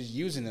that was just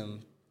using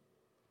him.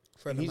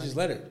 And he just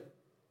let her.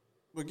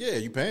 Well, yeah,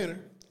 you paying her.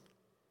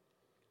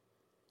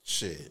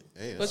 Shit.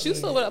 Hey, But you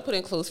saw what I put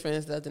in close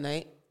friends the other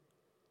night.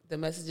 The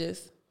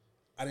messages.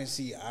 I didn't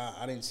see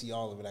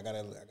all of it. I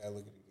gotta look at it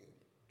again.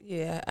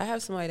 Yeah, I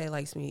have somebody that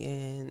likes me,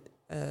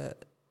 and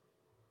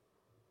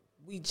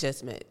we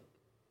just met.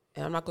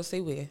 And I'm not gonna say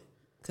where,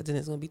 because then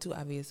it's gonna be too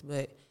obvious.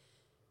 But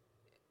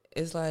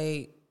it's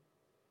like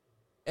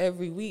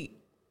every week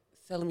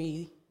telling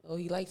me, "Oh,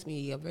 he likes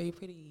me. I'm very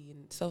pretty,"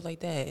 and stuff like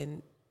that.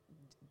 And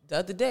the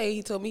other day,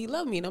 he told me he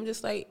loved me, and I'm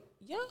just like,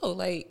 "Yo,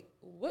 like,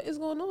 what is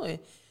going on?"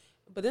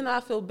 But then I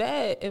feel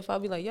bad if I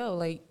be like, "Yo,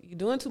 like, you're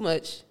doing too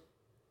much."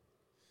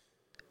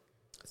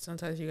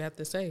 Sometimes you have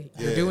to say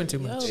you're doing too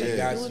much. Yo, You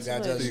gotta let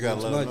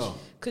them know.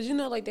 Cause you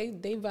know, like they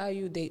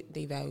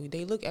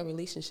look at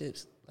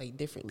relationships like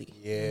differently.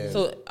 Yeah.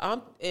 So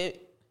I'm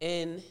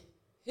in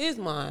his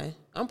mind,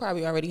 I'm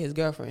probably already his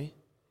girlfriend.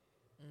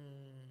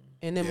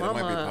 And in my that might be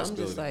a mind, I'm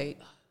just possibility. like,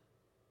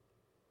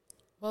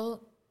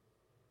 Well,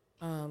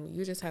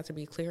 you just have to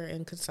be clear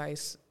and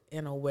concise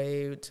in a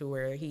way to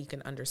where he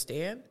can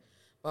understand,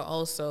 but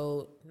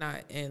also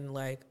not in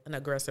like an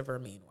aggressive or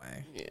mean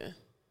way. yeah.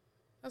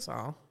 That's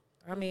all.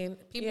 I mean,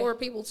 people are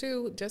people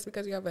too. Just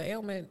because you have an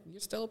ailment, you're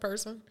still a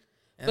person.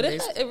 And But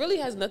it really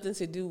has nothing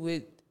to do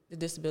with the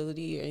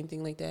disability or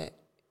anything like that.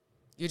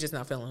 you're just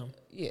not feeling them.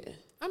 Yeah.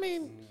 I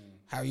mean,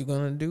 how are you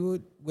gonna do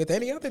it with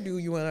any other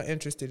dude you are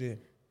interested in?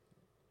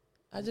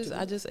 I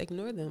just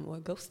ignore them or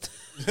ghost.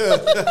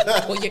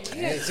 Well, you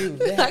can't do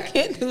that. I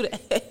can't do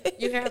that.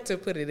 You have to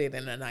put it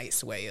in a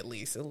nice way, at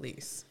least.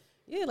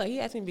 Yeah, like he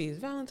asked me to be his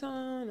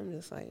Valentine. I'm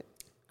just like,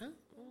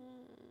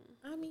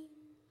 I mean,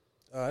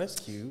 Oh, that's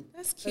cute.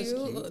 that's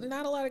cute.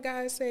 Not a lot of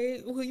guys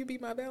say, "Will you be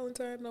my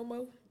Valentine?" No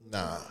more.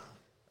 Nah.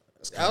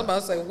 I was about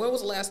to say, when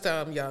was the last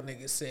time y'all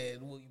niggas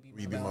said, "Will you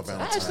be my Valentine?"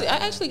 Valentine?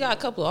 I actually got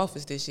a couple of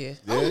offers this year.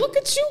 Yeah? Oh, look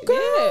at you, girl.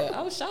 Yeah,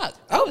 I was shocked.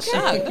 I was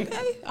shocked.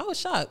 Okay, I was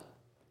shocked.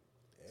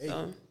 Hey.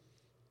 So,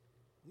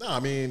 No, I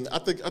mean, I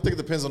think it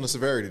depends on the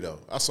severity though.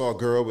 I saw a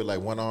girl with like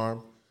one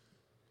arm.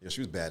 Yeah,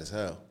 she was bad as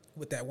hell.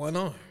 With that one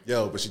arm.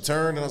 Yo, but she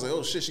turned and I was like,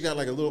 oh shit, she got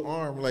like a little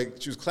arm, like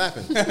she was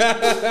clapping.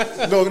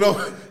 no,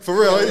 for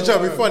real. I ain't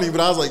trying to be funny, but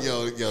I was like,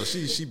 yo,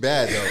 she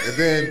bad though. And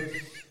then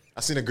I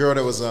seen a girl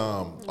that was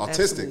autistic.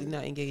 absolutely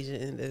not engaging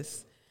in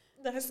this.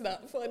 That's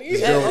not funny.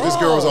 This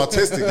girl was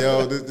autistic,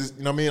 yo. This,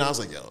 you know what I mean? I was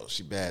like, yo,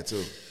 she bad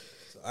too.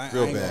 So I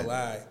Real ain't bad. gonna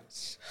lie.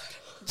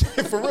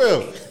 For real.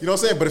 You know what I'm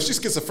saying? But if she's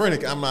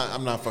schizophrenic, I'm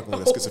not fucking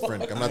with her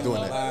schizophrenic. I'm not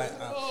doing that.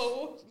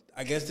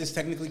 I guess this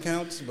technically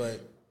counts, but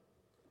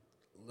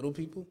little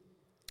people.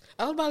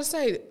 I was about to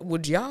say,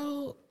 would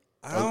y'all?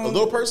 A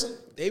little person?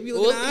 They be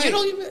looking Well, you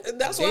don't even.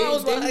 That's why I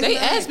was. They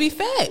ass be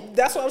fat.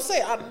 That's what I'm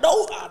saying. I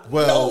know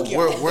Well,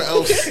 y'all. where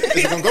else is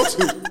it gonna go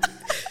to?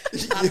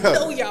 I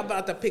know y'all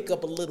about to pick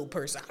up a little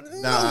person. I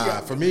know Nah,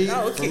 y'all. for me,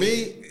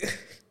 Okay.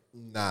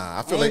 nah.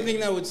 I The feel only like thing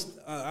that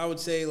I would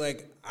say,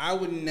 like, I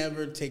would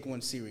never take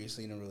one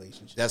seriously in a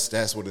relationship.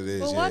 that's what it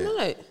is. Well, yeah. why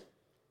not?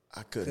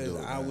 I couldn't do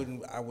Because it. I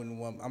man. wouldn't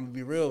want. I'm gonna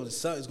be real.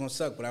 It's gonna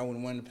suck, but I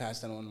wouldn't want to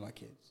pass that on to my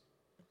kids.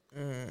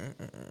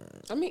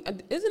 I mean,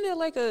 isn't it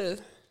like a?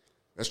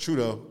 That's true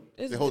though.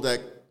 Is They it- hold that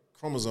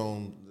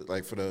chromosome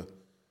like for the.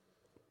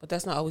 But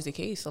that's not always the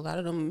case. A lot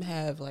of them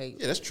have like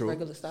Yeah, that's true.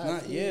 regular size.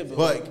 Not yeah, but,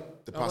 But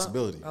like, the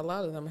possibility. A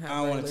lot of them have I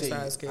don't want to regular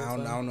take. size kids. I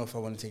don't know if I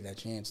want to take that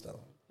chance though.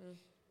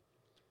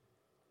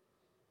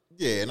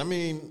 Yeah, and I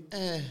mean,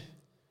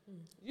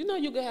 You know,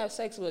 you could have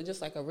sex with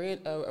just like a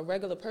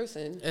regular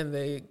person, And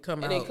they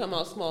come and out. they come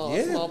out small,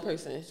 Yeah. small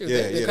person. Shoot,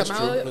 Yeah, they yeah, come that's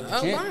out true. But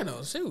the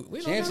albino. Shoot,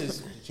 we don't know.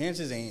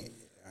 Chances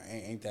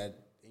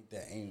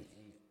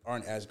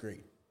aren't as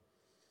great.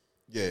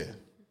 yeah,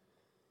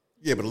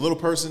 but a little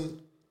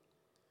person.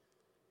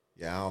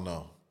 Yeah, I don't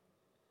know.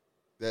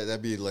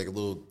 That'd be like a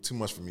little too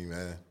much for me,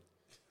 man.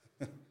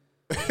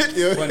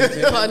 Yeah.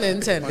 Pun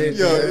intended.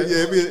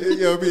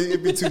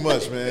 It'd be too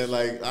much, man.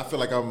 Like I feel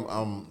like I'm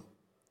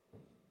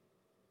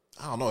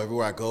I don't know.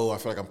 Everywhere I go, I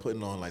feel like I'm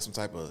putting on like some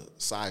type of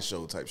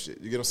sideshow type shit.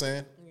 You get what I'm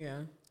saying?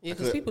 Yeah,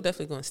 because people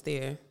definitely gonna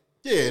stare.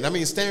 Yeah, and I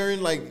mean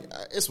staring, like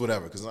it's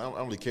whatever because I don't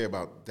really care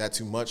about that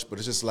too much. But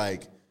it's just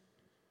like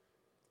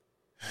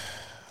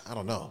I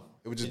don't know.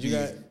 It would just be.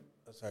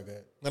 Sorry, go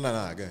ahead. No,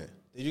 go ahead.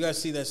 Did you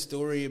guys see that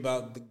story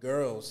about the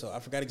girl? So I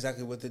forgot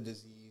exactly what the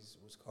disease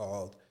was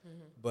called,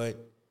 but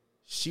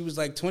she was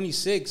like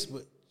 26,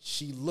 but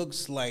she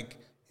looks like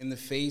in the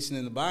face and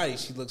in the body,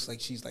 she looks like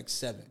she's like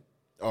 7.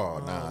 Oh,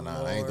 nah,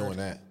 I ain't doing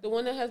that. The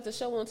one that has the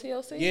show on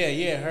TLC?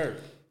 Yeah, her.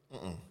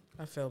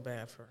 I feel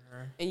bad for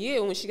her. And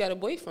when she got a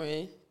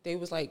boyfriend, they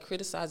was like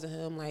criticizing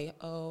him, like,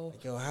 oh.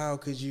 Like, yo, how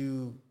could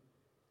you?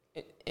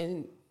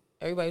 And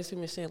everybody was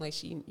pretty much saying, like,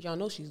 y'all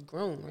know she's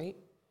grown, right?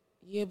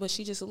 Yeah, but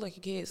she just looked like a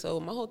kid. So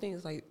my whole thing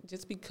is like,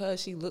 just because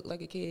she looked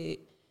like a kid,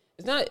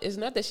 it's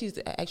not that she's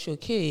the actual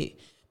kid,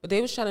 but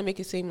they was trying to make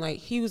it seem like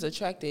he was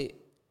attracted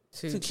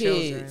to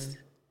kids.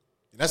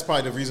 That's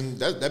probably the reason.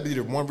 That'd be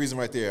the one reason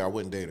right there I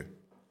wouldn't date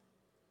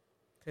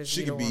her.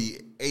 She could be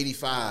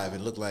 85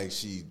 and look like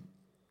she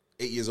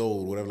 8 years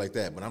old, whatever like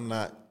that. But I'm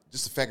not.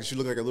 Just the fact that she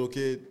look like a little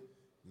kid,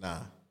 nah.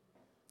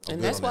 And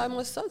that's why it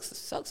must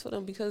sucks for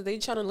them because they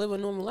trying to live a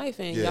normal life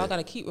and y'all got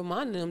to keep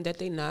reminding them that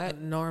they not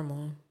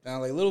normal.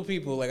 Now, like little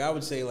people, like I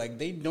would say, like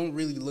they don't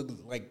really look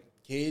like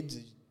kids.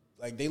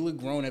 Like they look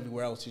grown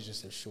everywhere else. It's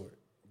just they're short.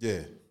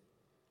 Yeah.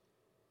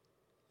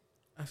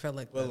 I felt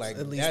like, like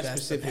at least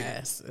that's the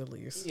past. At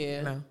least,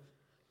 yeah. No.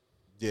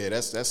 Yeah,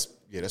 that's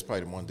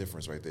probably the one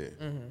difference right there.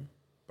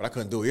 But I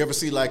couldn't do it. You ever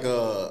see like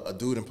a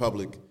dude in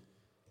public,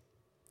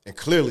 and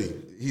clearly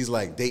he's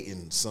like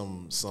dating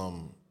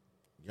some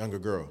younger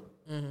girl.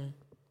 I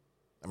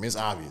mean, it's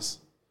obvious.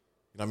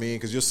 You know what I mean?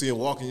 Because you'll see him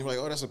walking, you're like,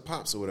 oh, that's a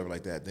pops or whatever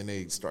like that. Then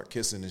they start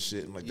kissing and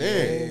shit. I'm like, damn.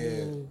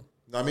 You know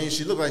what I mean?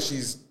 She looked like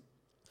she's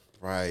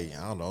probably,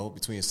 I don't know,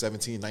 between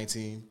 17,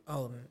 19.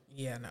 Oh,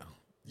 yeah, no.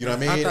 You know what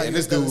I mean? I thought and you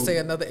was going to say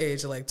another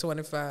age, like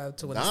 25,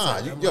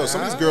 27. Nah,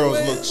 some of these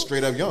girls look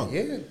straight up young.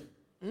 Yeah.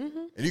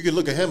 And you can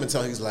look at him and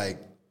tell he's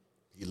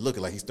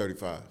looking like he's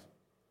 35.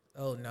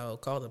 Oh, no,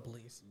 call the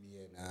police.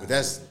 Yeah, nah. But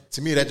that's,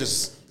 to me, that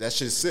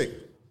shit's sick.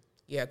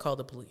 Yeah, call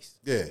the police.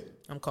 Yeah.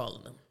 I'm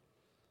calling them.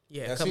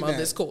 Yeah, I come on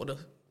this quarter.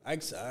 I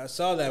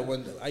saw that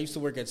when I used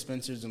to work at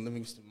Spencer's in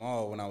Livingston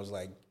Mall when I was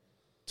like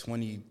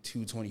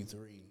 22, 23.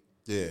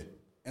 Yeah.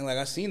 And like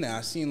I seen that.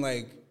 I seen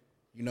like,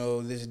 you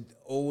know, this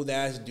old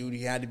ass dude,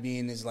 he had to be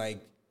in his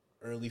like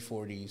early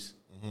 40s.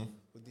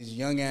 With this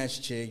young ass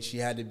chick, she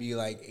had to be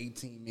like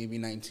 18, maybe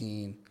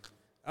 19.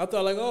 I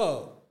thought like,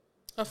 oh,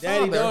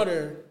 daddy,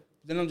 daughter.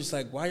 Then I'm just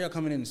like, why y'all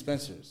coming into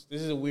Spencer's?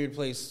 This is a weird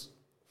place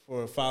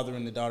for a father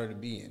and the daughter to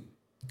be in.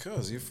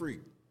 Because you're a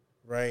freak.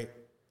 Right?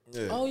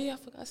 Yeah. Oh yeah, I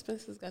forgot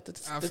Spencer's got the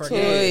toys.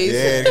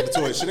 Yeah, they got the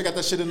toys. Should have got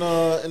that shit in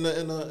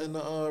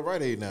the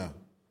Rite Aid now,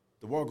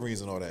 the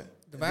Walgreens and all that.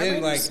 The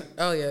vibrators? Like,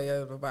 oh yeah,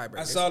 the vibrators.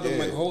 I saw them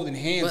like holding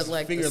hands, but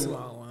like the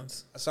small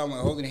ones. I saw them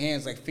like holding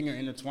hands, like finger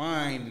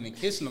intertwined, and then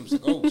kissing them. So,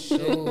 oh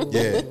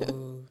shit!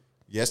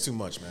 Yeah, it's too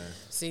much, man.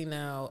 See,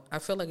 now I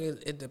feel like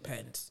it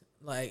depends.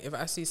 Like if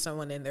I see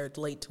someone in their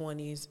late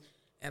 20s.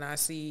 And I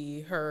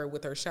see her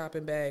with her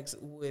shopping bags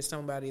with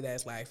somebody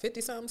that's like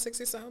 50-something,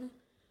 60-something.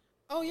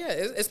 Oh, yeah.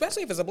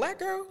 Especially if it's a black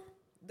girl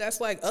that's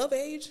like of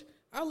age.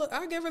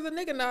 I'll give her the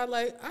nigga nod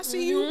like, I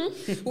see you.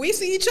 We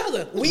see each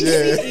other. We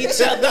see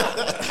each other.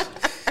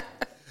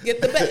 Get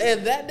the bag.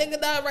 And that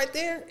nigga nod right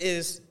there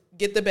is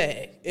get the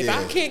bag. If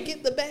I can't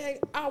get the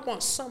bag, I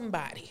want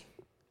somebody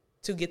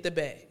to get the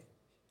bag.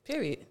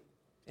 Period.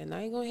 And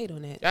I ain't gonna hate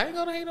on that. I ain't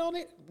gonna hate on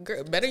it.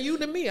 Girl, better you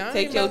than me. I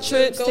take ain't your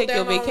trips, take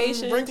your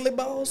vacations. Wrinkly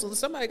balls.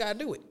 Somebody gotta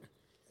do it.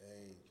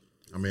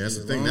 I mean, that's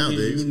the thing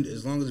nowadays.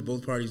 As long as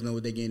both parties know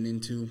what they're getting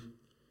into,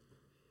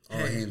 all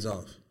hands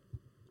off.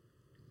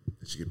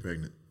 Did she get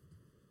pregnant?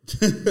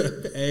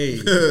 Hey.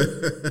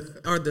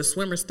 Are the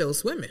swimmers still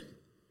swimming?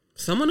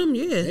 Some of them,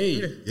 yeah.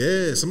 Hey.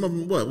 Yeah, some of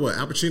them, what?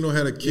 Al Pacino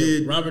had a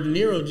kid. Yeah, Robert De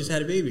Niro just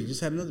had a baby. Just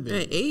had another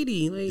baby. At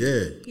 80.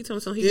 Like, he told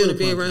me something. He's going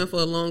to be around for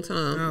a long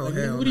time. Oh, like,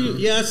 hell no.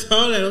 Yeah, I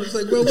saw that. I was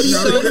like, bro, what are you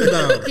talking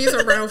about? He's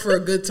around for a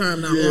good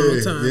time, not a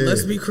long time. Yeah.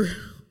 Let's be clear.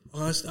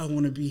 Oh, I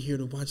want to be here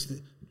to watch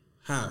the...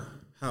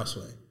 How,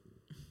 Sway?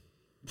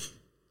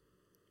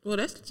 Well,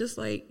 that's just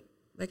like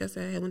I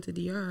said, I went to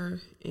DR,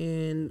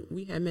 and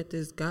we had met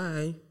this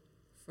guy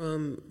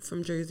from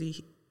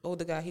Jersey,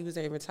 older guy. He was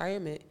in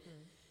retirement,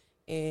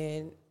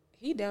 and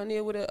he down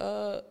there with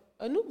a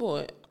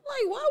newborn. I'm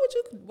like,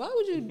 why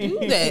would you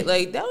do that?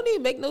 Like, that don't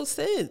even make no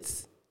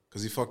sense.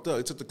 Because he fucked up.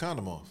 He took the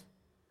condom off.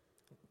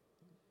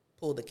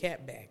 Pulled the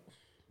cap back.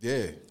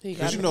 Yeah.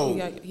 Because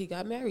he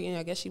got married, and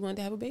I guess she wanted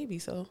to have a baby,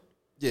 so.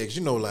 Yeah, because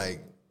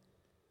like,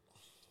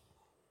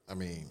 I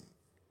mean,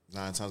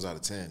 9 times out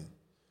of 10,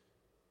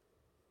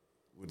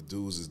 what the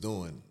dudes is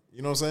doing,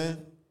 you know what I'm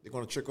saying? They're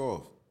going to trick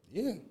off.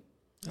 Yeah.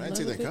 I ain't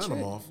take that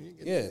condom off.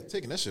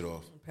 Taking that shit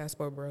off.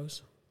 Passport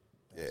bros.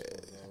 Yeah.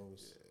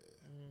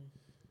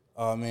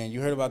 Oh, man, you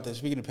heard about that.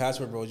 Speaking of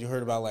passport bros, you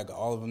heard about, like,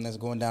 all of them that's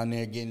going down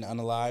there getting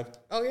unalived?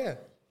 Oh, yeah.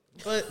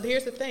 But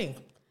here's the thing.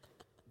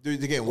 They're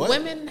getting what?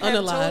 Women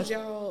have told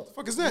y'all the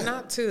fuck is that?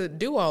 Not to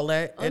do all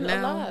that. And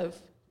unalive.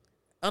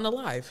 Now,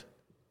 unalive.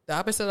 The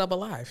opposite of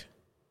alive.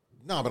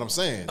 No, but I'm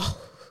saying,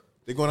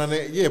 They going on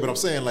there? Yeah, but I'm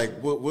saying like,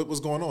 what's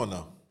going on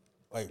now?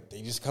 Like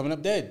they just coming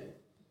up dead.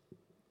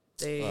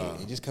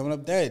 They just coming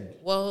up dead.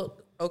 Well,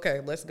 okay,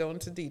 let's go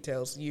into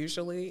details.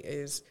 Usually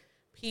is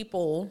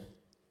people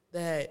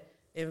that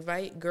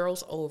invite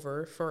girls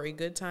over for a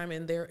good time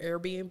in their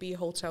Airbnb,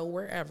 hotel,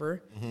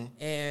 wherever,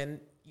 and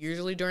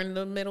usually during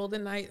the middle of the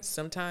night,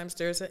 sometimes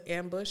there's an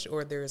ambush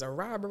or there's a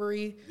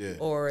robbery,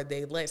 or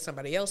they let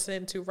somebody else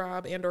in to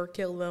rob and or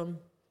kill them.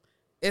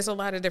 It's a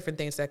lot of different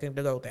things that can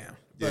go down,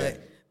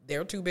 but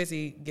they're too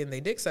busy getting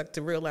their dick sucked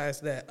to realize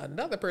that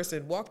another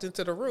person walked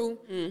into the room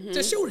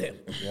to shoot him.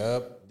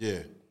 Yep. Yeah.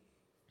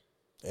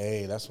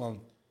 Hey, that's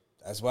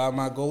why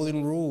my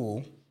golden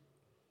rule.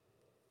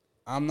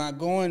 I'm not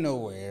going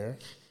nowhere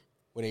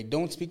where they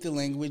don't speak the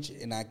language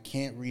and I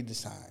can't read the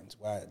signs.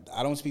 Why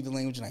I don't speak the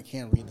language and I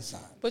can't read the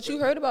signs. But you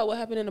heard about what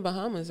happened in the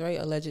Bahamas, right?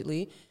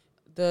 Allegedly,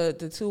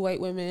 the 2 white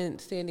women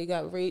saying they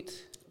got raped,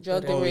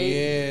 drugged and raped.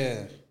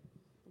 Yeah.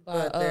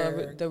 By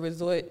the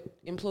resort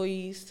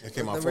employees. It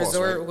came out the false,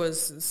 resort right?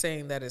 was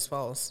saying that it's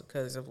false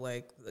because of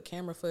like the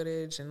camera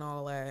footage and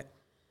all that.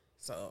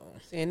 So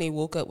saying they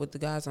woke up with the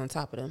guys on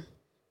top of them.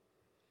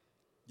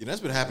 Yeah, that's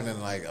been happening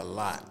like a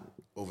lot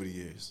over the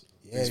years.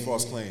 Yeah, these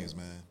false claims,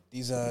 man.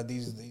 These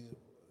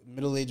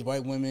middle-aged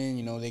white women,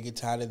 you know, they get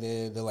tired of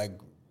their like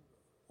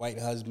white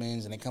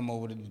husbands and they come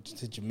over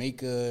to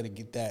Jamaica to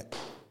get that.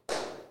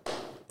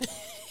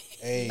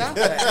 Hey, not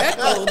the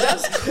echo.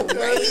 That's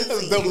crazy.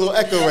 That's a double little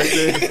echo right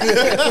there.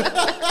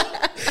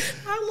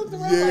 I looked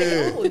around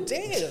like, oh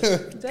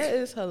damn, that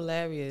is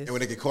hilarious. And when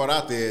they get caught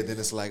out there, then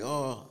it's like,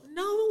 oh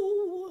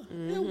no,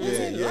 it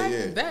wasn't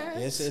like that.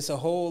 It's a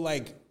whole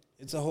like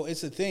it's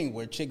a thing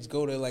where chicks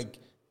go to like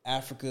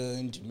Africa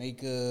and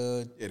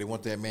Jamaica. Yeah, they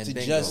want that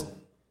mandingo.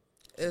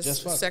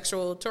 It's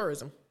sexual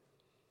tourism.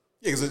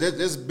 Yeah, because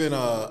there's been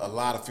a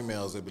lot of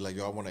females that be like,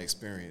 yo, I want to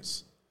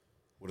experience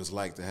what it's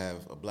like to have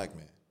a black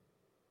man.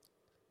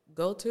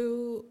 Go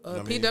to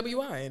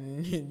PWI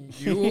and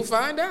you will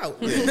find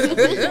out.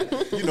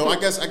 You know, I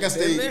guess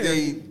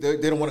they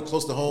don't want it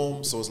close to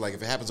home, so it's like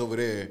if it happens over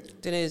there,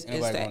 then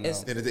then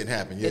it didn't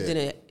happen. Yeah, it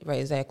didn't. Right,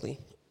 exactly.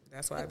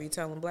 That's why I be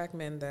telling black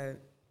men that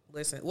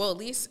listen. Well, at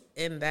least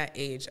in that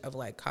age of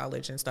like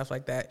college and stuff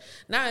like that.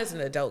 Not as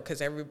an adult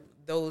because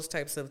those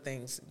types of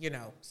things, you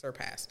know,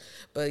 surpass.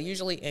 But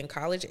usually in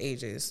college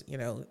ages, you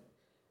know,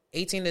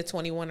 18 to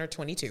 21 or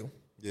 22.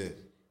 Yeah.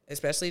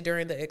 Especially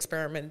during the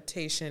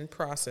experimentation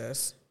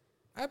process.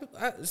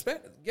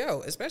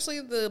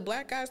 Especially the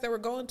black guys that were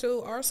going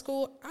to our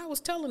school, I was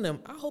telling them,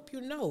 I hope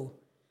you know,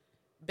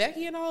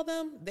 Becky and all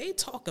them, they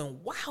talking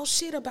wild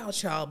shit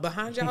about y'all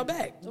behind y'all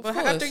back. But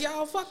after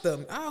y'all fuck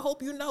them, I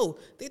hope you know,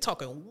 they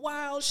talking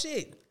wild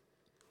shit.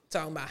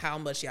 Talking about how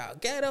much y'all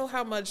ghetto,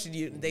 how much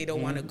they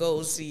don't want to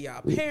go see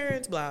y'all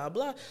parents, blah,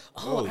 blah.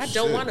 Oh, I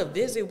don't want to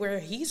visit where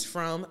he's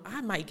from.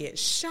 I might get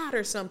shot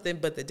or something,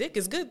 but the dick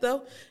is good,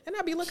 though. And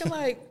I'd be looking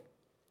like,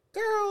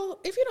 girl,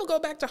 if you don't go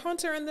back to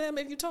Hunter and them,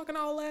 if you're talking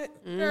all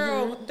that,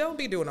 girl, don't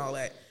be doing all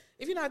that.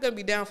 If you're not going to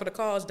be down for the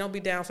cause, don't be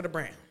down for the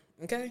brand,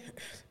 okay?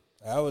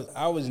 I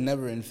was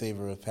never in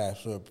favor of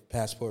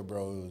passport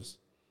bros.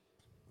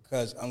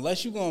 Because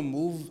unless you're going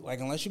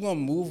to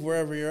move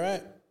wherever you're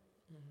at,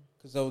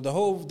 because the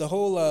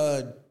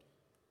whole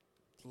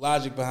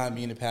logic behind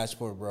being a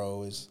passport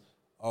bro is,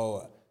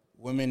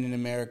 women in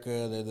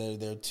America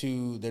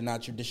they're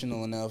not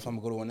traditional enough. I'm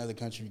gonna go to another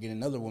country to get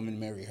another woman,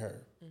 marry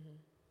her. Mm-hmm.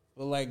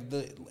 But like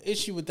the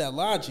issue with that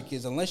logic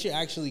is unless you're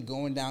actually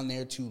going down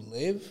there to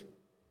live,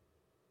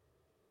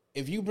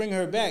 if you bring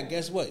her back,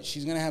 guess what?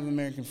 She's gonna have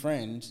American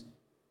friends,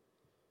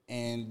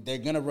 and they're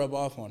gonna rub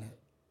off on her.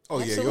 Oh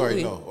Absolutely. Yeah, you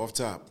already know off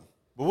top.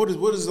 But what do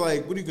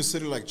you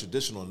consider like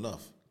traditional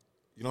enough?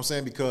 You know what I'm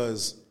saying?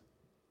 Because,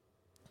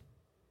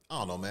 I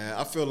don't know, man.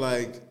 I feel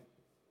like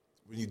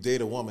when you date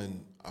a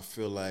woman, I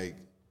feel like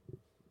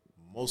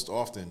most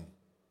often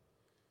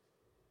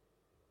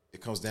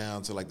it comes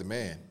down to, like, the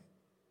man.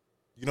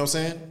 You know what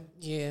I'm saying?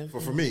 Yeah.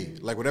 For me,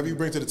 like, whatever you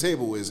bring to the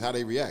table is how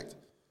they react.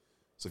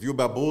 So if you're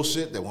about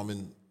bullshit, that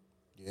woman,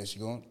 she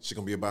gonna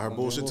be about her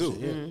bullshit, too.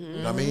 Yeah. Mm-hmm. You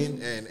know what I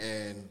mean?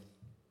 And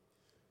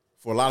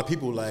for a lot of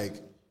people,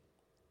 like,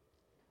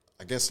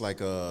 I guess like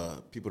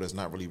people that's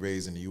not really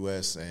raised in the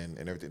U.S. and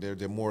everything,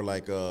 they're more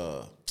like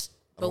I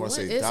don't want to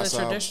say docile. What is a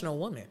traditional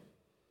woman?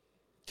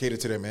 Cater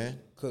to their man.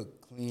 Cook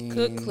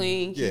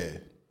clean. Yeah.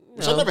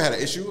 Which I've never had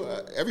an issue.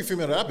 Every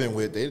female that I've been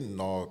with, they didn't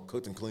all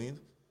cooked and cleaned.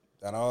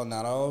 Not all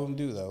of them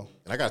do though.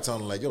 And I gotta tell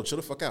them like, yo, chill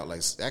the fuck out.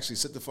 Like, actually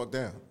sit the fuck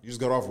down. You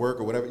just got off work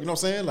or whatever. You know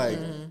what I'm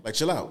saying? Like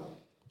chill out.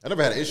 I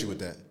never had an issue with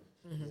that.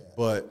 Mm-hmm.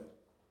 But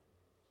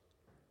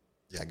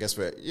yeah, I guess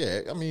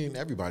I mean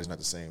everybody's not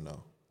the same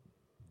though.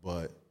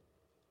 But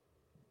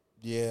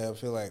yeah, I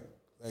feel like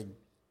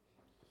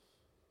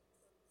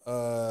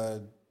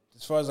as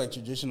far as like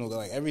traditional,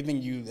 like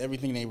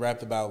everything they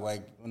rapped about,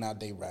 like well, not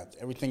they rapped,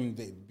 everything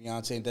that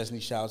Beyonce and Destiny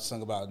Child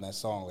sung about in that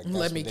song, like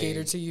Let Me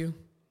Cater to You.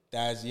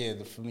 That's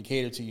from the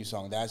Cater to You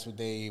song. That's what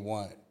they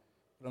want.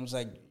 But I'm just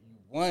like,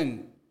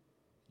 one,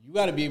 you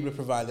got to be able to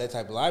provide that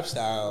type of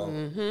lifestyle,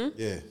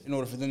 in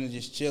order for them to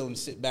just chill and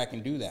sit back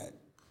and do that.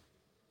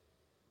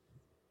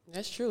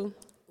 That's true.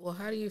 Well,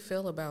 how do you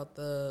feel about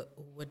the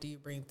what do you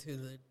bring to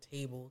the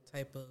table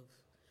type of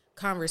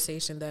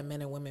conversation that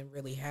men and women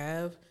really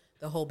have,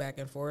 the whole back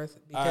and forth?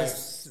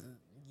 Because,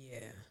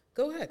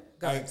 go ahead.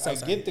 I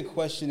get the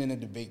question in a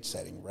debate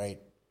setting, right?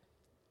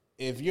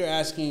 If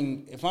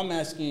I'm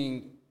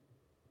asking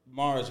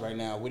Mars right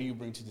now, what do you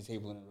bring to the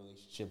table in a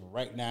relationship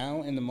right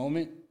now in the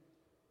moment?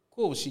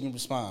 Cool, she can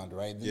respond,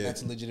 right?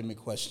 That's a legitimate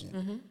question.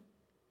 Mm-hmm.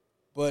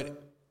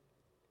 But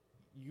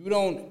you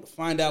don't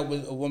find out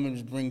what a woman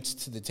brings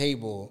to the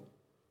table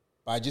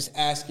by just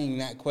asking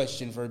that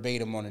question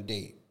verbatim on a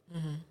date.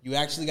 Mm-hmm. You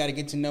actually got to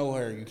get to know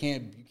her. You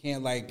can't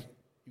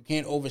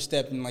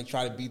overstep and like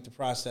try to beat the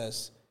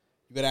process.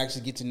 You got to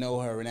actually get to know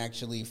her and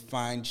actually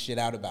find shit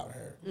out about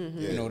her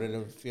in order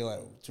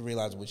to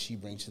realize what she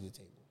brings to the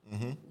table.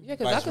 Mm-hmm. Yeah,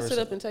 because I could sit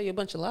up and tell you a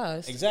bunch of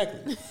lies.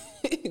 Exactly.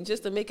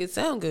 Just to make it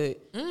sound good.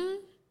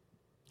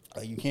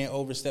 Mm-hmm. You can't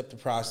overstep the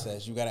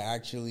process. You got to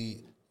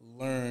actually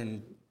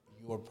learn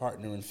your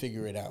partner and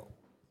figure it out.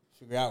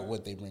 Figure out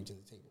what they bring to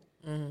the table.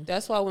 Mm-hmm.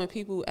 That's why when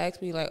people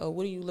ask me, like, oh,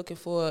 what are you looking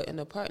for in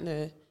a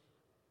partner?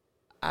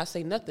 I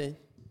say nothing.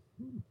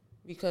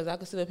 Because I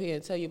can sit up here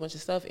and tell you a bunch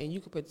of stuff, and you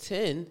can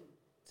pretend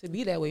to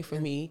be that way for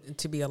me.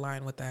 To be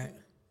aligned with that.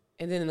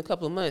 And then in a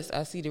couple of months,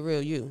 I see the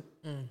real you.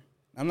 Mm.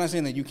 I'm not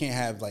saying that you can't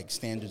have, like,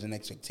 standards and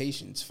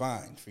expectations.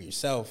 Fine. For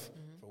yourself,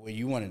 for what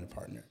you want in a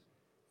partner.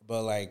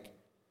 But, like,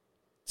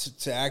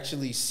 to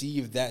actually see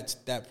if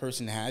that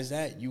person has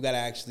that, you got to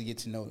actually get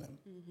to know them.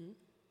 Mm-hmm.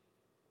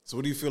 So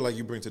what do you feel like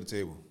you bring to the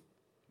table?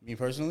 Me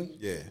personally?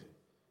 Yeah.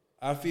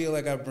 I feel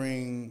like I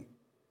bring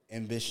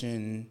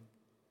ambition,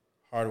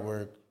 hard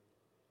work,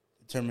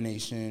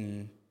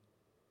 determination.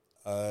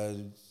 I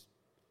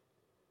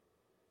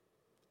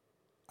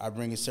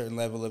bring a certain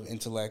level of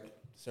intellect,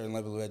 a certain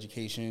level of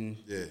education.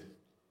 Yeah.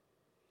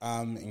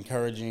 I'm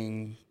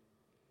encouraging.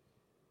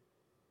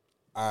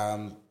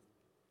 I'm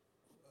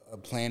a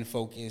plan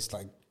focused.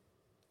 Like,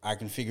 I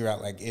can figure out,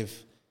 like,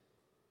 if,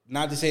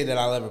 not to say that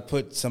I'll ever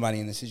put somebody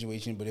in a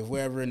situation, but if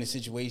we're ever in a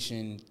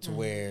situation to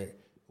where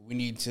we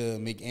need to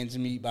make ends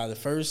meet by the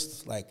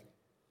first, like,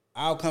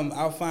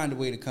 I'll find a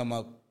way to come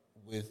up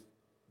with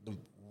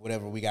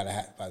whatever we got to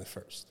have by the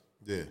first.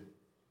 Yeah.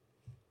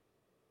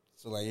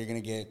 So, like, you're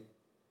going to get,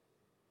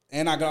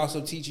 and I can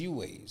also teach you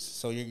ways.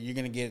 So you're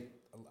going to get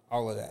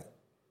all of that.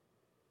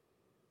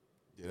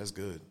 Yeah, that's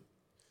good.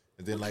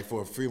 And then, like,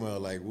 for a female,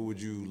 like, what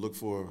would you look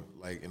for,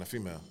 like, in a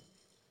female?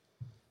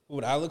 What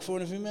would I look for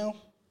in a female?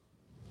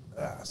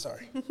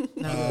 Sorry.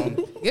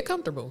 Get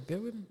comfortable.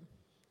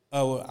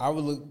 I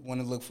would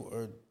want to look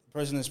for a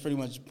person that's pretty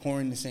much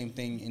pouring the same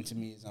thing into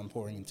me as I'm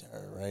pouring into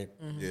her, right?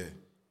 Mm-hmm.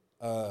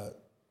 Yeah.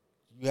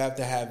 You have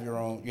to have your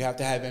own. You have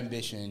to have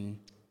ambition.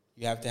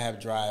 You have to have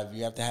drive.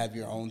 You have to have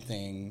your own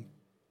thing.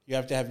 You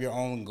have to have your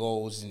own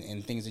goals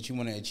and things that you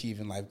want to achieve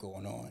in life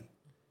going on.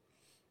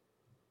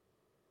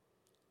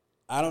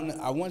 I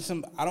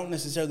don't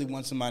necessarily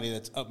want somebody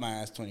that's up my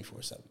ass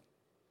 24/7.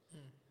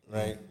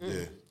 Right?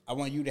 Yeah. I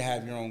want you to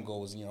have your own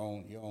goals and your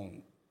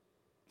own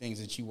things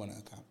that you want to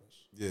accomplish.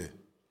 Yeah.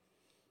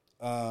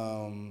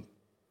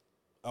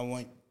 I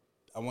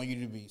want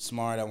you to be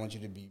smart. I want you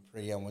to be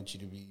pretty. I want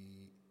you to be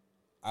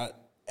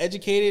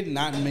educated.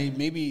 Not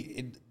maybe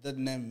it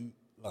doesn't.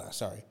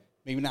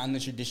 Maybe not in the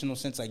traditional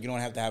sense. Like, you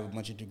don't have to have a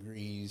bunch of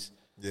degrees.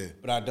 Yeah.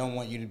 But I don't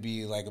want you to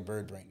be like a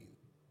bird brain either.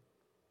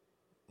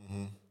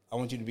 Mm-hmm. I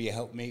want you to be a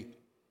helpmate.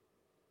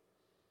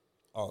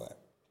 All that.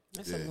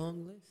 That's a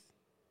long list.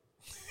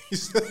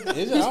 Is it?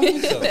 I don't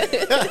think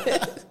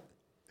so.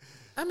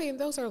 I mean,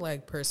 those are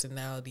like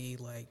personality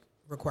like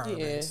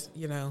requirements,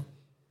 you know.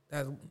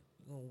 That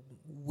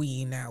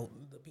wean out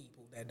the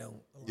people that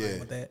don't align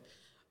with that.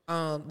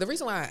 The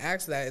reason why I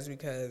asked that is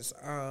because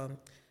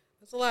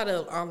there's a lot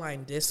of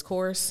online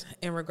discourse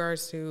in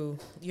regards to,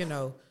 you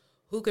know,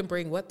 who can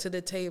bring what to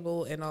the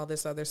table and all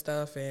this other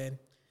stuff. And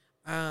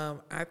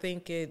I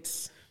think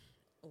it's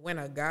when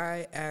a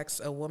guy asks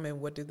a woman,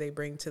 what do they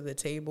bring to the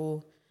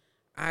table?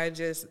 I'm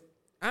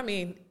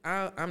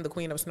the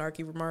queen of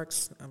snarky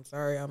remarks. I'm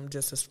sorry. I'm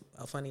just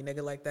a funny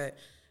nigga like that.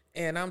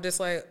 And I'm just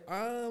like,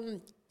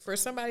 for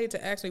somebody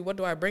to ask me, what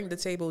do I bring to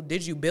the table?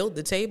 Did you build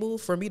the table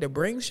for me to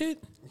bring shit?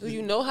 Do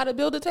you know how to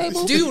build a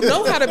table? Do you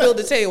know how to build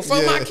a table?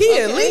 For my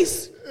kid, at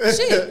least.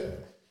 Shit.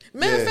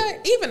 Matter of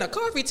fact, even a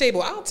coffee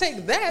table, I'll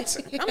take that.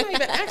 I'm not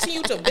even asking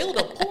you to build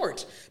a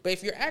porch. But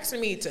if you're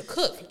asking me to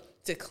cook,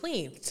 to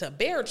clean, to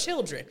bear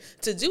children,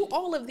 to do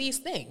all of these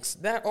things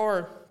that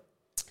are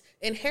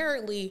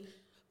inherently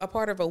a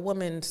part of a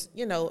woman's,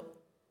 you know,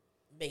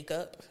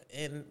 makeup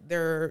and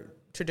their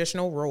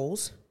traditional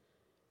roles.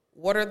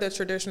 What are the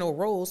traditional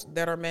roles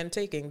that are men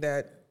taking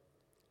that,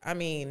 I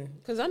mean...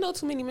 Because I know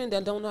too many men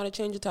that don't know how to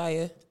change a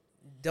tire.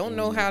 Don't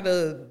know how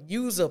to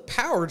use a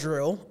power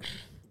drill.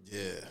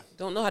 Yeah.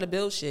 Don't know how to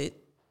build shit.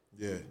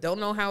 Yeah. Don't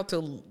know how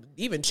to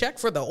even check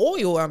for the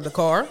oil on the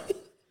car.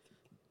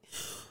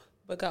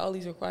 But got all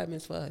these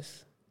requirements for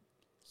us.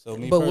 So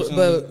me but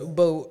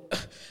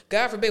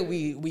God forbid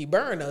we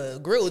burn a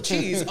grilled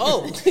cheese.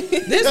 Oh,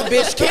 this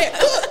bitch can't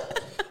cook.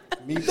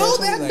 Throw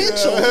that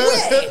bitch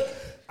away.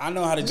 I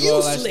know how to do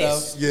all that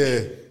stuff.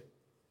 Yeah.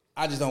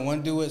 I just don't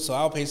want to do it, so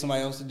I'll pay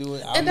somebody else to do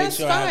it. And that's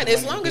fine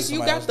as long as you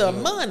got the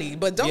money.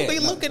 But don't be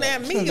looking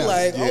at me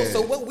like, oh,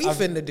 so what we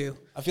finna do?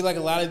 I feel like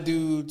a lot of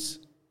dudes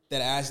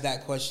that ask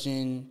that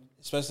question,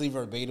 especially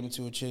verbatim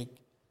to a chick,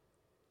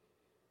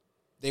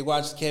 they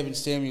watched Kevin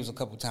Samuels a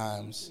couple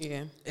times.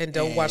 Yeah. And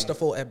don't watch the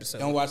full episode.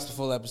 Don't watch the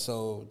full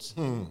episodes.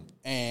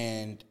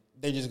 And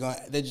they're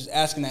just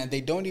asking that.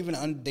 They don't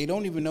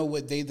even know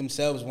what they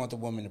themselves want the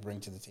woman to bring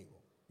to the table.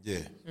 Yeah.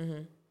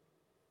 Mm-hmm.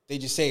 They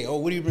just say, "Oh,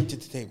 what do you bring to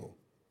the table?"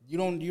 You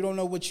don't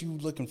know what you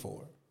looking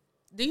for.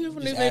 Do you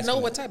even know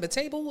what type of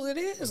table it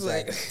is?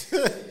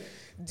 Exactly. Like,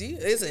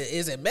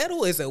 is it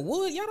metal? Is it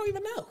wood? Y'all don't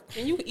even know.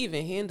 And you can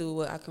even handle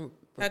what I can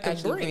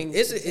bring.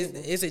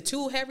 Is it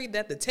too heavy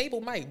that the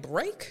table might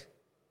break?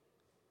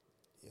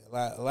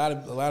 Yeah, a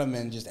lot of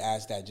men just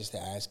ask that just to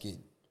ask it,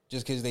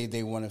 just because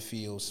they want to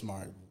feel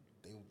smart.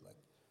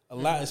 A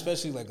lot,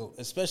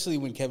 especially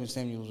when Kevin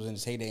Samuels was in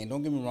his heyday. And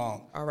don't get me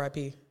wrong,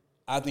 R.I.P.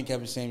 I think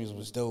Kevin Samuels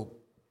was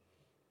dope,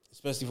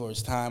 especially for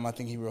his time. I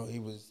think he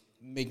was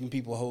making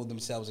people hold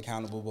themselves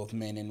accountable, both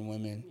men and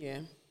women. Yeah.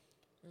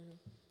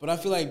 But I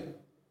feel like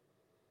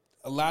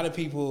a lot of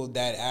people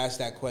that ask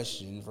that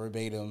question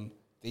verbatim,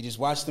 they just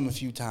watch them a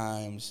few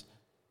times.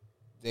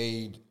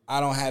 I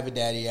don't have a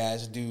daddy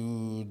ass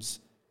dudes.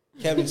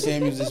 Kevin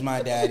Samuels is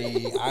my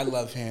daddy. I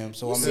love him.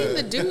 So I'm seen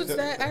the dudes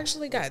that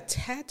actually got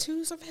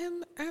tattoos of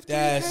him after he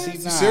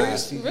passed?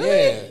 Serious?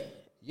 Really?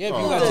 Yeah,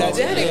 people got tattoos.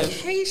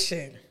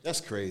 Dedication. That's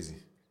crazy.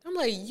 I'm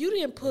like, you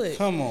didn't put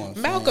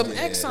Malcolm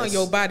X on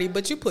your body,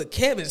 but you put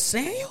Kevin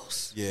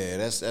Samuels? Yeah,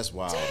 that's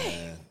wild,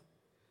 man.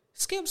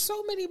 Skip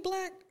so many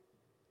black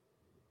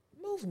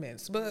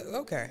movements, but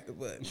okay.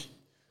 But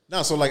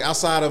no, so like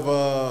outside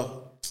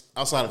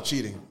of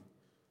cheating,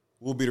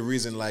 what would be the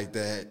reason like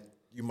that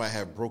you might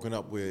have broken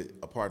up with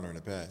a partner in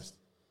the past?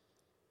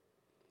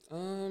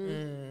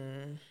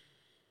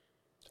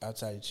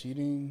 Outside of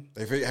cheating,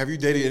 have you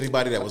dated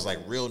anybody that was like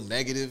real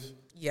negative?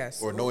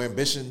 Yes. Or no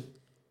ambition?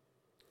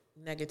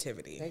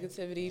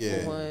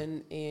 Negativity for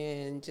one,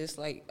 and just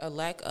like a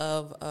lack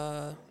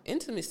of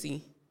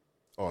intimacy.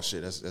 Oh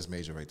shit, that's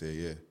major right there.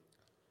 Yeah.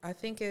 I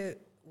think it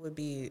would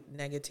be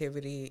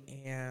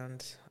negativity,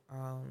 and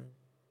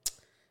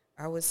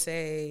I would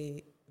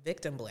say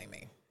victim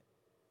blaming.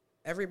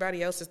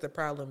 Everybody else is the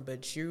problem,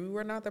 but you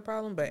are not the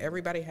problem. But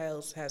everybody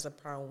else has a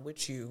problem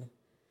with you,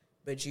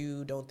 but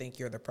you don't think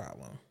you're the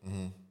problem.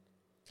 Mm-hmm.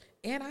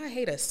 And I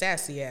hate a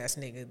sassy ass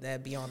nigga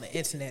that be on the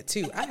internet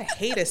too. I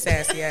hate a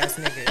sassy ass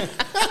nigga.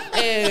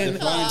 And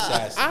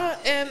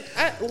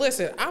I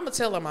listen, I'm gonna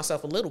tell on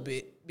myself a little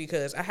bit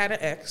because I had an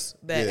ex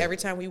that every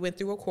time we went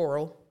through a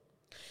quarrel,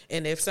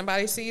 and if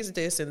somebody sees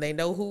this and they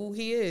know who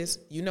he is,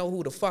 you know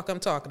who the fuck I'm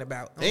talking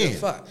about. I don't give a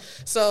fuck.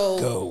 So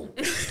go.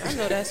 I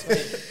know that's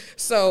right.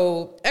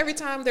 So every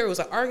time there was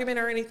an argument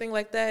or anything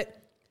like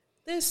that,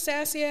 this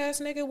sassy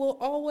ass nigga will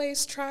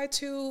always try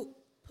to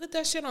put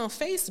that shit on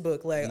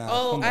Facebook, like,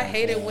 I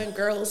hate it when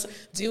girls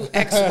do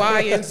X,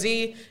 Y, and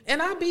Z,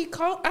 and I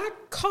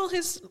call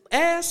his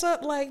ass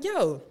up like,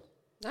 yo,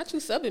 not you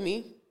subbing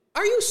me.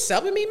 Are you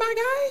subbing me,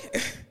 my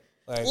guy?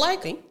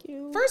 Like, thank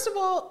you. First of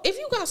all, if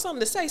you got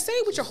something to say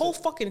it with your whole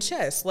fucking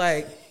chest,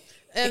 like.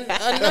 And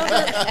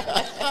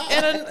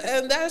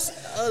and that's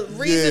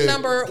reason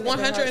number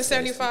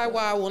 175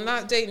 why I will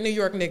not date New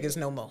York niggas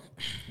no more.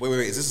 Wait.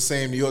 Is this the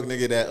same New York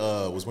nigga that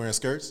was wearing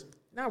skirts?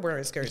 Not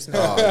wearing skirts,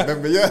 no.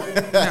 Remember,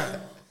 yeah.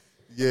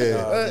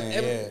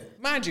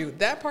 Mind you,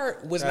 that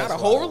part was not a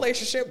whole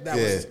relationship. That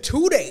was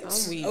 2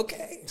 dates.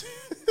 Okay.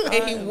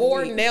 And he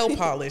wore nail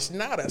polish,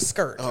 not a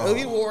skirt.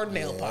 He wore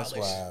nail polish.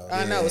 Wild.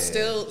 I know,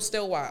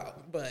 still wild.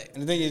 But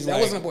and the thing is, that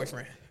like, wasn't a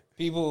boyfriend.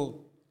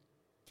 People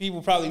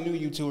probably knew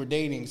you two were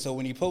dating, so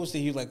when he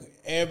posted, he was like,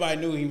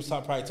 everybody knew he was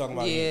probably talking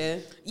about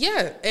you.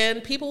 Yeah,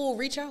 and people will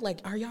reach out like,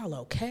 are y'all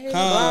okay?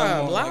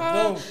 Blah,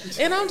 blah. Like,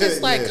 and I'm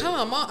just like,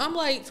 come on. I'm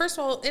like, first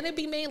of all, and it'd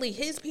be mainly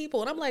his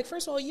people. And I'm like,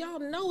 first of all, y'all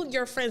know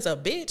your friend's a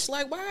bitch.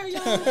 Like, why are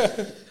y'all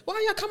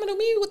coming to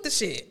me with the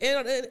shit?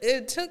 And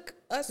it took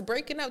us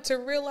breaking up to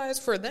realize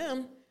for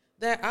them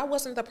that I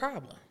wasn't the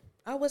problem.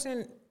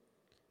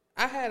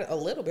 I had a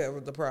little bit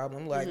of the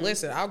problem. Like,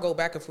 listen, I'll go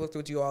back and forth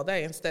with you all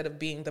day instead of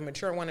being the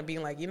mature one and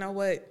being like, you know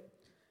what?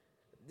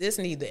 This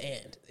need to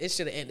end. It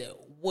should have ended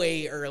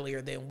way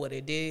earlier than what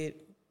it did.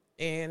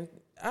 And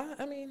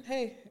I mean,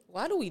 hey.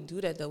 Why do we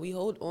do that, though? We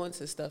hold on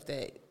to stuff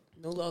that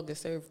no longer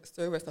serve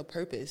us a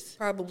purpose.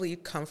 Probably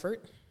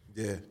comfort.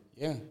 Yeah.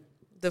 Yeah.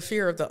 The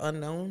fear of the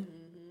unknown.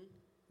 Mm-hmm.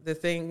 The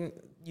thing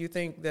you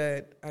think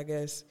that, I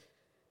guess,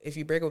 if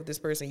you break up with this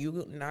person,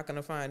 you're not going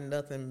to find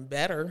nothing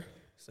better.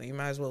 So you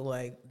might as well,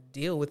 like,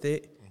 deal with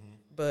it. Mm-hmm.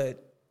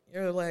 But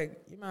you're like,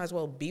 you might as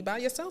well be by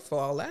yourself for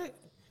all that.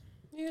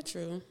 Yeah,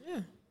 true. Yeah.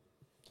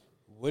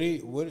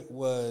 What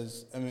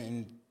was, I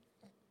mean,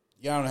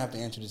 y'all don't have to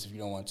answer this if you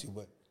don't want to,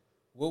 but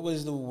what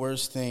was the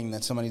worst thing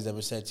that somebody's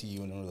ever said to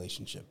you in a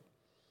relationship?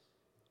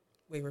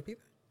 Wait, repeat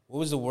that? What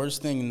was the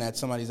worst thing that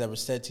somebody's ever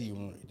said to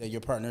you, that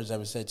your partner's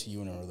ever said to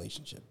you in a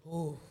relationship?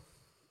 Ooh.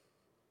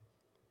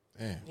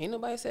 Damn. Ain't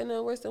nobody said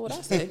nothing worse than what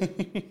I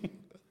said.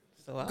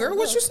 So I Girl, don't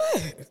what know. you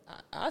say?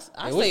 I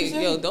what say, you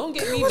say? yo, don't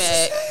get me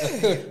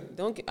mad.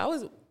 Don't get. I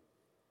was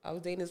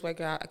dating this white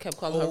girl. I kept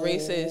calling her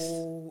racist.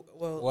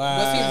 Well, Wow.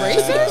 was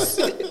he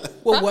racist?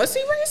 Well, was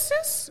he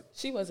racist?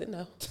 She wasn't.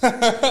 No.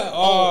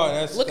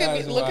 That's Look at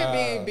that's me. Look at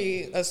me wild.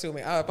 being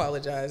assuming. I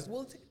apologize.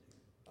 Well,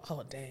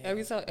 oh damn.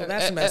 Every time, Well,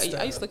 that's messed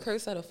up. I used to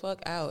curse her the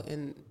fuck out,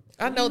 and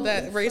I know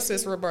that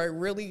racist remark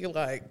really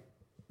like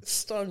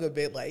stung a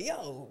bit. Like,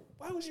 yo,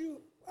 why was you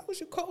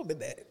call me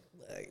that?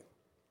 Like,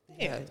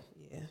 yeah.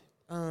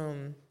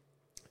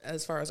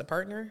 As far as a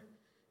partner,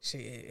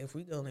 shit. If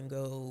we're gonna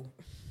go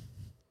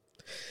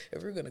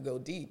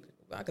deep,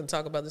 I can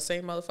talk about the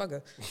same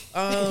motherfucker.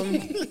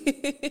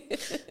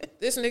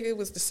 This nigga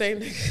was the same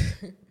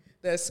nigga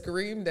that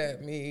screamed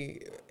at me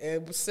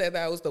and said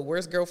that I was the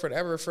worst girlfriend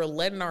ever for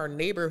letting our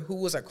neighbor, who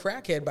was a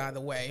crackhead, by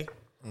the way,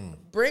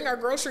 bring our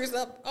groceries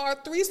up our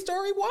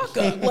 3-story walk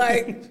up.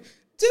 Like,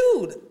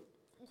 dude,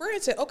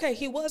 granted, okay,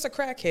 he was a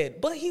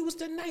crackhead, but he was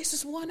the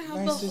nicest one out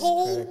of the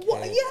whole.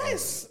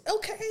 Yes,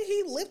 okay,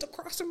 he lived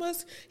across from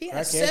us. He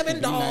had Crackhead 7 can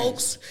be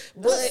dogs,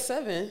 nice. but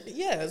 7.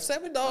 yeah,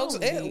 7 dogs.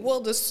 Holy. And,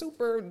 well, the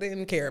super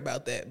didn't care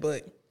about that,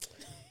 but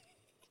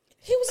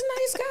he was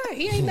a nice guy.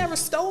 He ain't never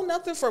stole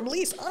nothing from at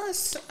least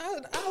us.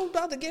 I was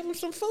about to give him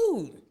some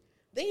food.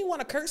 Then you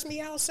want to curse me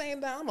out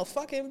saying that I'm a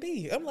fucking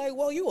bee. I'm like,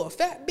 well, you a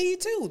fat bee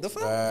too. The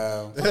fuck?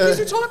 Wow. What is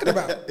you talking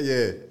about?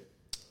 Yeah.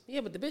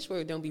 Yeah, but the bitch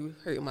word don't be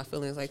hurting my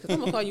feelings. Like, cause I'm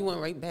gonna call you one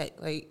right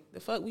back. Like, the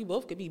fuck, we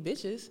both could be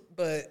bitches.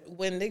 But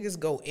when niggas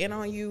go in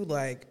on you,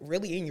 like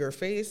really in your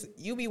face,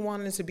 you be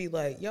wanting to be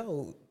like,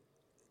 yo,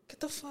 get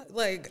the fuck,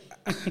 like,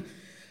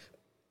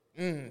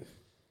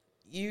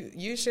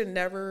 you should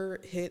never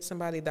hit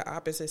somebody the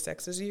opposite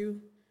sex as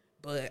you.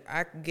 But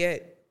I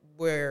get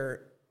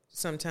where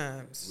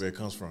sometimes Where it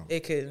comes from.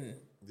 it can,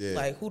 Yeah.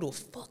 like, who the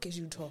fuck is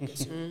you talking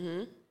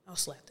to? I'll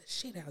slap the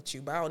shit out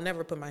you, but I'll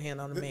never put my hand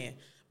on a man.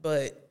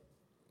 But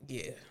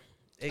yeah,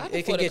 it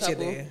can fought a get you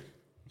couple.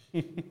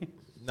 there.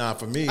 Nah,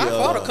 for me, I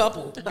fought a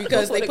couple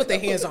because they fought a put their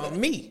couple. hands on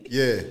me.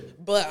 yeah.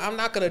 But I'm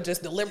not gonna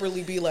just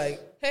deliberately be like,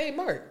 "Hey,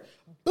 Mark,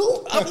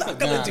 boop." I'm not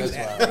gonna Nah, do that's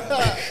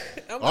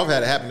that. I've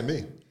had it happen to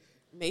me.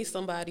 Made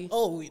somebody.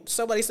 Oh,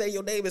 somebody say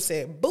your name and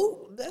said, "Boop."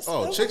 That's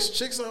Oh, no-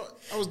 chicks.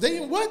 I was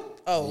dating what?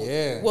 Oh,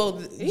 Yeah. Well,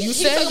 He you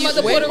said talking you about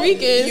the wait, Puerto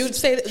Ricans. You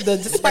say the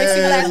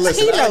spicy Man,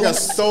 listen, I got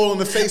Latinos. stole in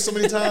the face so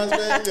many times,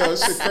 man. Yo,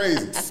 this shit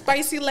crazy.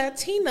 Spicy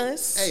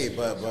Latinas. Hey,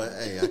 but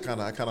hey, I kind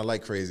of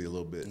like crazy a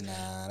little bit. Nah,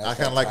 I that's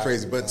kind of like not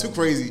crazy, but too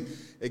crazy,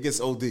 it gets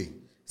OD.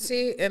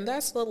 See, and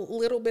that's a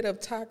little bit of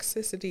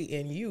toxicity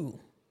in you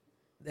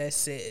that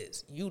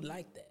says you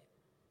like that.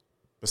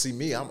 But see,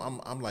 me,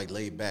 I'm like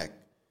laid back,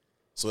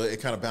 so it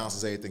kind of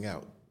balances everything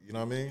out. You know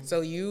what I mean?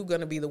 So you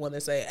gonna be the one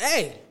that say,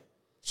 "Hey,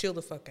 chill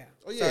the fuck out."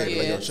 Oh yeah, Sorry, like,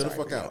 yo, yeah, chill the sorry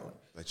fuck for that out. one.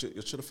 Like, chill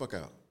the fuck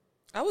out.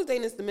 I was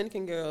dating this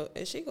Dominican girl,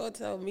 and she gonna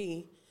tell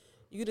me,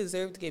 "You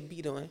deserve to get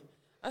beat on."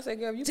 I said,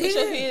 "Girl, if you put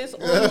your Damn. hands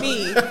on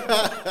me,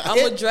 I'm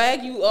gonna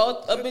drag you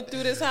all up and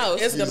through this house."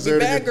 It's You gonna be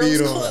deserve to Bad get beat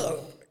Girls on. Club.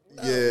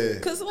 Yeah.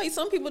 Cause like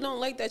some people don't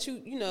like that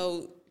you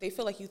know they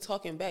feel like you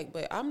talking back,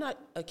 but I'm not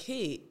a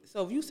kid.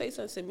 So if you say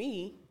something to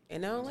me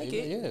and I don't like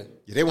it, Yeah.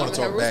 Yeah, they want I'm to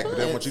gonna talk back, but they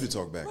respond. want you to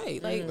talk back.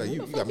 right? Like, Like who you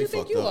the fuck got me you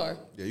think fucked you up. are?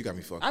 Yeah, you got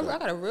me fucked I up.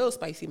 got a real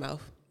spicy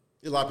mouth.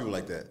 A lot of people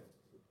like that.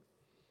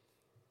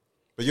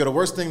 But yo, the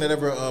worst thing that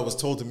ever was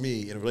told to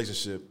me in a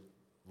relationship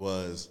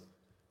was,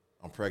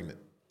 "I'm pregnant."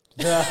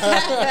 Nah,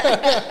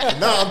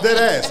 I'm dead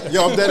ass.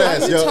 Yo, I'm dead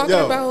ass. Are you Yo, talking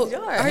yo. about?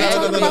 Y'all are Are you No, no,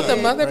 talking no, about no.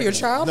 the mother of your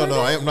child? No, right no,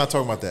 now? I'm not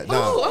talking about that. Nah.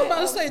 Oh, I'm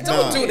about to say, don't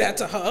Nah. do that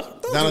to her.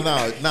 Don't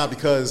do No,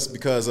 because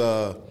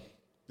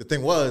the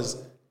thing was,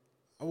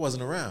 I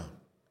wasn't around.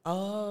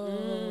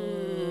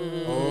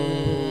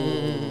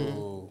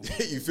 Oh.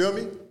 You feel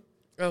me?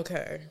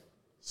 Okay.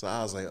 So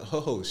I was like,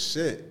 oh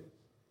shit.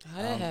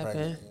 How that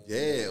happen?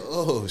 Yeah,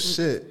 oh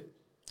shit.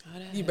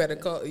 You better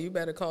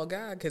call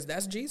God, because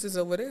that's Jesus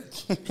over there.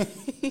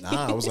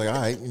 Nah, I was like, all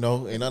right, ain't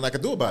nothing I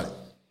could do about it.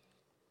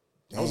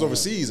 I was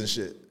overseas and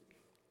shit.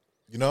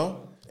 You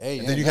know? Hey,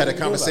 and yeah, then you had a nothing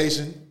to do about it.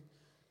 conversation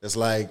that's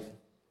like,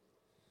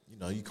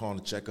 you calling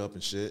to check up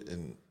and shit,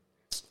 and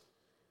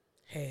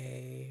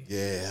Hey.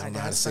 yeah, I don't know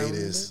how got to say something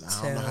this. to I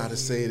don't know tell how to you.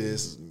 say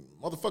this.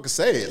 Motherfucker,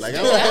 say it. Like,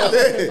 I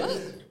don't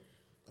know.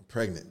 I'm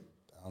pregnant.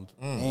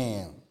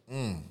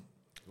 Damn.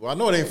 Well, I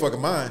know it ain't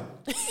fucking mine.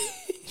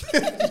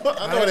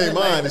 I know it ain't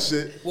mine and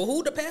shit. Well,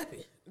 who the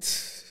pappy?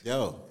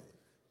 Yo,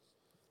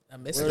 I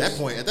miss at it.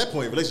 that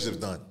point, relationship's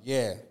done.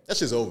 Yeah. That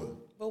shit's over.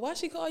 But why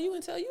she call you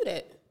and tell you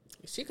that?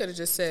 She could have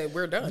just said,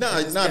 "We're done." Nah,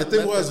 And just the kept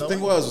thing left it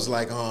alone. was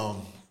like,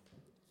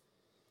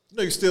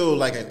 you're still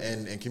like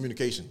in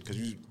communication because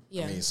I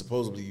Yeah. mean,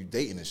 supposedly you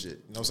dating and shit.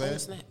 You know what I'm saying?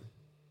 Snap.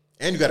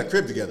 And you got a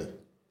crib together.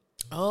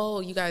 Oh,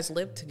 you guys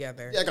live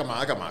together. Yeah,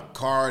 I got my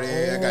car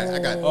there. I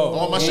got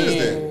all my shit is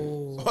there.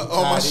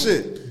 All my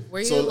shit. Were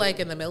you So- like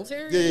in the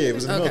military? Yeah, it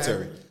was in the Okay.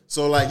 military.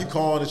 So like you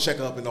call to check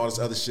up and all this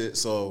other shit.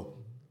 So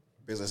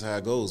basically that's how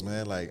it goes,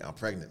 man. Like I'm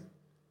pregnant.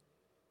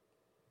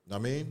 Know what I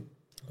mean?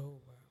 Oh,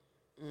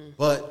 wow.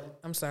 But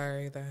I'm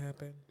sorry that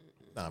happened.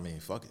 nah, I mean,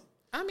 fuck it.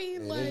 I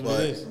mean,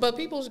 but- but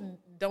people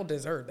don't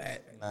deserve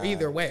that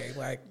either way.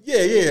 Like,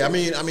 yeah. I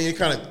mean, it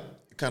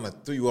kind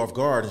of threw you off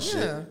guard and shit.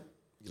 Yeah.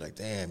 You're like,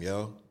 damn,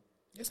 yo.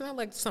 it's not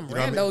like some You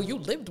know what I rando. mean? You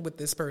lived with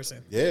this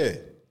person. Yeah.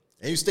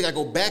 And you still got to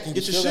go back and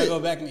get your Still shit. gotta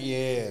go back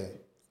and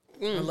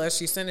Unless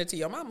she sent it to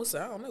your mama,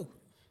 so I don't know.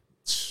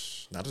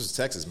 Now, this is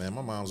Texas, man.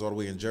 My mom's all the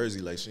way in Jersey.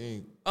 Like, she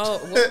ain't. Oh,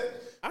 well,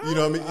 You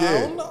know what I mean? Yeah. I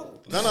don't know.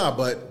 No,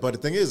 but the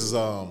thing is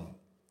I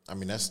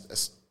mean,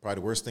 that's probably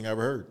the worst thing I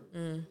ever heard.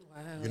 Wow,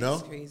 You know?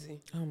 that's crazy.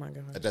 Oh my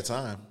god. At that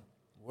time.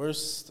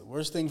 Worst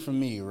thing for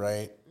me,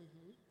 right?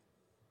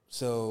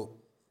 So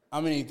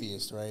I'm an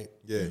atheist, right?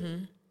 Yeah.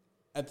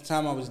 At the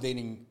time I was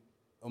dating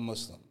a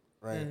Muslim,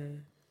 right?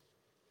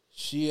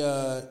 She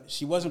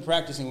wasn't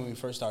practicing when we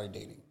first started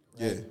dating,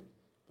 right? Yeah.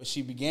 But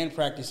she began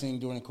practicing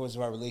during the course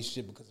of our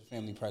relationship because of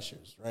family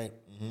pressures, right?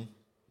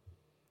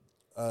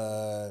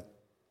 Her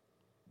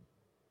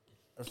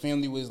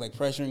family was like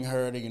pressuring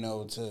her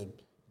to, to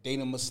date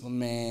a Muslim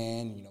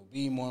man,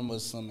 be more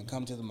Muslim and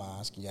come to the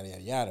mosque and yada,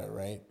 yada, yada,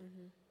 right?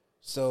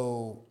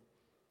 So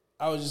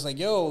I was just like,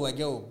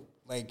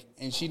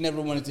 and she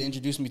never wanted to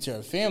introduce me to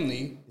her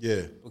family.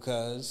 Yeah.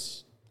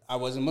 Because I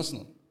wasn't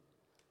Muslim.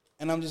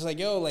 And I'm just like,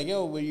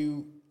 will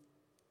you,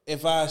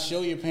 if I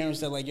show your parents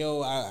that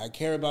I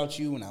care about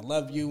you and I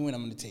love you and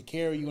I'm going to take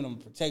care of you and I'm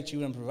going to protect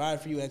you and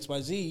provide for you,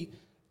 XYZ,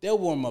 they'll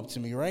warm up to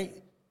me, right?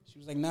 She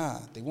was like, nah,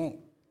 they won't.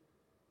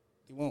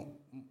 They won't,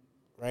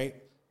 right?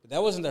 But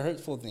that wasn't the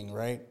hurtful thing,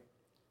 right?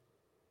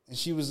 And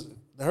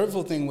the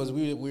hurtful thing was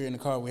we were in the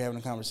car, we were having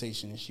a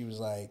conversation, and she was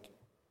like,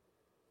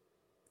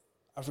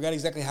 I forgot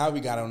exactly how we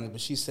got on it, but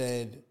she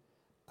said,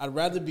 I'd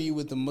rather be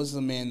with the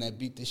Muslim man that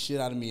beat the shit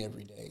out of me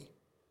every day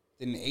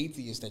than the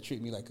atheist that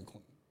treat me like a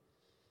queen.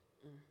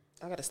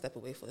 I gotta step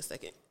away for a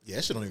second. Yeah,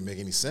 that shit don't even make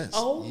any sense.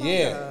 Oh my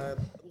Yeah. god!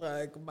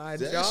 Like my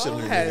that jaw shit don't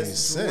even make any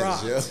has sense,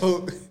 dropped.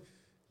 yo.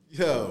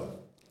 Yo.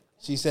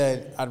 She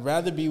said, I'd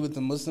rather be with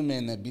the Muslim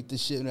man that beat the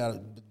shit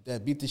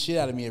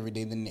out of me every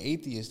day than the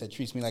atheist that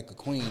treats me like a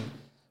queen.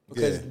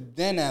 Because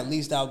then at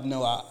least I'll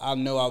know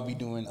I'll be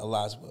doing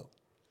Allah's will.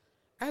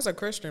 As a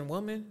Christian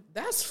woman,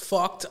 that's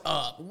fucked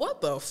up.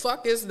 What the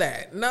fuck is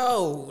that?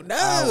 No.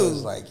 I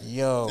was like,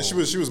 yo. And she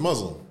was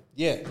Muslim.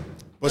 Yeah.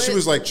 But she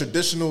was like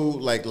traditional,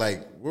 like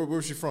where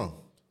was she from?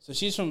 So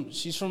she's from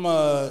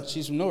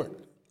Newark.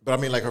 But I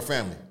mean like her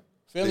family.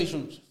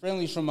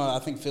 Family's from I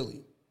think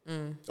Philly.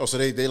 Oh, so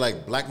they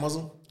like black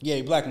Muslim?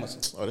 Yeah, black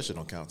Muslim. Oh, this shit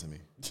don't count to me.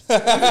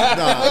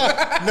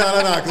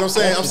 No. Because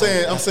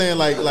I'm saying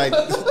like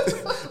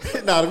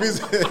nah, the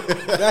reason.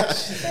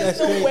 That's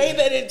the way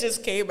that it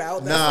just came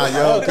out. Nah,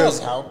 yo, because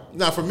how?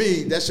 for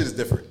me that shit is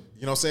different.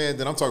 You know what I'm saying?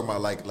 Then I'm talking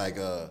about like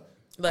a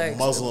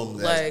Muslim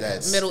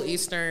that's Middle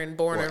Eastern,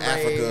 born or and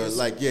Africa.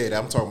 raised.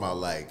 I'm talking about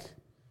like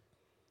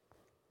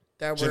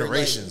That were,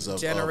 generations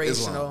of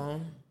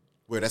Islam.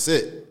 Where that's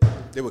it.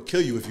 They would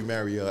kill you if you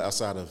marry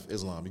outside of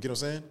Islam. You get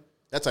what I'm saying?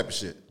 That type of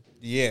shit.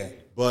 Yeah.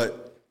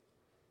 But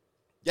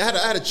yeah,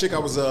 I had a chick I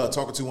was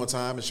talking to one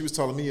time, and she was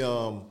telling me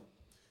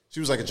she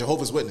was like a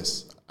Jehovah's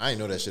Witness. I didn't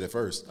know that shit at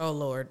first. Oh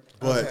Lord.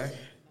 But okay.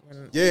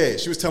 yeah,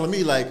 she was telling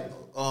me like,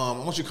 I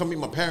want you to come meet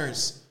my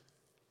parents.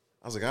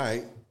 I was like, all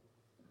right.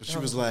 But she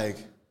was like,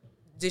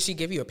 did she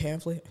give you a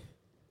pamphlet?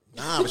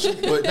 nah,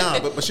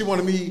 but she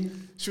wanted me.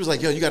 She was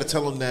like, yo, you got to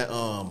tell them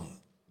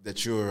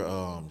that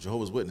you're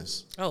Jehovah's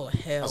Witness. Oh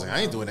hell. I was like, I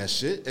ain't doing that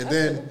shit. And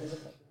then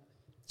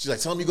she's like,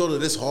 tell them you go to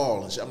this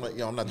hall. And shit. I'm like,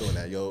 yo, I'm not doing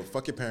that. Yo,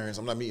 fuck your parents.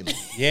 I'm not meeting them.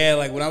 Yeah,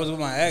 like when I was with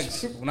my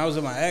ex,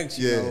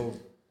 you Yeah.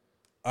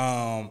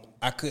 know,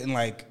 I couldn't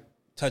like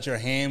touch her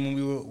hand when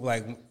we were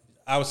like,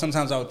 I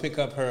would pick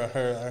up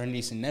her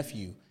niece and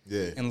nephew.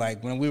 Yeah. And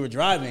like when we were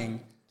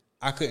driving,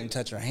 I couldn't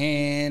touch her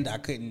hand. I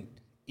couldn't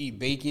eat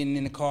bacon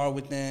in the car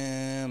with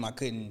them. I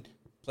couldn't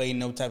play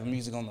no type of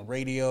music on the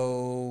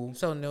radio.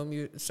 So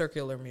no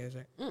circular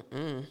music.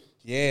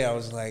 Yeah, I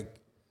was like,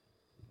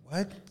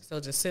 what? So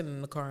just sitting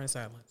in the car in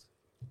silence.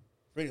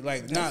 Pretty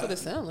like That's not what it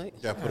sound like.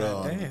 Yeah, put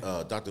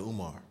damn. Dr.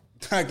 Umar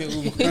Dr.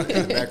 Umar. in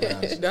the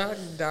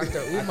background. Dr.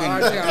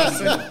 Umar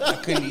Johnson.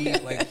 I couldn't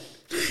eat. Like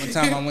one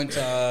time I went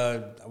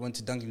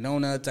to Dunkin'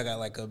 Donuts. I got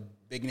like a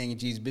bacon, egg, and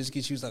cheese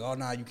biscuit. She was like, "Oh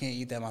no, you can't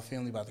eat that. My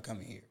family about to come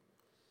in here."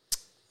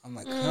 I'm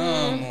like,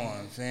 "Come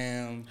on,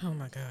 fam." Oh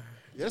my god.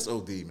 Yeah, that's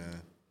OD,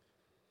 man.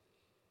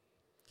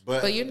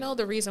 But But you know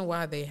the reason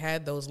why they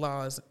had those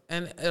laws,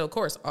 and of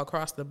course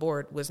across the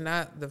board, was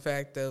not the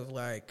fact of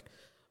like,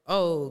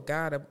 oh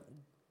God,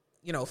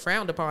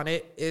 frowned upon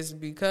it, is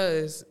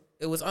because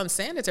it was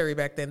unsanitary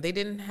back then. They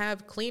didn't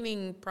have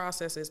cleaning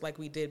processes like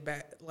we did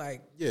back,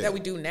 that we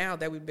do now,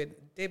 that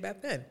did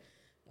back then.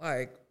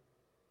 Like,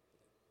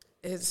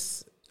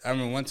 it's. I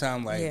remember one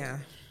time, like, Yeah.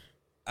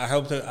 I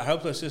helped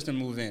her sister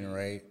move in,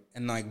 right?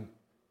 And like,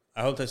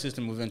 I helped her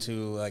sister move into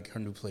like her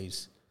new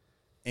place.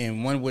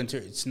 And one winter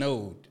it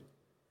snowed,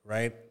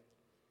 right?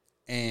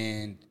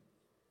 And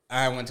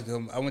I went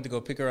to go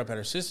pick her up at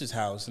her sister's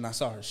house, and I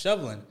saw her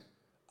shoveling.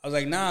 I was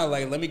like, nah,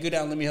 like, let me go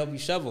down, let me help you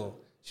shovel.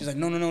 She's like,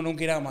 no, don't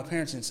get out. My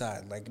parents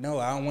inside. Like, no,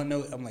 I don't want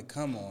no. I'm like,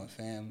 come on,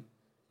 fam.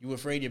 You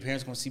afraid your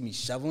parents gonna see me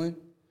shoveling?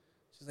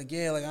 She's She's like,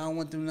 yeah, like I don't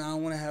want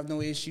to have no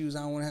issues.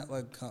 I don't want to have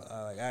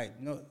all right,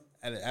 no.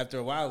 After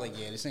a while, like,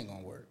 yeah, this ain't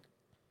gonna work.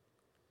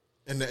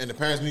 And the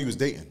parents knew you was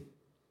dating.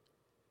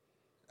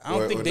 I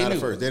don't think they knew. At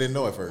first. They didn't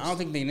know at first. I don't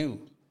think they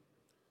knew.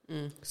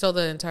 So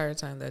the entire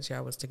time that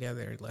y'all was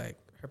together, like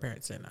her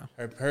parents didn't know.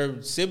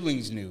 Her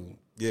siblings knew.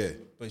 Yeah,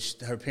 but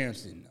her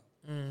parents didn't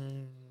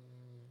know.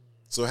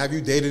 So have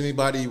you dated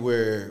anybody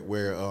where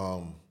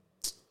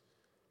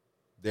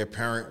their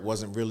parent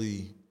wasn't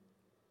really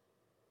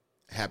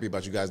happy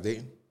about you guys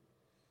dating?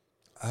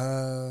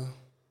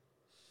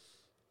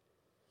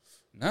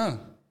 No.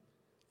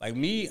 Like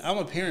me, I'm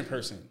a parent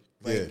person.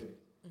 Like,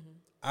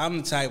 I'm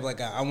the type,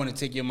 like, I want to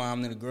take your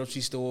mom to the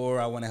grocery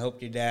store. I want to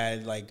help your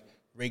dad, like,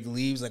 rake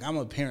leaves. Like, I'm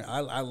a parent.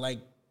 I like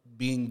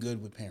being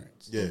good with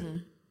parents. Yeah.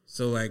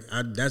 So, like,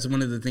 that's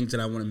one of the things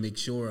that I want to make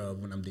sure of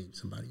when I'm dating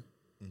somebody.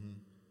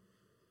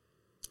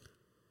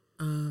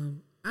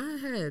 I'm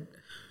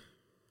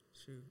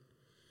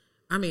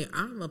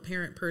a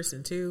parent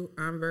person, too.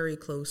 I'm very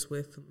close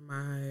with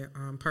my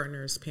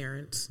partner's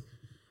parents.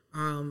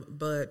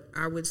 But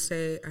I would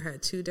say I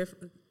had two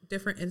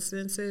different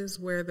instances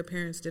where the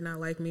parents did not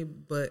like me,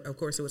 but of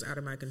course it was out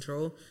of my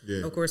control.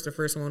 Yeah. Of course, the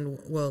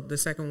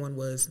second one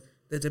was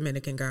the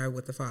Dominican guy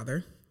with the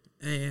father.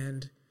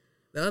 And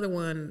the other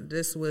one,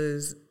 this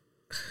was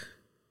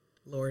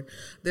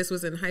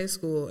in high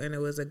school, and it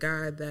was a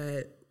guy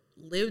that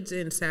lived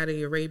in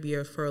Saudi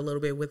Arabia for a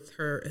little bit with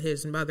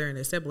his mother and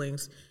his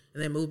siblings,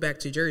 and then moved back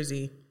to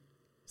Jersey.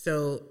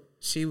 So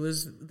she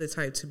was the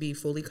type to be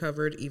fully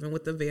covered, even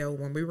with the veil,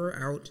 when we were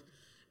out.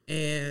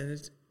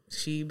 And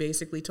she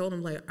basically told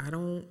him, like, I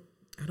don't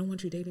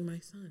want you dating my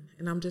son.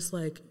 And I'm just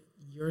like,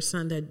 your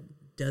son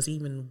that doesn't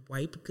even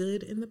wipe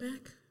good in the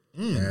back?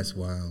 That's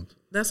wild.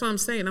 That's what I'm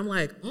saying. I'm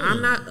like, I'm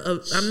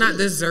not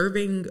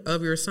deserving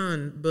of your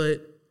son,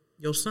 but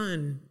your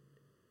son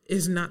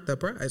is not the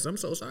prize. I'm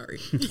so sorry.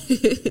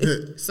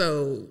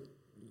 So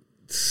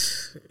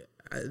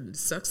it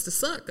sucks to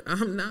suck.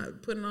 I'm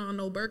not putting on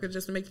no burger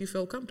just to make you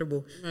feel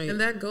comfortable. Right.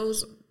 And that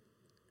goes,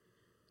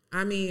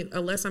 I mean,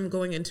 unless I'm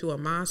going into a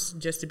mosque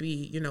just to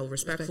be,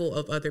 respectful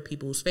of other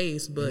people's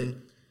faith, but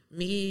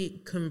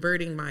me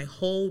converting my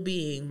whole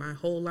being, my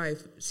whole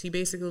life, she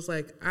basically was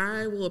like,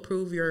 I will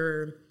approve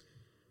your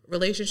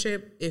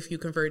relationship if you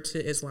convert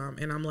to Islam.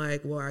 And I'm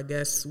like, well, I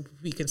guess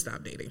we can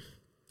stop dating.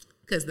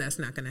 Because that's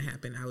not going to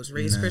happen. I was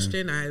raised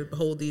Christian. I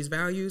hold these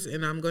values,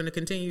 and I'm going to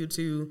continue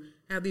to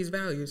have these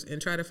values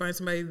and try to find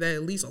somebody that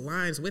at least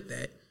aligns with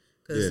that.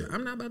 Because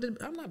I'm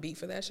not beat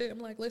for that shit. I'm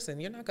like, listen,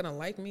 you're not going to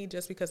like me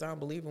just because I don't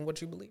believe in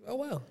what you believe. Oh,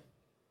 well.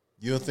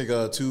 You don't think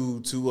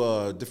two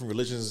different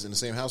religions in the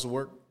same house would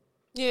work?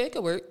 Yeah, it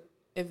could work.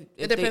 If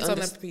it depends on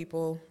the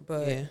people,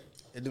 but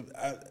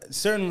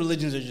certain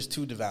religions are just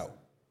too devout.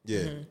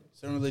 Yeah.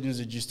 Certain religions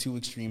are just too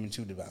extreme and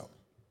too devout.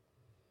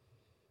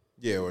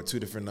 Yeah, or two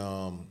different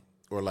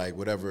or like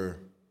whatever,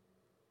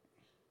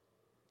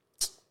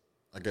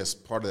 I guess,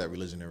 part of that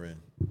religion they're in.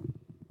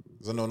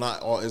 Because I know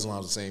not all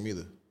Islam's the same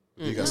either.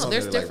 You got some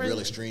that are like real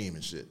extreme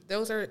and shit.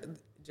 Those are,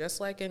 just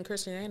like in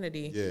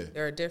Christianity,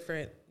 there are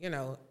different,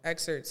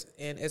 excerpts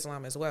in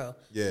Islam as well.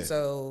 Yeah.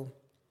 So,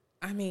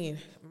 I mean,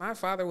 my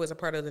father was a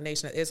part of the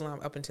Nation of Islam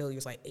up until he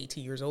was like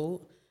 18 years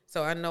old.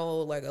 So I know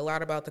like a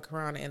lot about the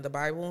Quran and the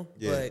Bible,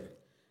 but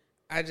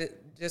I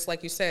just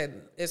like you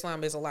said,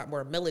 Islam is a lot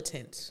more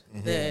militant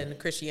than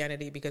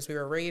Christianity because we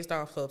were raised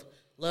off of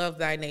love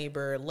thy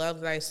neighbor, love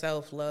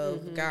thyself,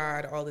 love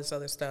God, all this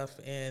other stuff.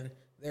 And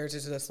they're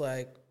just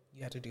like,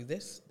 you have to do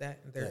this, that,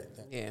 and there.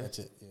 Yeah, that's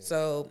it. Yeah.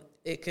 So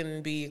it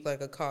can be like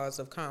a cause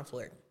of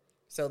conflict.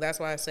 So that's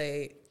why I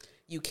say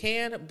you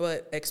can,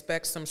 but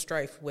expect some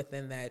strife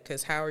within that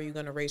because how are you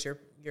going to raise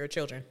your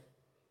children?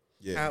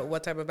 Yeah.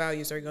 What type of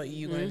values are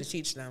you going to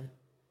teach them?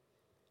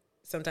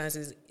 Sometimes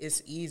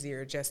it's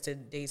easier just to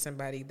date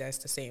somebody that's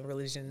the same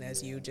religion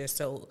as you, just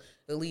so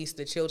at least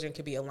the children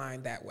can be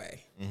aligned that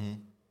way.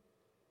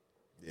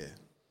 Yeah.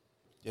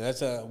 Yeah,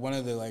 that's one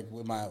of the, like,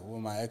 with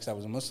my ex, I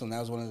was a Muslim. That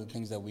was one of the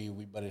things that we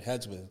butted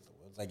heads with.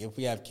 It's like, if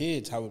we have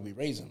kids, how would we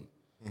raise them?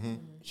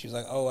 She was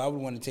like, oh, I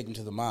would want to take them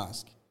to the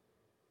mosque.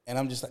 And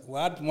I'm just like,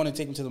 well, I'd want to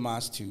take them to the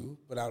mosque too,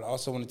 but I would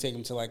also want to take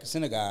them to like a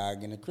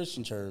synagogue and a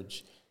Christian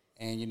church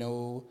and,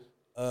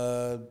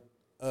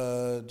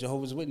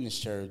 Jehovah's Witness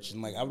church.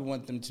 And like, I would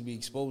want them to be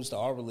exposed to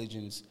all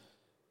religions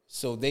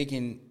so they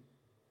can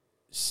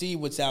see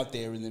what's out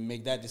there and then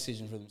make that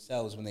decision for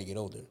themselves when they get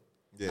older.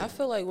 Yeah. I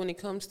feel like when it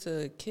comes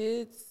to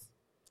kids,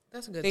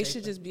 that's a good. They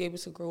should just be able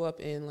to grow up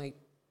and like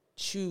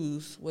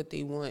choose what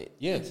they want.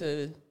 Yeah,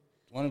 to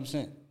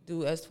 100%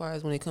 do as far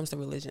as when it comes to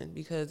religion,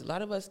 because a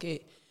lot of us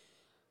get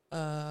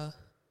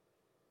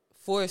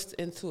forced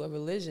into a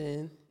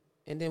religion,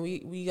 and then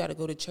we got to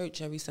go to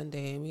church every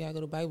Sunday and we got to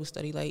go to Bible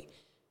study. Like,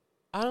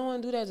 I don't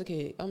want to do that as a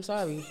kid. I'm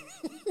sorry.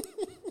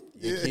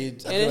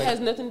 Kids, and it has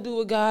nothing to do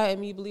with God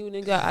and me believing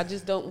in God. I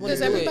just don't want to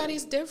do it. Because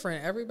everybody's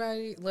different.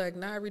 Everybody, like,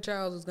 not every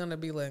child is going to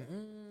be like,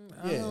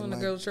 I don't want to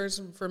go to church.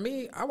 For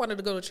me, I wanted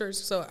to go to church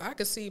so I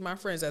could see my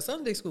friends at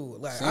Sunday school.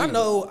 Like, Same. I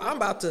know I'm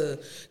about to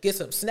get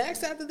some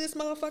snacks after this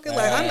motherfucker.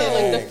 Like, I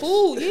know. Like the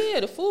food,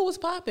 the food was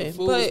popping.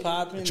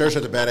 The church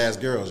had the badass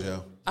girls,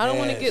 yo. I don't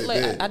want to get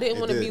like, I didn't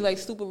want to did. be like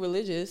super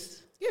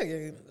religious.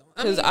 Yeah.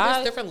 I mean,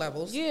 there's different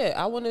levels. Yeah,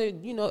 I want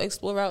to,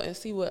 explore out and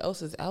see what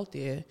else is out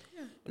there.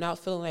 Yeah. Without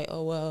feeling like,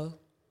 oh, well,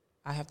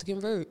 I have to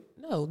convert.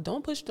 No,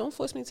 don't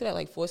force me to that,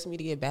 like forcing me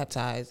to get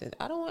baptized. And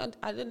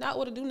I did not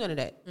want to do none of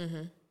that.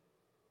 Mm-hmm.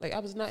 Like, I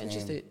was not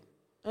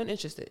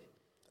uninterested.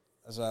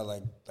 That's why,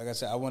 like I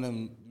said, I want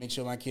to make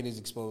sure my kid is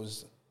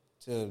exposed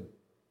to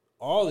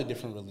all the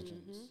different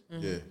religions.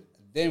 Mm-hmm. Yeah.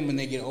 Then when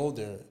they get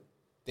older,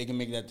 they can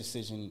make that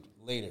decision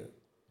later.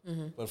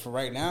 Mm-hmm. But for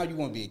right now, you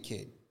want to be a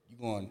kid. You're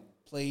going to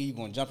play, you're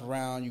going to jump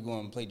around, you're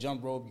going to play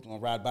jump rope, you're going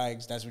to ride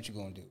bikes. That's what you're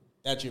going to do.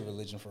 That's your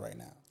religion for right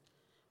now.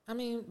 I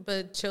mean,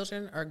 but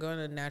children are going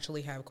to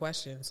naturally have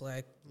questions.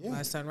 Like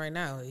my son right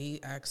now,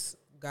 he asks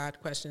God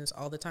questions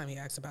all the time. He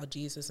asks about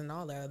Jesus and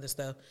all that other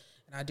stuff.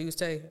 And I do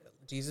say,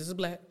 Jesus is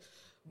black.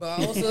 But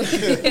I also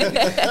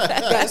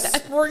got to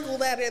sprinkle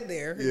that in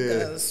there.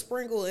 Yeah.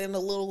 Sprinkle in a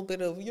little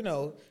bit of,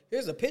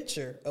 here's a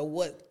picture of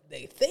what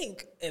they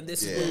think, and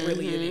this is what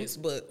really it is.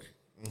 But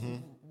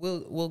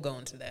we'll go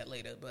into that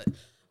later. But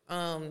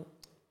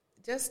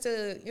just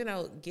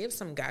to, give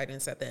some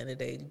guidance at the end of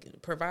the day,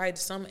 provide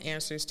some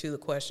answers to the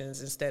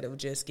questions instead of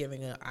just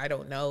giving a I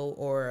don't know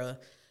or a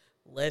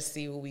let's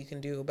see what we can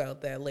do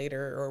about that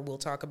later, or we'll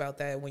talk about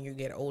that when you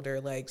get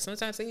older. Like,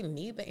 sometimes they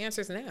need the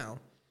answers now.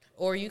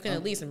 Or you can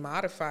at least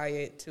modify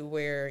it to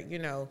where,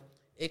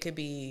 it could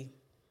be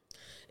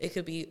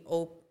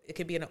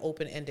an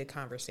open-ended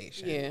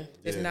conversation. Yeah.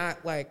 It's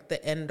not like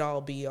the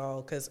end-all,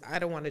 be-all, because I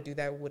don't want to do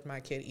that with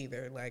my kid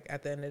either. Like,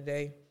 at the end of the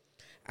day,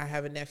 I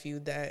have a nephew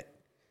that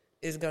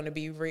is going to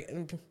be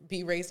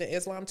raised in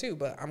Islam too,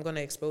 but I'm going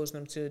to expose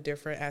them to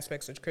different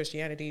aspects of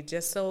Christianity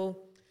just so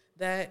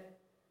that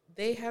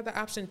they have the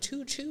option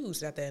to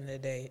choose at the end of the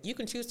day. You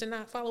can choose to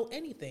not follow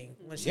anything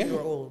once you're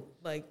old.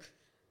 Like,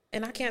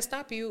 and I can't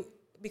stop you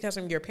because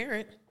I'm your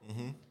parent.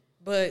 Mm-hmm.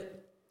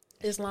 But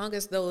as long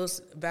as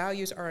those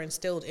values are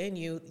instilled in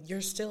you,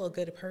 you're still a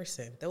good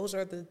person. Those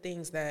are the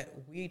things that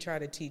we try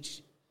to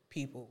teach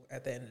people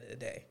at the end of the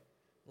day.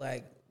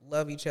 Like,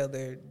 love each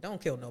other. Don't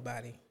kill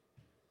nobody.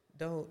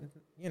 Don't.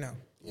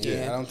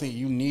 Yeah, I don't think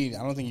you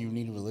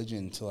need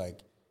religion to like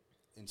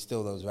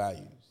instill those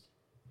values.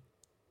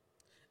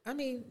 I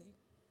mean,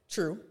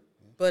 true.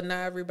 But not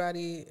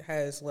everybody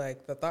has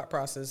like the thought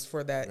process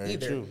for that Very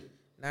either. True.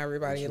 Not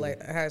everybody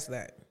has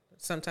that.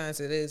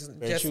 Sometimes it is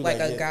Very just true, like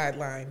a like,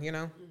 guideline,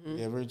 Mm-hmm.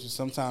 Yeah, very true.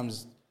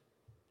 Sometimes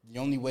the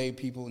only way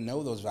people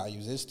know those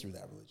values is through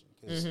that religion.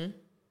 Because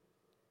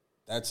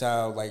that's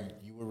how, like,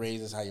 you were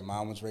raised, that's how your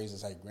mom was raised,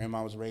 that's how your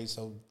grandma was raised.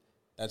 So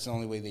that's the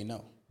only way they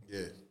know.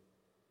 Yeah.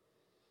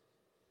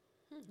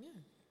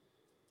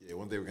 Yeah,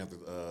 one day we're going to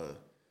have to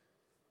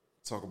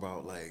talk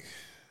about, like,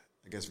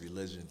 I guess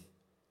religion.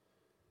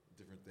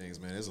 Different things,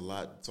 man. There's a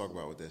lot to talk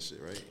about with that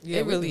shit, right? Yeah,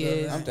 it really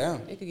is. I'm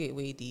down. It could get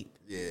way deep.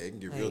 Yeah, it can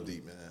get real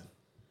deep, man.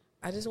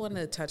 I just wanted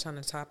to touch on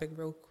the topic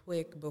real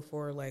quick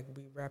before like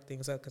we wrap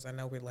things up because I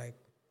know we're like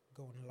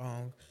going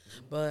along.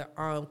 But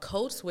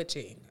code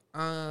switching.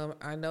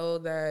 I know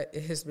that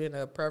it has been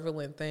a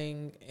prevalent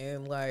thing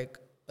in like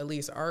at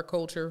least our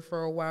culture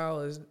for a while,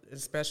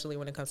 especially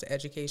when it comes to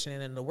education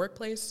and in the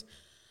workplace.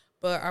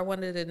 But I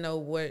wanted to know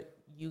what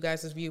you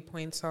guys'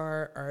 viewpoints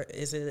are. Or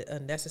is it a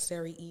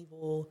necessary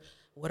evil?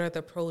 What are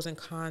the pros and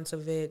cons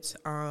of it?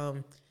 I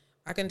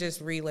can just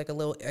read like a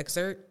little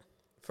excerpt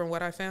from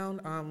what I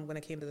found when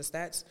it came to the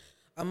stats.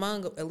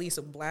 Among at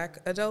least black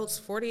adults,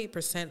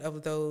 48%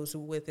 of those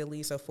with at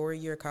least a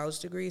 4-year college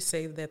degree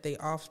say that they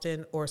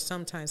often or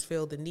sometimes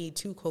feel the need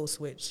to code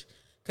switch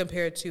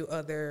compared to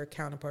other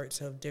counterparts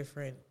of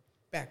different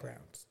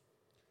backgrounds.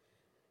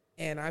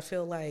 And I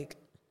feel like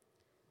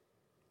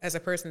as a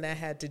person that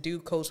had to do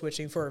code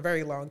switching for a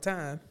very long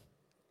time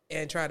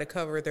and try to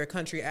cover their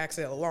country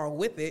accent along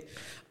with it,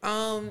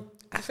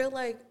 I feel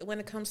like when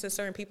it comes to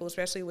certain people,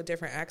 especially with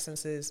different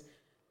accents,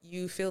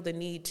 you feel the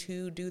need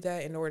to do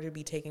that in order to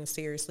be taken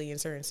seriously in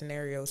certain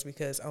scenarios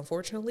because,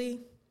 unfortunately,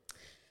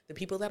 the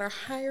people that are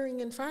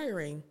hiring and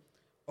firing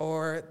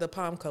are the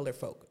palm-colored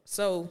folk.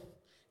 So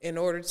in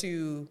order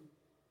to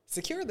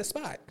secure the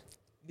spot,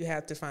 you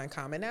have to find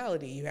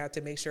commonality. You have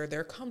to make sure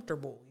they're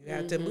comfortable. You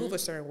have to move a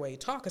certain way,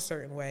 talk a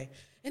certain way.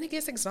 And it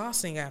gets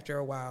exhausting after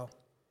a while.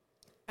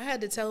 I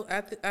had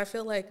to I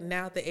feel like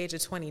now at the age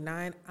of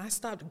 29, I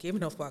stopped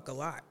giving a fuck a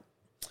lot.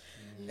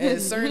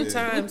 At certain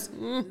times,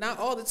 not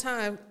all the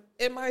time,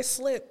 it might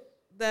slip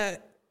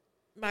that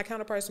my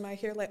counterparts might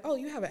hear like, oh,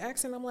 you have an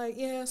accent? I'm like,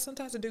 yeah,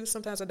 sometimes I do,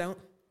 sometimes I don't.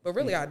 But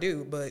really I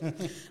do, but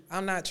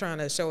I'm not trying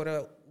to show it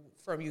up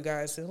from you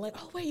guys and like,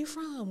 oh, where you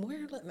from?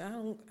 Where?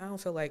 I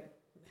don't feel like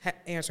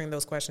answering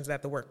those questions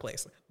at the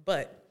workplace.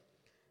 But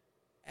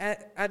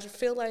I just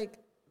feel like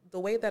the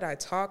way that I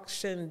talk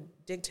shouldn't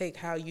dictate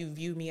how you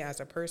view me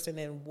as a person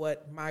and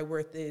what my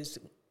worth is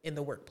in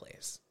the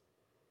workplace.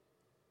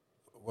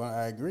 Well,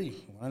 I agree,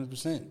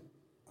 100%.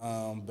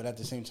 But at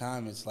the same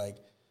time, it's like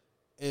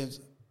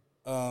is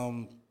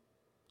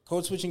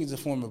code switching is a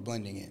form of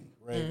blending in,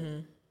 right? Mm-hmm.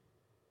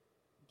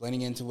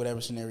 Blending into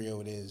whatever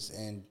scenario it is,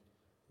 and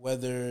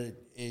whether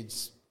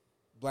it's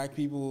black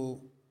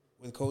people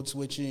with code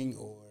switching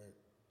or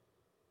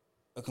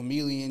a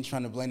chameleon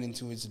trying to blend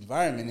into its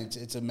environment,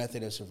 it's a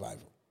method of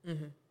survival,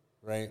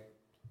 right?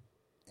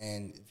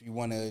 And if you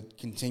want to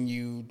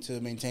continue to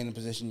maintain the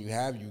position you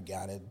have, you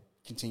got to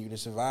continue to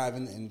survive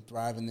and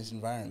thrive in this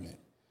environment.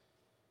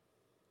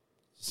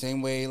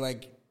 Same way,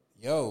 like,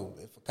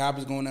 if a cop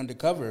is going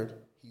undercover,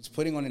 he's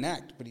putting on an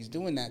act, but he's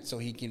doing that so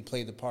he can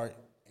play the part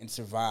and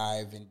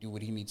survive and do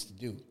what he needs to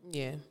do.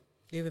 Yeah.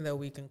 Even though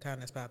we can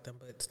kind of spot them,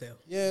 but still.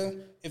 Yeah.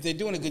 If they're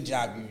doing a good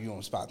job, you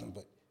don't spot them.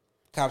 But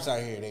cops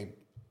out here, they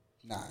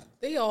not.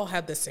 They all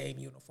have the same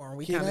uniform.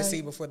 We kind of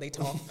see before they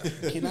talk.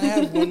 Can I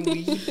have one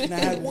weed? Can I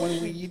have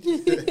one weed?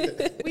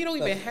 We don't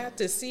even have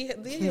to see.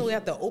 They don't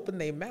have to open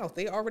their mouth.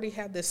 They already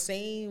have the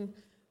same.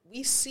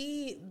 We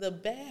see the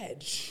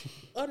badge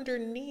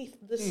underneath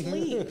the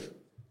sleeve.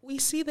 We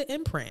see the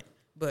imprint,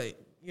 but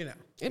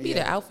it'd be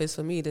the outfits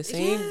for me. The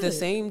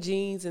same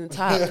jeans and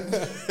top,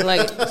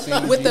 like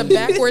with the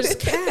backwards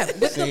cap.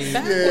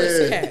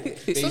 Cap.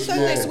 Sometimes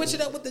they switch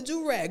it up with the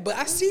do rag, but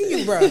I see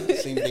you, bro.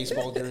 Same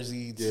baseball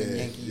jersey, same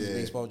Yankees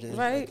baseball jersey.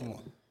 Right. Like, come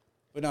on.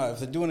 But no, if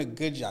they're doing a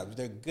good job, if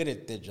they're good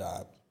at their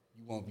job,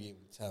 you won't be able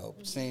to tell.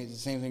 The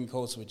same thing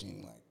code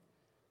switching. Like,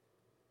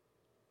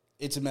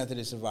 it's a method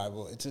of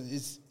survival. It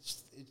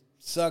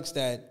sucks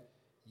that,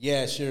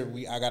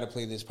 I got to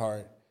play this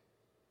part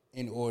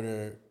in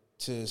order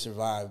to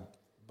survive,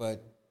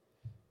 but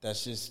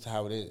that's just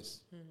how it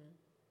is.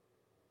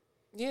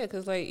 Yeah,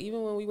 because like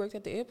even when we worked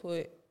at the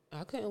airport,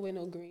 I couldn't wear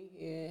no green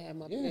hair, have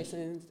my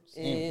piercings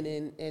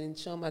in, and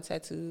show my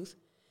tattoos.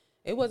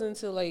 It wasn't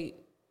until like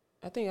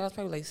I think I was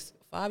probably like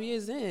 5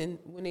 years in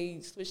when they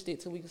switched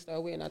it so we could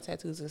start wearing our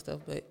tattoos and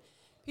stuff. But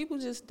people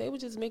they were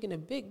just making a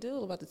big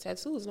deal about the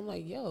tattoos, and I'm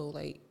like,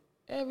 like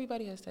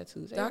everybody has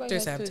tattoos.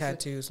 Doctors have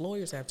tattoos.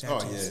 Lawyers have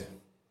tattoos. Oh yeah.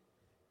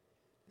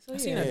 So, I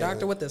seen a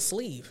doctor with a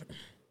sleeve.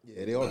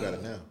 Yeah, they all got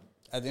it now.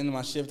 At the end of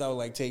my shift, I would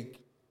like take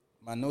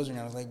my nose ring.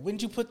 I was like, "When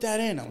did you put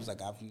that in?" I was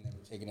like, "I've never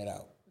taken it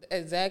out."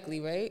 Exactly,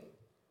 right?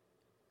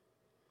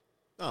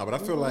 No, but I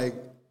feel like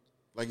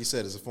you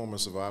said, it's a form of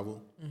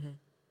survival.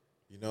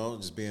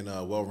 Just being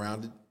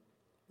well-rounded.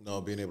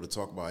 Being able to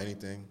talk about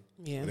anything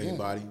with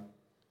anybody.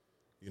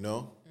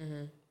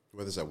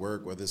 Whether it's at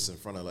work, whether it's in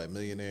front of like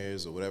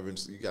millionaires or whatever.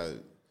 You got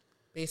to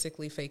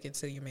basically fake it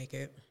till you make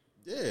it.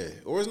 Yeah,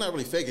 or it's not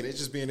really faking it. It's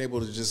just being able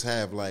to just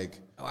have like.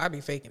 Oh, I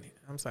be faking it.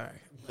 I'm sorry.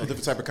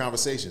 Different type of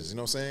conversations. You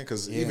know what I'm saying?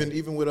 Because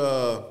even with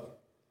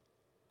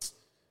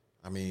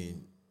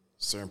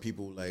certain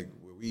people like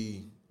where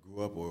we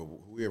grew up or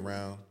who we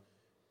around,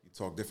 you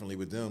talk differently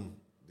with them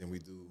than we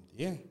do.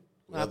 Yeah,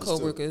 our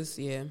coworkers.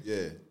 Yeah.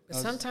 But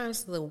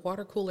sometimes the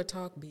water cooler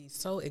talk be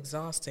so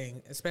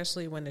exhausting,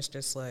 especially when it's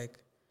just like,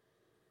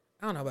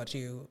 I don't know about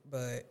you,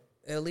 but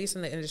at least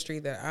in the industry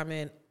that I'm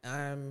in,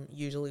 I'm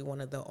usually one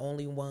of the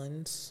only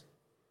ones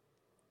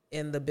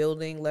in the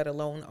building, let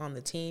alone on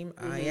the team.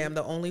 I am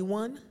the only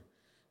one.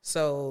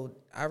 So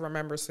I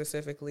remember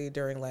specifically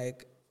during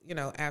like,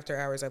 after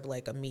hours of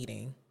like a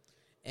meeting,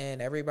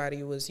 and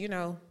everybody was, doing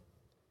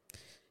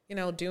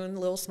a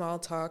little small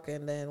talk.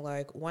 And then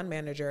like one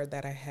manager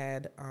that I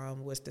had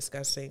was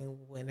discussing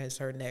when is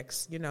her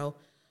next,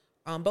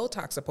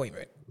 Botox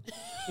appointment.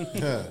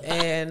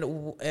 and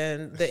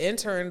the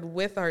intern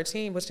with our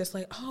team was just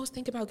like, I was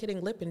thinking about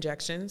getting lip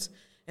injections.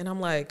 And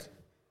I'm like,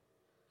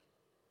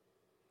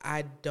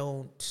 I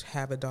don't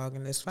have a dog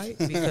in this fight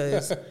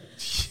because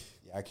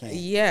I can't.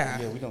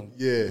 Yeah, we don't.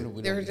 Yeah,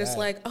 they were just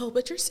like,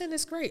 but your skin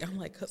is great. I'm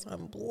like, cause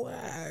I'm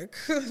black.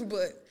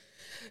 But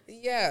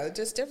yeah,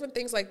 just different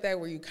things like that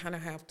where you kind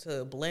of have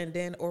to blend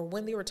in. Or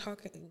when they were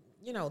talking,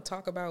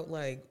 talk about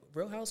like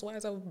Real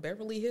Housewives of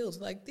Beverly Hills.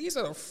 Like, these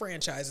are the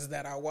franchises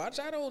that I watch.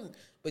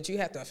 But you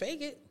have to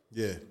fake it.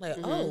 Yeah. Like,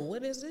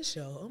 what is this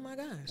show? Oh my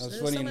gosh,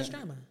 there's so much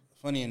drama.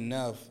 Funny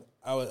enough,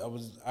 I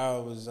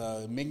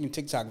was making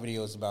TikTok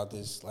videos about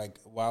this like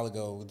a while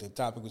ago. The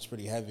topic was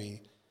pretty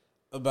heavy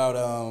about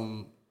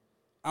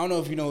I don't know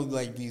if you know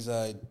like these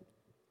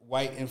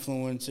white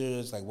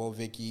influencers like Wo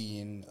Vicky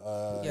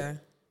and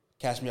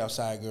Catch Me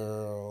Outside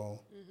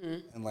Girl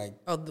and like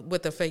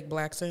with the fake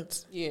black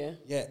scents. Yeah.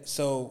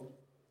 So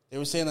they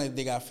were saying like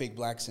they got fake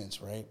black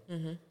scents, right?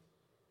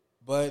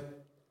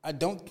 But I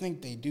don't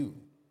think they do,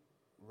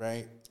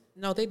 right?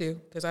 No, they do,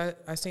 because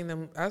I seen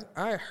them.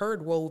 I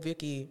heard Wo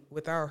Vicky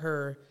without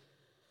her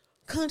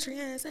country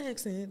ass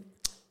accent.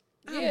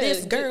 I'm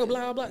this girl,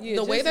 blah blah.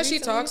 The way that she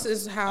talks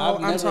is how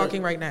I'm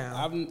talking right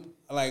now.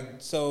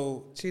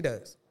 She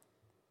does.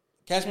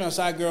 Catch Me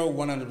Outside Girl,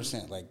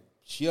 100%. Like,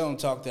 she don't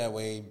talk that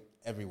way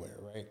everywhere,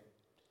 right?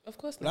 Of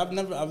course but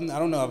not. I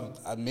don't know.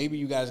 Maybe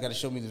you guys got to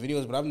show me the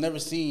videos, but I've never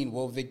seen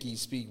Wo Vicky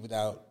speak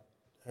without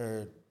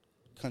her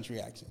country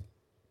accent.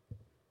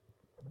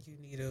 You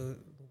need to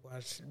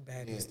watch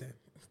Badness then,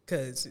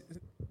 because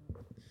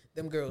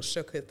them girls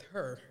shook with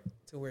her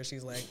to where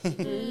she's like,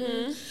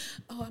 oh,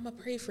 I'm gonna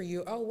pray for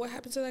you. Oh, what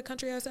happened to that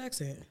country ass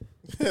accent?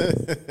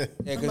 Yeah,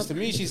 because to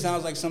me, she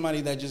sounds like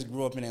somebody that just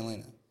grew up in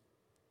Atlanta.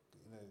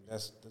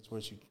 That's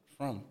where she's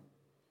from.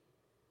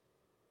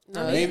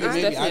 No, maybe But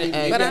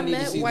I need to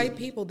met see white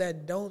people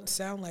that don't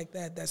sound like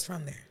that. That's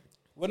from there.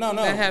 Well, no.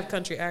 That have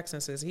country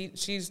accents.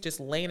 She's just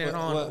laying it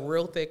on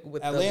real thick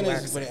with the black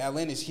accent.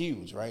 Atlanta's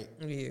huge, right?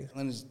 Yeah.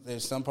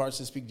 There's some parts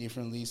that speak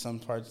differently, some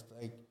parts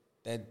like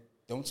that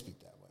don't speak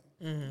that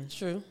way. Mm-hmm.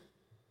 True.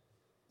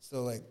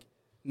 So like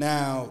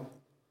now,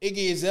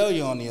 Iggy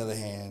Azalea on the other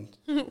hand,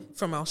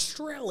 from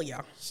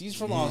Australia. She's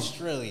from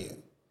Australia.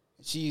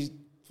 She's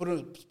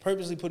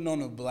purposely putting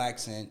on a black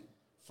accent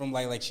from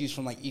like she's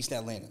from like East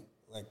Atlanta.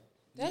 Like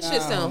that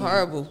shit sound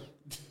horrible.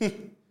 Yeah,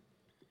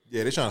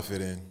 they're trying to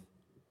fit in.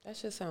 That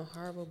shit sound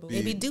horrible.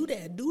 Maybe do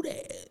that.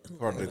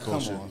 Part of the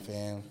culture. Come on,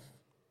 fam.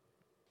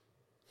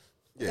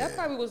 Yeah. That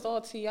probably was all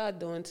T.I.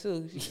 doing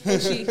too.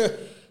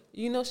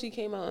 She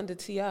came out under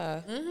T.I.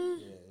 Yeah,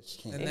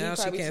 she can't. And now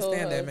she can't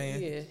stand that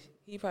man. Yeah,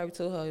 he probably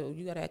told her,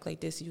 "You gotta act like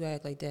this. You gotta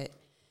act like that."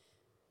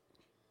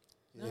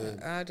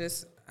 Yeah.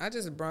 I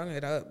just brought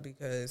it up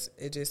because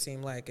it just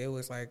seemed like it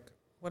was like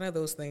one of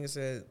those things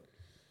that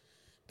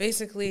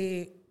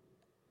basically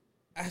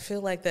I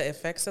feel like the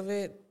effects of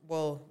it,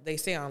 well, they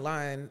say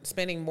online,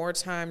 spending more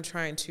time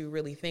trying to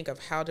really think of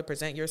how to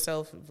present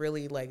yourself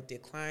really like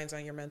declines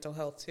on your mental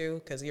health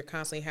too, because you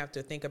constantly have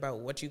to think about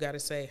what you got to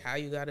say, how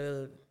you got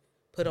to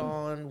put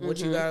on, what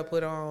you got to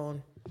put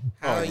on.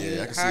 How are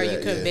you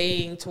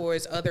conveying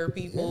towards other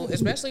people,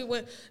 especially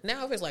when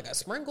now if it's like a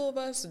sprinkle of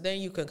us, then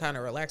you can kind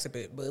of relax a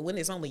bit. But when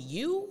it's only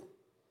you,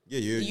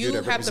 you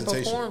have to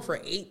perform for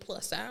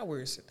 8+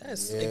 hours.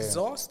 That's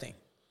exhausting.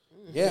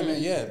 Yeah,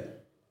 man. Yeah,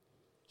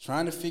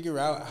 trying to figure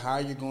out how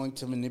you're going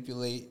to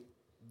manipulate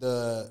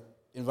the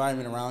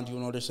environment around you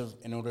in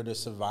order to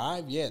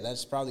survive. Yeah,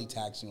 that's probably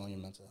taxing on your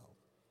mental health.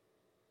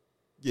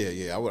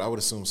 Yeah, I would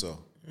assume so.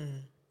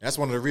 That's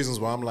one of the reasons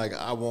why I'm like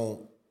I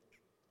won't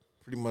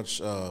pretty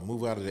much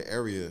move out of the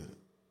area.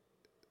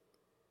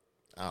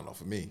 I don't know,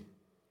 for me.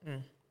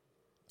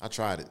 I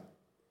tried it.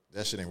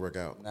 That shit ain't work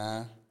out.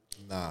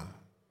 Nah.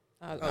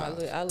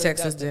 I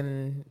Texas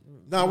didn't.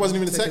 No, I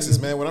wasn't even in Texas,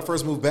 man. When I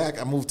first moved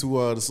back, I moved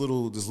to this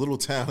little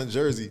town in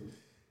Jersey,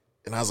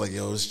 and I was like,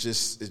 yo, it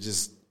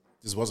just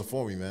wasn't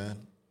for me, man.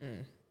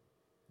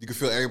 You can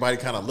feel everybody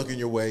kind of looking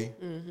your way.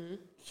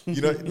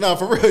 You know, no,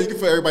 for real, you can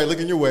feel everybody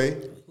looking your way.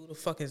 Who the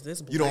fuck is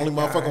this? You the only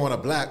motherfucker on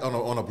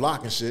a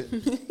block and shit.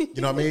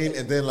 You know what I mean?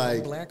 And then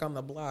like black on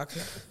the block.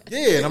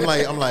 Yeah, and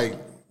I'm like,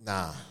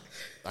 nah,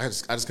 I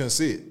just couldn't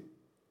see it.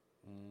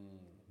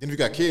 Then if you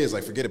got kids,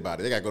 like forget about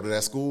it. They gotta go to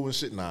that school and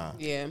shit. Nah,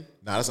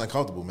 that's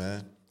uncomfortable,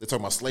 man. They're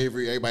talking about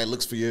slavery. Everybody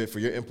looks for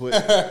your input.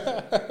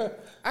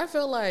 I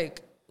feel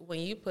like when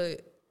you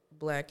put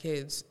black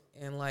kids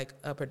in like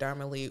a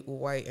predominantly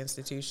white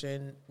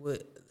institution,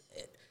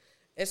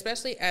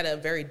 especially at a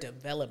very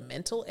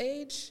developmental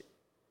age,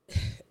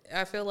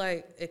 I feel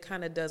like it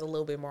kind of does a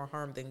little bit more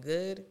harm than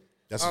good.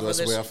 That's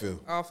the way I feel.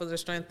 Off of the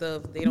strength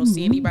of they don't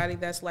see anybody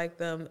that's like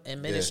them,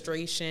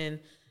 administration,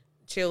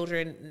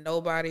 children,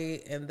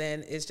 nobody, and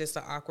then it's just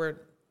an awkward,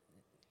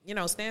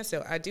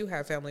 standstill. I do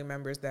have family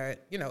members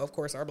that, of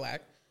course are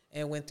black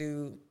and went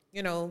through,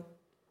 I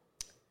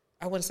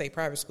wouldn't say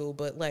private school,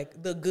 but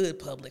like the good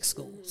public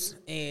schools.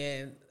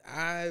 And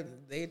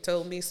they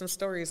told me some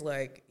stories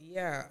like,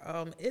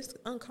 it's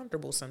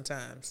uncomfortable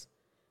sometimes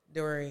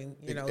during,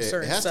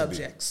 certain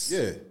subjects.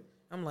 Yeah.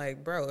 I'm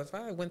like, bro, if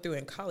I went through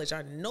in college,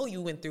 I know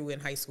you went through in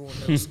high school and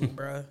middle school,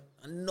 bro.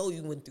 I know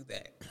you went through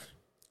that.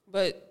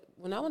 But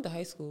when I went to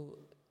high school,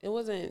 it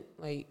wasn't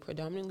like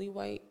predominantly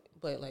white,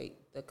 but like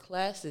the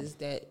classes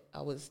that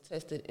I was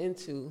tested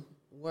into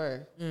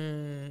were.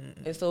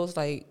 And so it's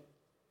like,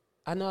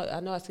 I know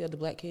I see other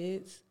black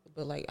kids,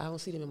 but like I don't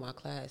see them in my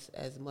class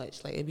as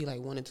much. Like it'd be like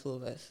 1 or 2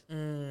 of us.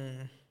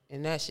 And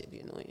that shit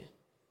be annoying.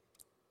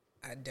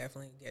 I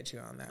definitely get you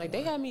on that. Like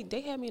one.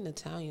 they had me in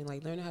Italian,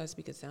 like learning how to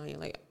speak Italian.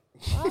 Like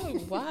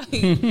why?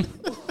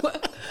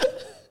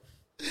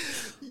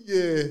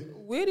 Yeah.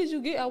 Where did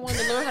you get I wanted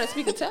to learn how to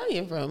speak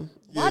Italian from?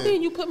 Why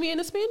didn't you put me in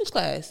a Spanish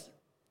class?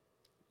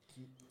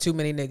 Too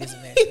many niggas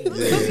in there. Put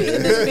me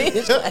in the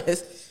Spanish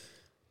class.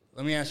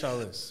 Let me ask y'all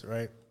this,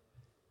 right?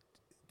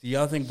 Do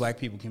y'all think black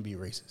people can be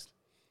racist?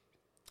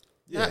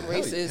 Not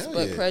racist,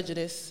 but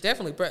prejudiced.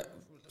 Definitely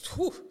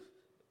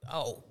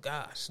oh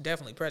gosh,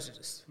 definitely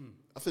prejudice.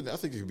 I think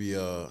it could be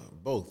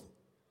both.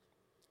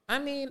 I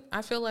mean,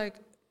 I feel like,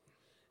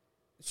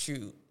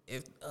 shoot,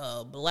 if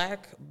a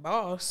black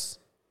boss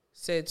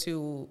said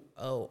to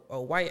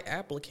a white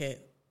applicant,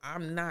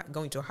 I'm not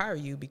going to hire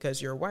you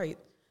because you're white,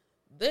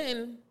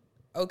 then,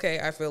 okay,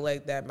 I feel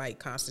like that might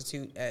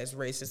constitute as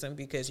racism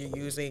because you're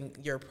using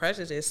your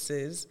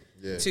prejudices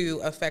to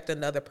affect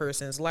another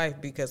person's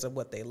life because of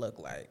what they look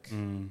like.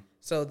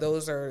 So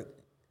those are,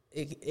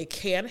 it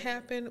can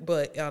happen,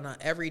 but on an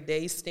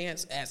everyday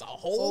stance as a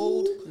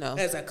whole, no.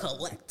 As a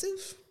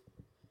collective.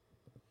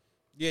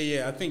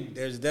 Yeah. I think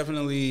there's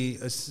definitely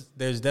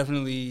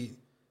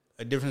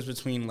a difference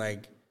between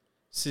like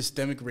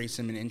systemic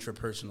racism and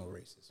intrapersonal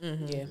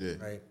racism.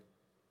 Yeah. Right.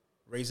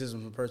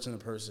 Racism from person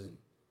to person.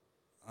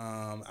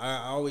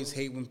 I always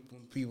hate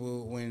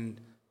when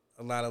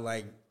a lot of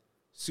like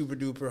super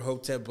duper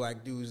hotep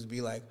black dudes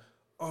be like,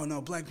 oh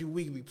no, black people,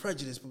 we can be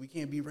prejudiced, but we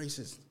can't be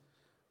racist.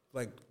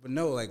 Like, but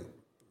no, like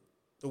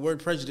the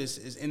word prejudice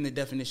is in the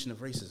definition of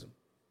racism.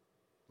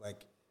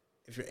 Like,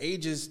 if you're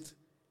ageist,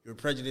 you're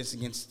prejudiced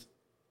against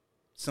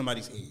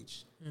somebody's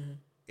age. Mm-hmm.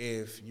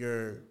 If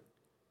you're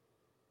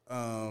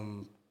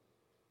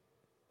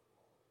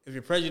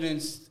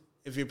prejudiced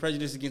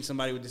against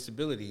somebody with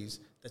disabilities,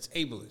 that's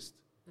ableist.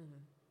 Mm-hmm.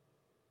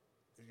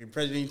 If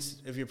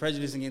you're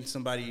prejudiced against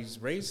somebody's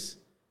race,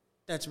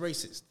 that's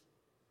racist.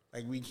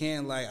 Like, we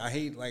can't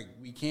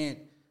we can't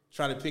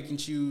try to pick and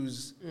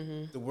choose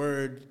the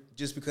word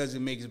just because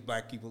it makes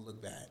black people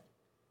look bad.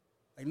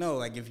 Like, no,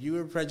 like if you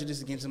are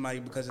prejudiced against somebody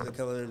because of the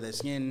color of their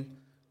skin,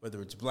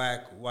 whether it's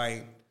black,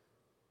 white,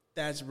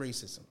 that's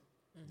racism.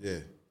 Yeah.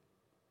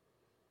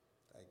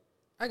 Like,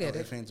 I get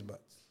it. Fans of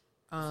butts.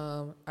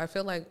 I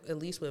feel like, at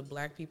least with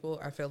black people,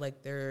 I feel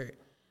like there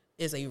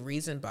is a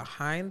reason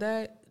behind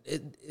that.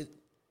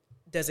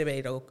 Does it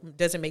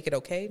make it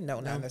okay?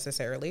 No, not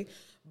necessarily.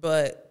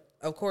 But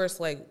of course,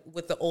 like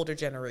with the older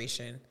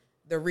generation,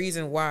 the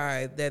reason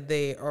why that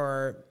they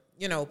are,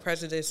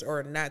 prejudiced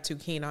or not too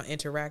keen on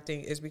interacting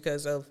is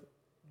because of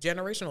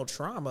generational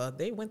trauma.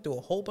 They went through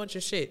a whole bunch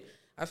of shit.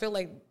 I feel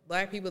like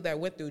black people that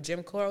went through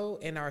Jim Crow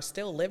and are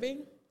still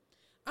living,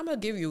 I'm gonna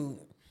give you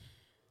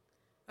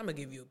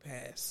a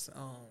pass.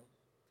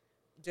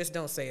 Just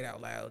don't say it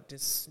out loud.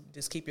 Just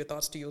keep your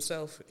thoughts to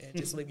yourself and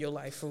just live your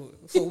life for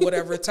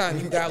whatever time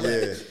you got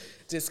left.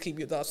 Just keep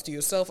your thoughts to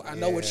yourself. I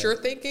know what you're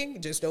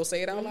thinking. Just don't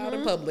say it out loud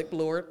in public,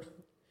 Lord.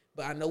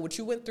 But I know what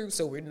you went through,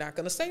 so we're not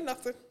gonna say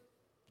nothing.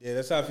 Yeah,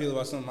 that's how I feel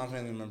about some of my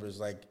family members.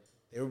 Like,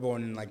 they were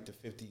born in like the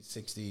 50s,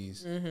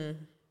 60s,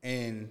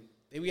 and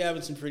they be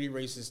having some pretty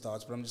racist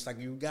thoughts. But I'm just like,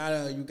 you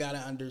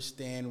gotta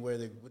understand what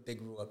they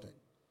grew up in.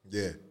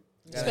 Yeah.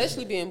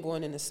 Especially being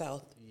born in the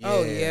South. Yeah.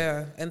 Oh,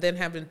 yeah. And then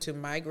having to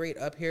migrate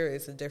up here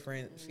is a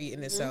different feat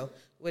in itself,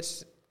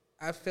 which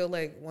I feel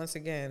like, once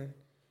again,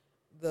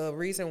 the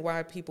reason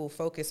why people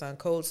focus on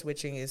code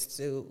switching is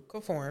to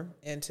conform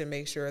and to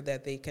make sure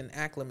that they can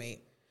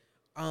acclimate.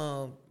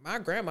 My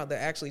grandmother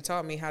actually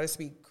taught me how to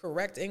speak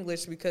correct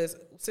English because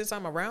since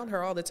I'm around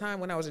her all the time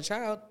when I was a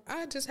child,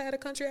 I just had a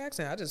country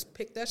accent. I just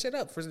picked that shit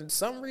up for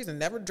some reason,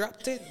 never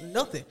dropped it,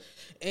 nothing.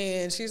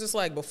 And she's just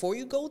like, before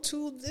you go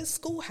to this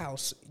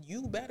schoolhouse,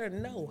 you better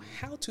know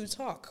how to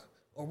talk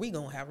or we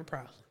gonna have a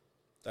problem.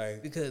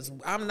 Because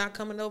I'm not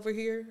coming over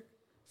here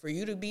for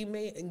you to be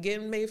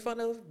getting made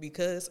fun of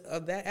because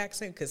of that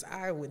accent, because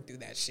I went through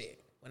that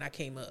shit when I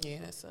came up. Yeah,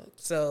 that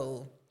sucks.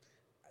 So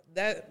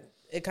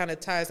it kind of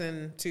ties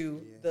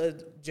into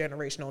the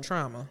generational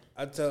trauma.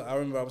 I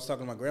remember I was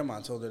talking to my grandma.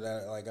 I told her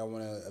that like I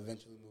want to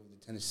eventually move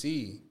to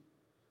Tennessee,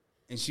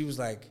 and she was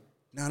like,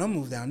 "No, don't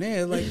move down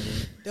there. Like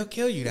they'll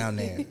kill you down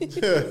there."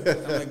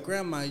 I'm like,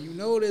 "Grandma,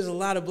 there's a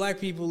lot of black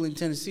people in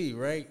Tennessee,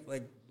 right?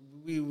 Like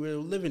we're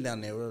living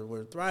down there.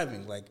 We're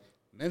thriving. Like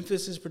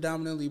Memphis is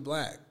predominantly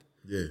black.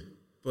 Yeah,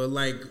 but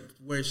like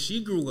when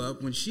she grew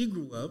up,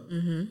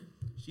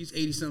 she's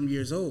 80-something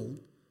years old.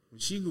 When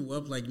she grew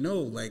up, like no,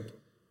 like."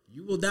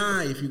 You will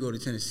die if you go to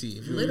Tennessee.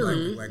 If you're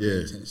black,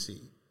 go to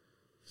Tennessee.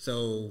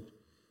 So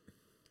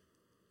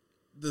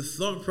the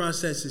thought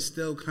process is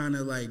still kind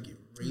of like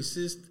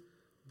racist,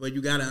 but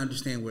you got to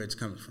understand where it's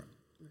coming from.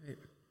 Right.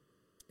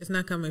 It's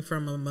not coming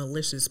from a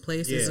malicious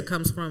place. Yeah. It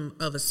comes from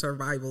a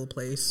survival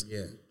place.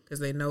 Yeah, because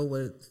they know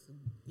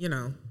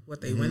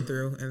what they went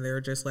through, and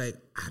they're just like,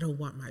 I don't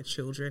want my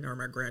children or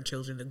my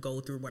grandchildren to go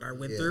through what I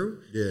went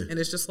through. Yeah, and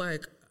it's just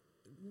like,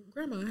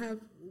 Grandma, I have.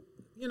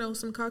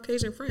 Some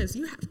Caucasian friends.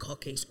 You have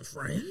Caucasian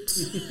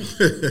friends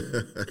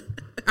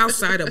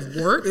outside of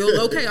work.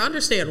 Okay, I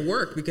understand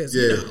work because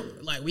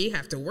we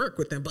have to work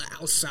with them, but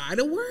outside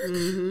of work,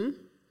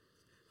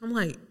 I'm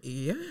like,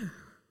 yeah,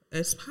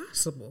 it's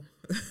possible.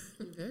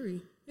 Very,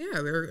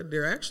 yeah,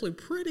 they're actually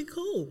pretty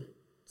cool.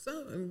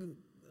 So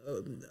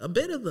a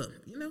bit of them,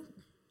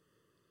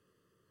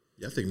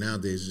 Yeah, I think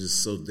nowadays it's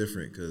just so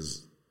different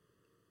because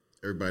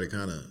everybody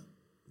kind of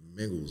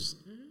mingles.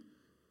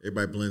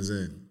 Everybody blends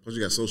in. Plus,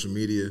 you got social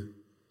media.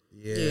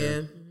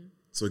 Yeah.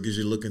 So it gives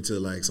you a look into,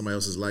 like, somebody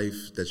else's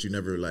life that you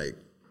never, like,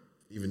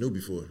 even knew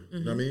before.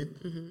 You know what I mean?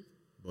 Mm-hmm.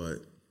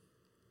 But.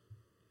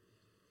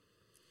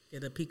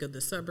 Get a peek of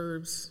the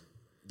suburbs.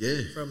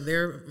 Yeah. From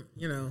their,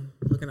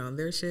 looking on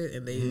their shit,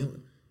 and they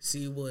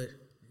see what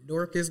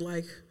Newark is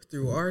like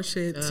through our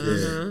shit.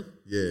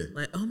 Yeah.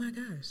 Like, oh, my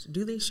gosh,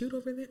 do they shoot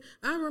over there?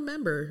 I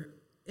remember...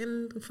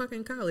 in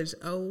fucking college,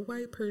 a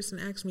white person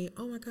asked me,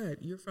 "Oh my God,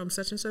 you're from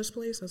such and such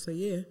place?" I said,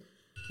 "Yeah,"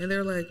 and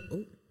they're like,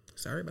 "Oh,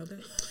 sorry about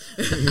that."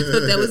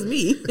 That was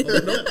me. Oh,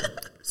 no.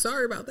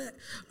 Sorry about that.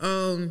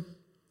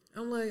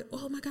 I'm like,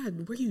 "Oh my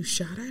God, were you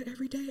shot at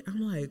every day?"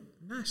 I'm like,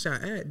 "Not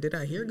shot at. Did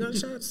I hear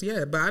gunshots?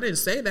 Yeah, but I didn't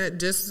say that.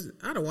 Just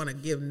I don't want to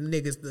give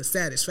niggas the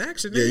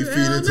satisfaction. Yeah, you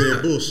feed into the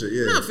bullshit.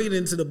 Yeah, not feeding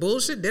into the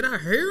bullshit. Did I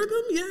hear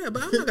them? Yeah,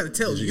 but I'm not gonna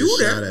tell you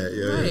that. Shot at,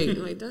 yeah. Right?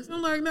 Like that's.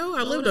 I'm like, no,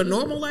 I lived a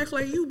normal life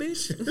like you,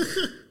 bitch.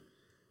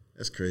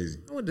 That's crazy.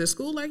 I went to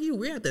school like you.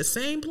 We're at the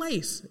same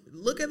place.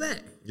 Look at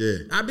that. Yeah.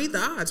 I beat the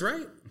odds,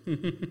 right?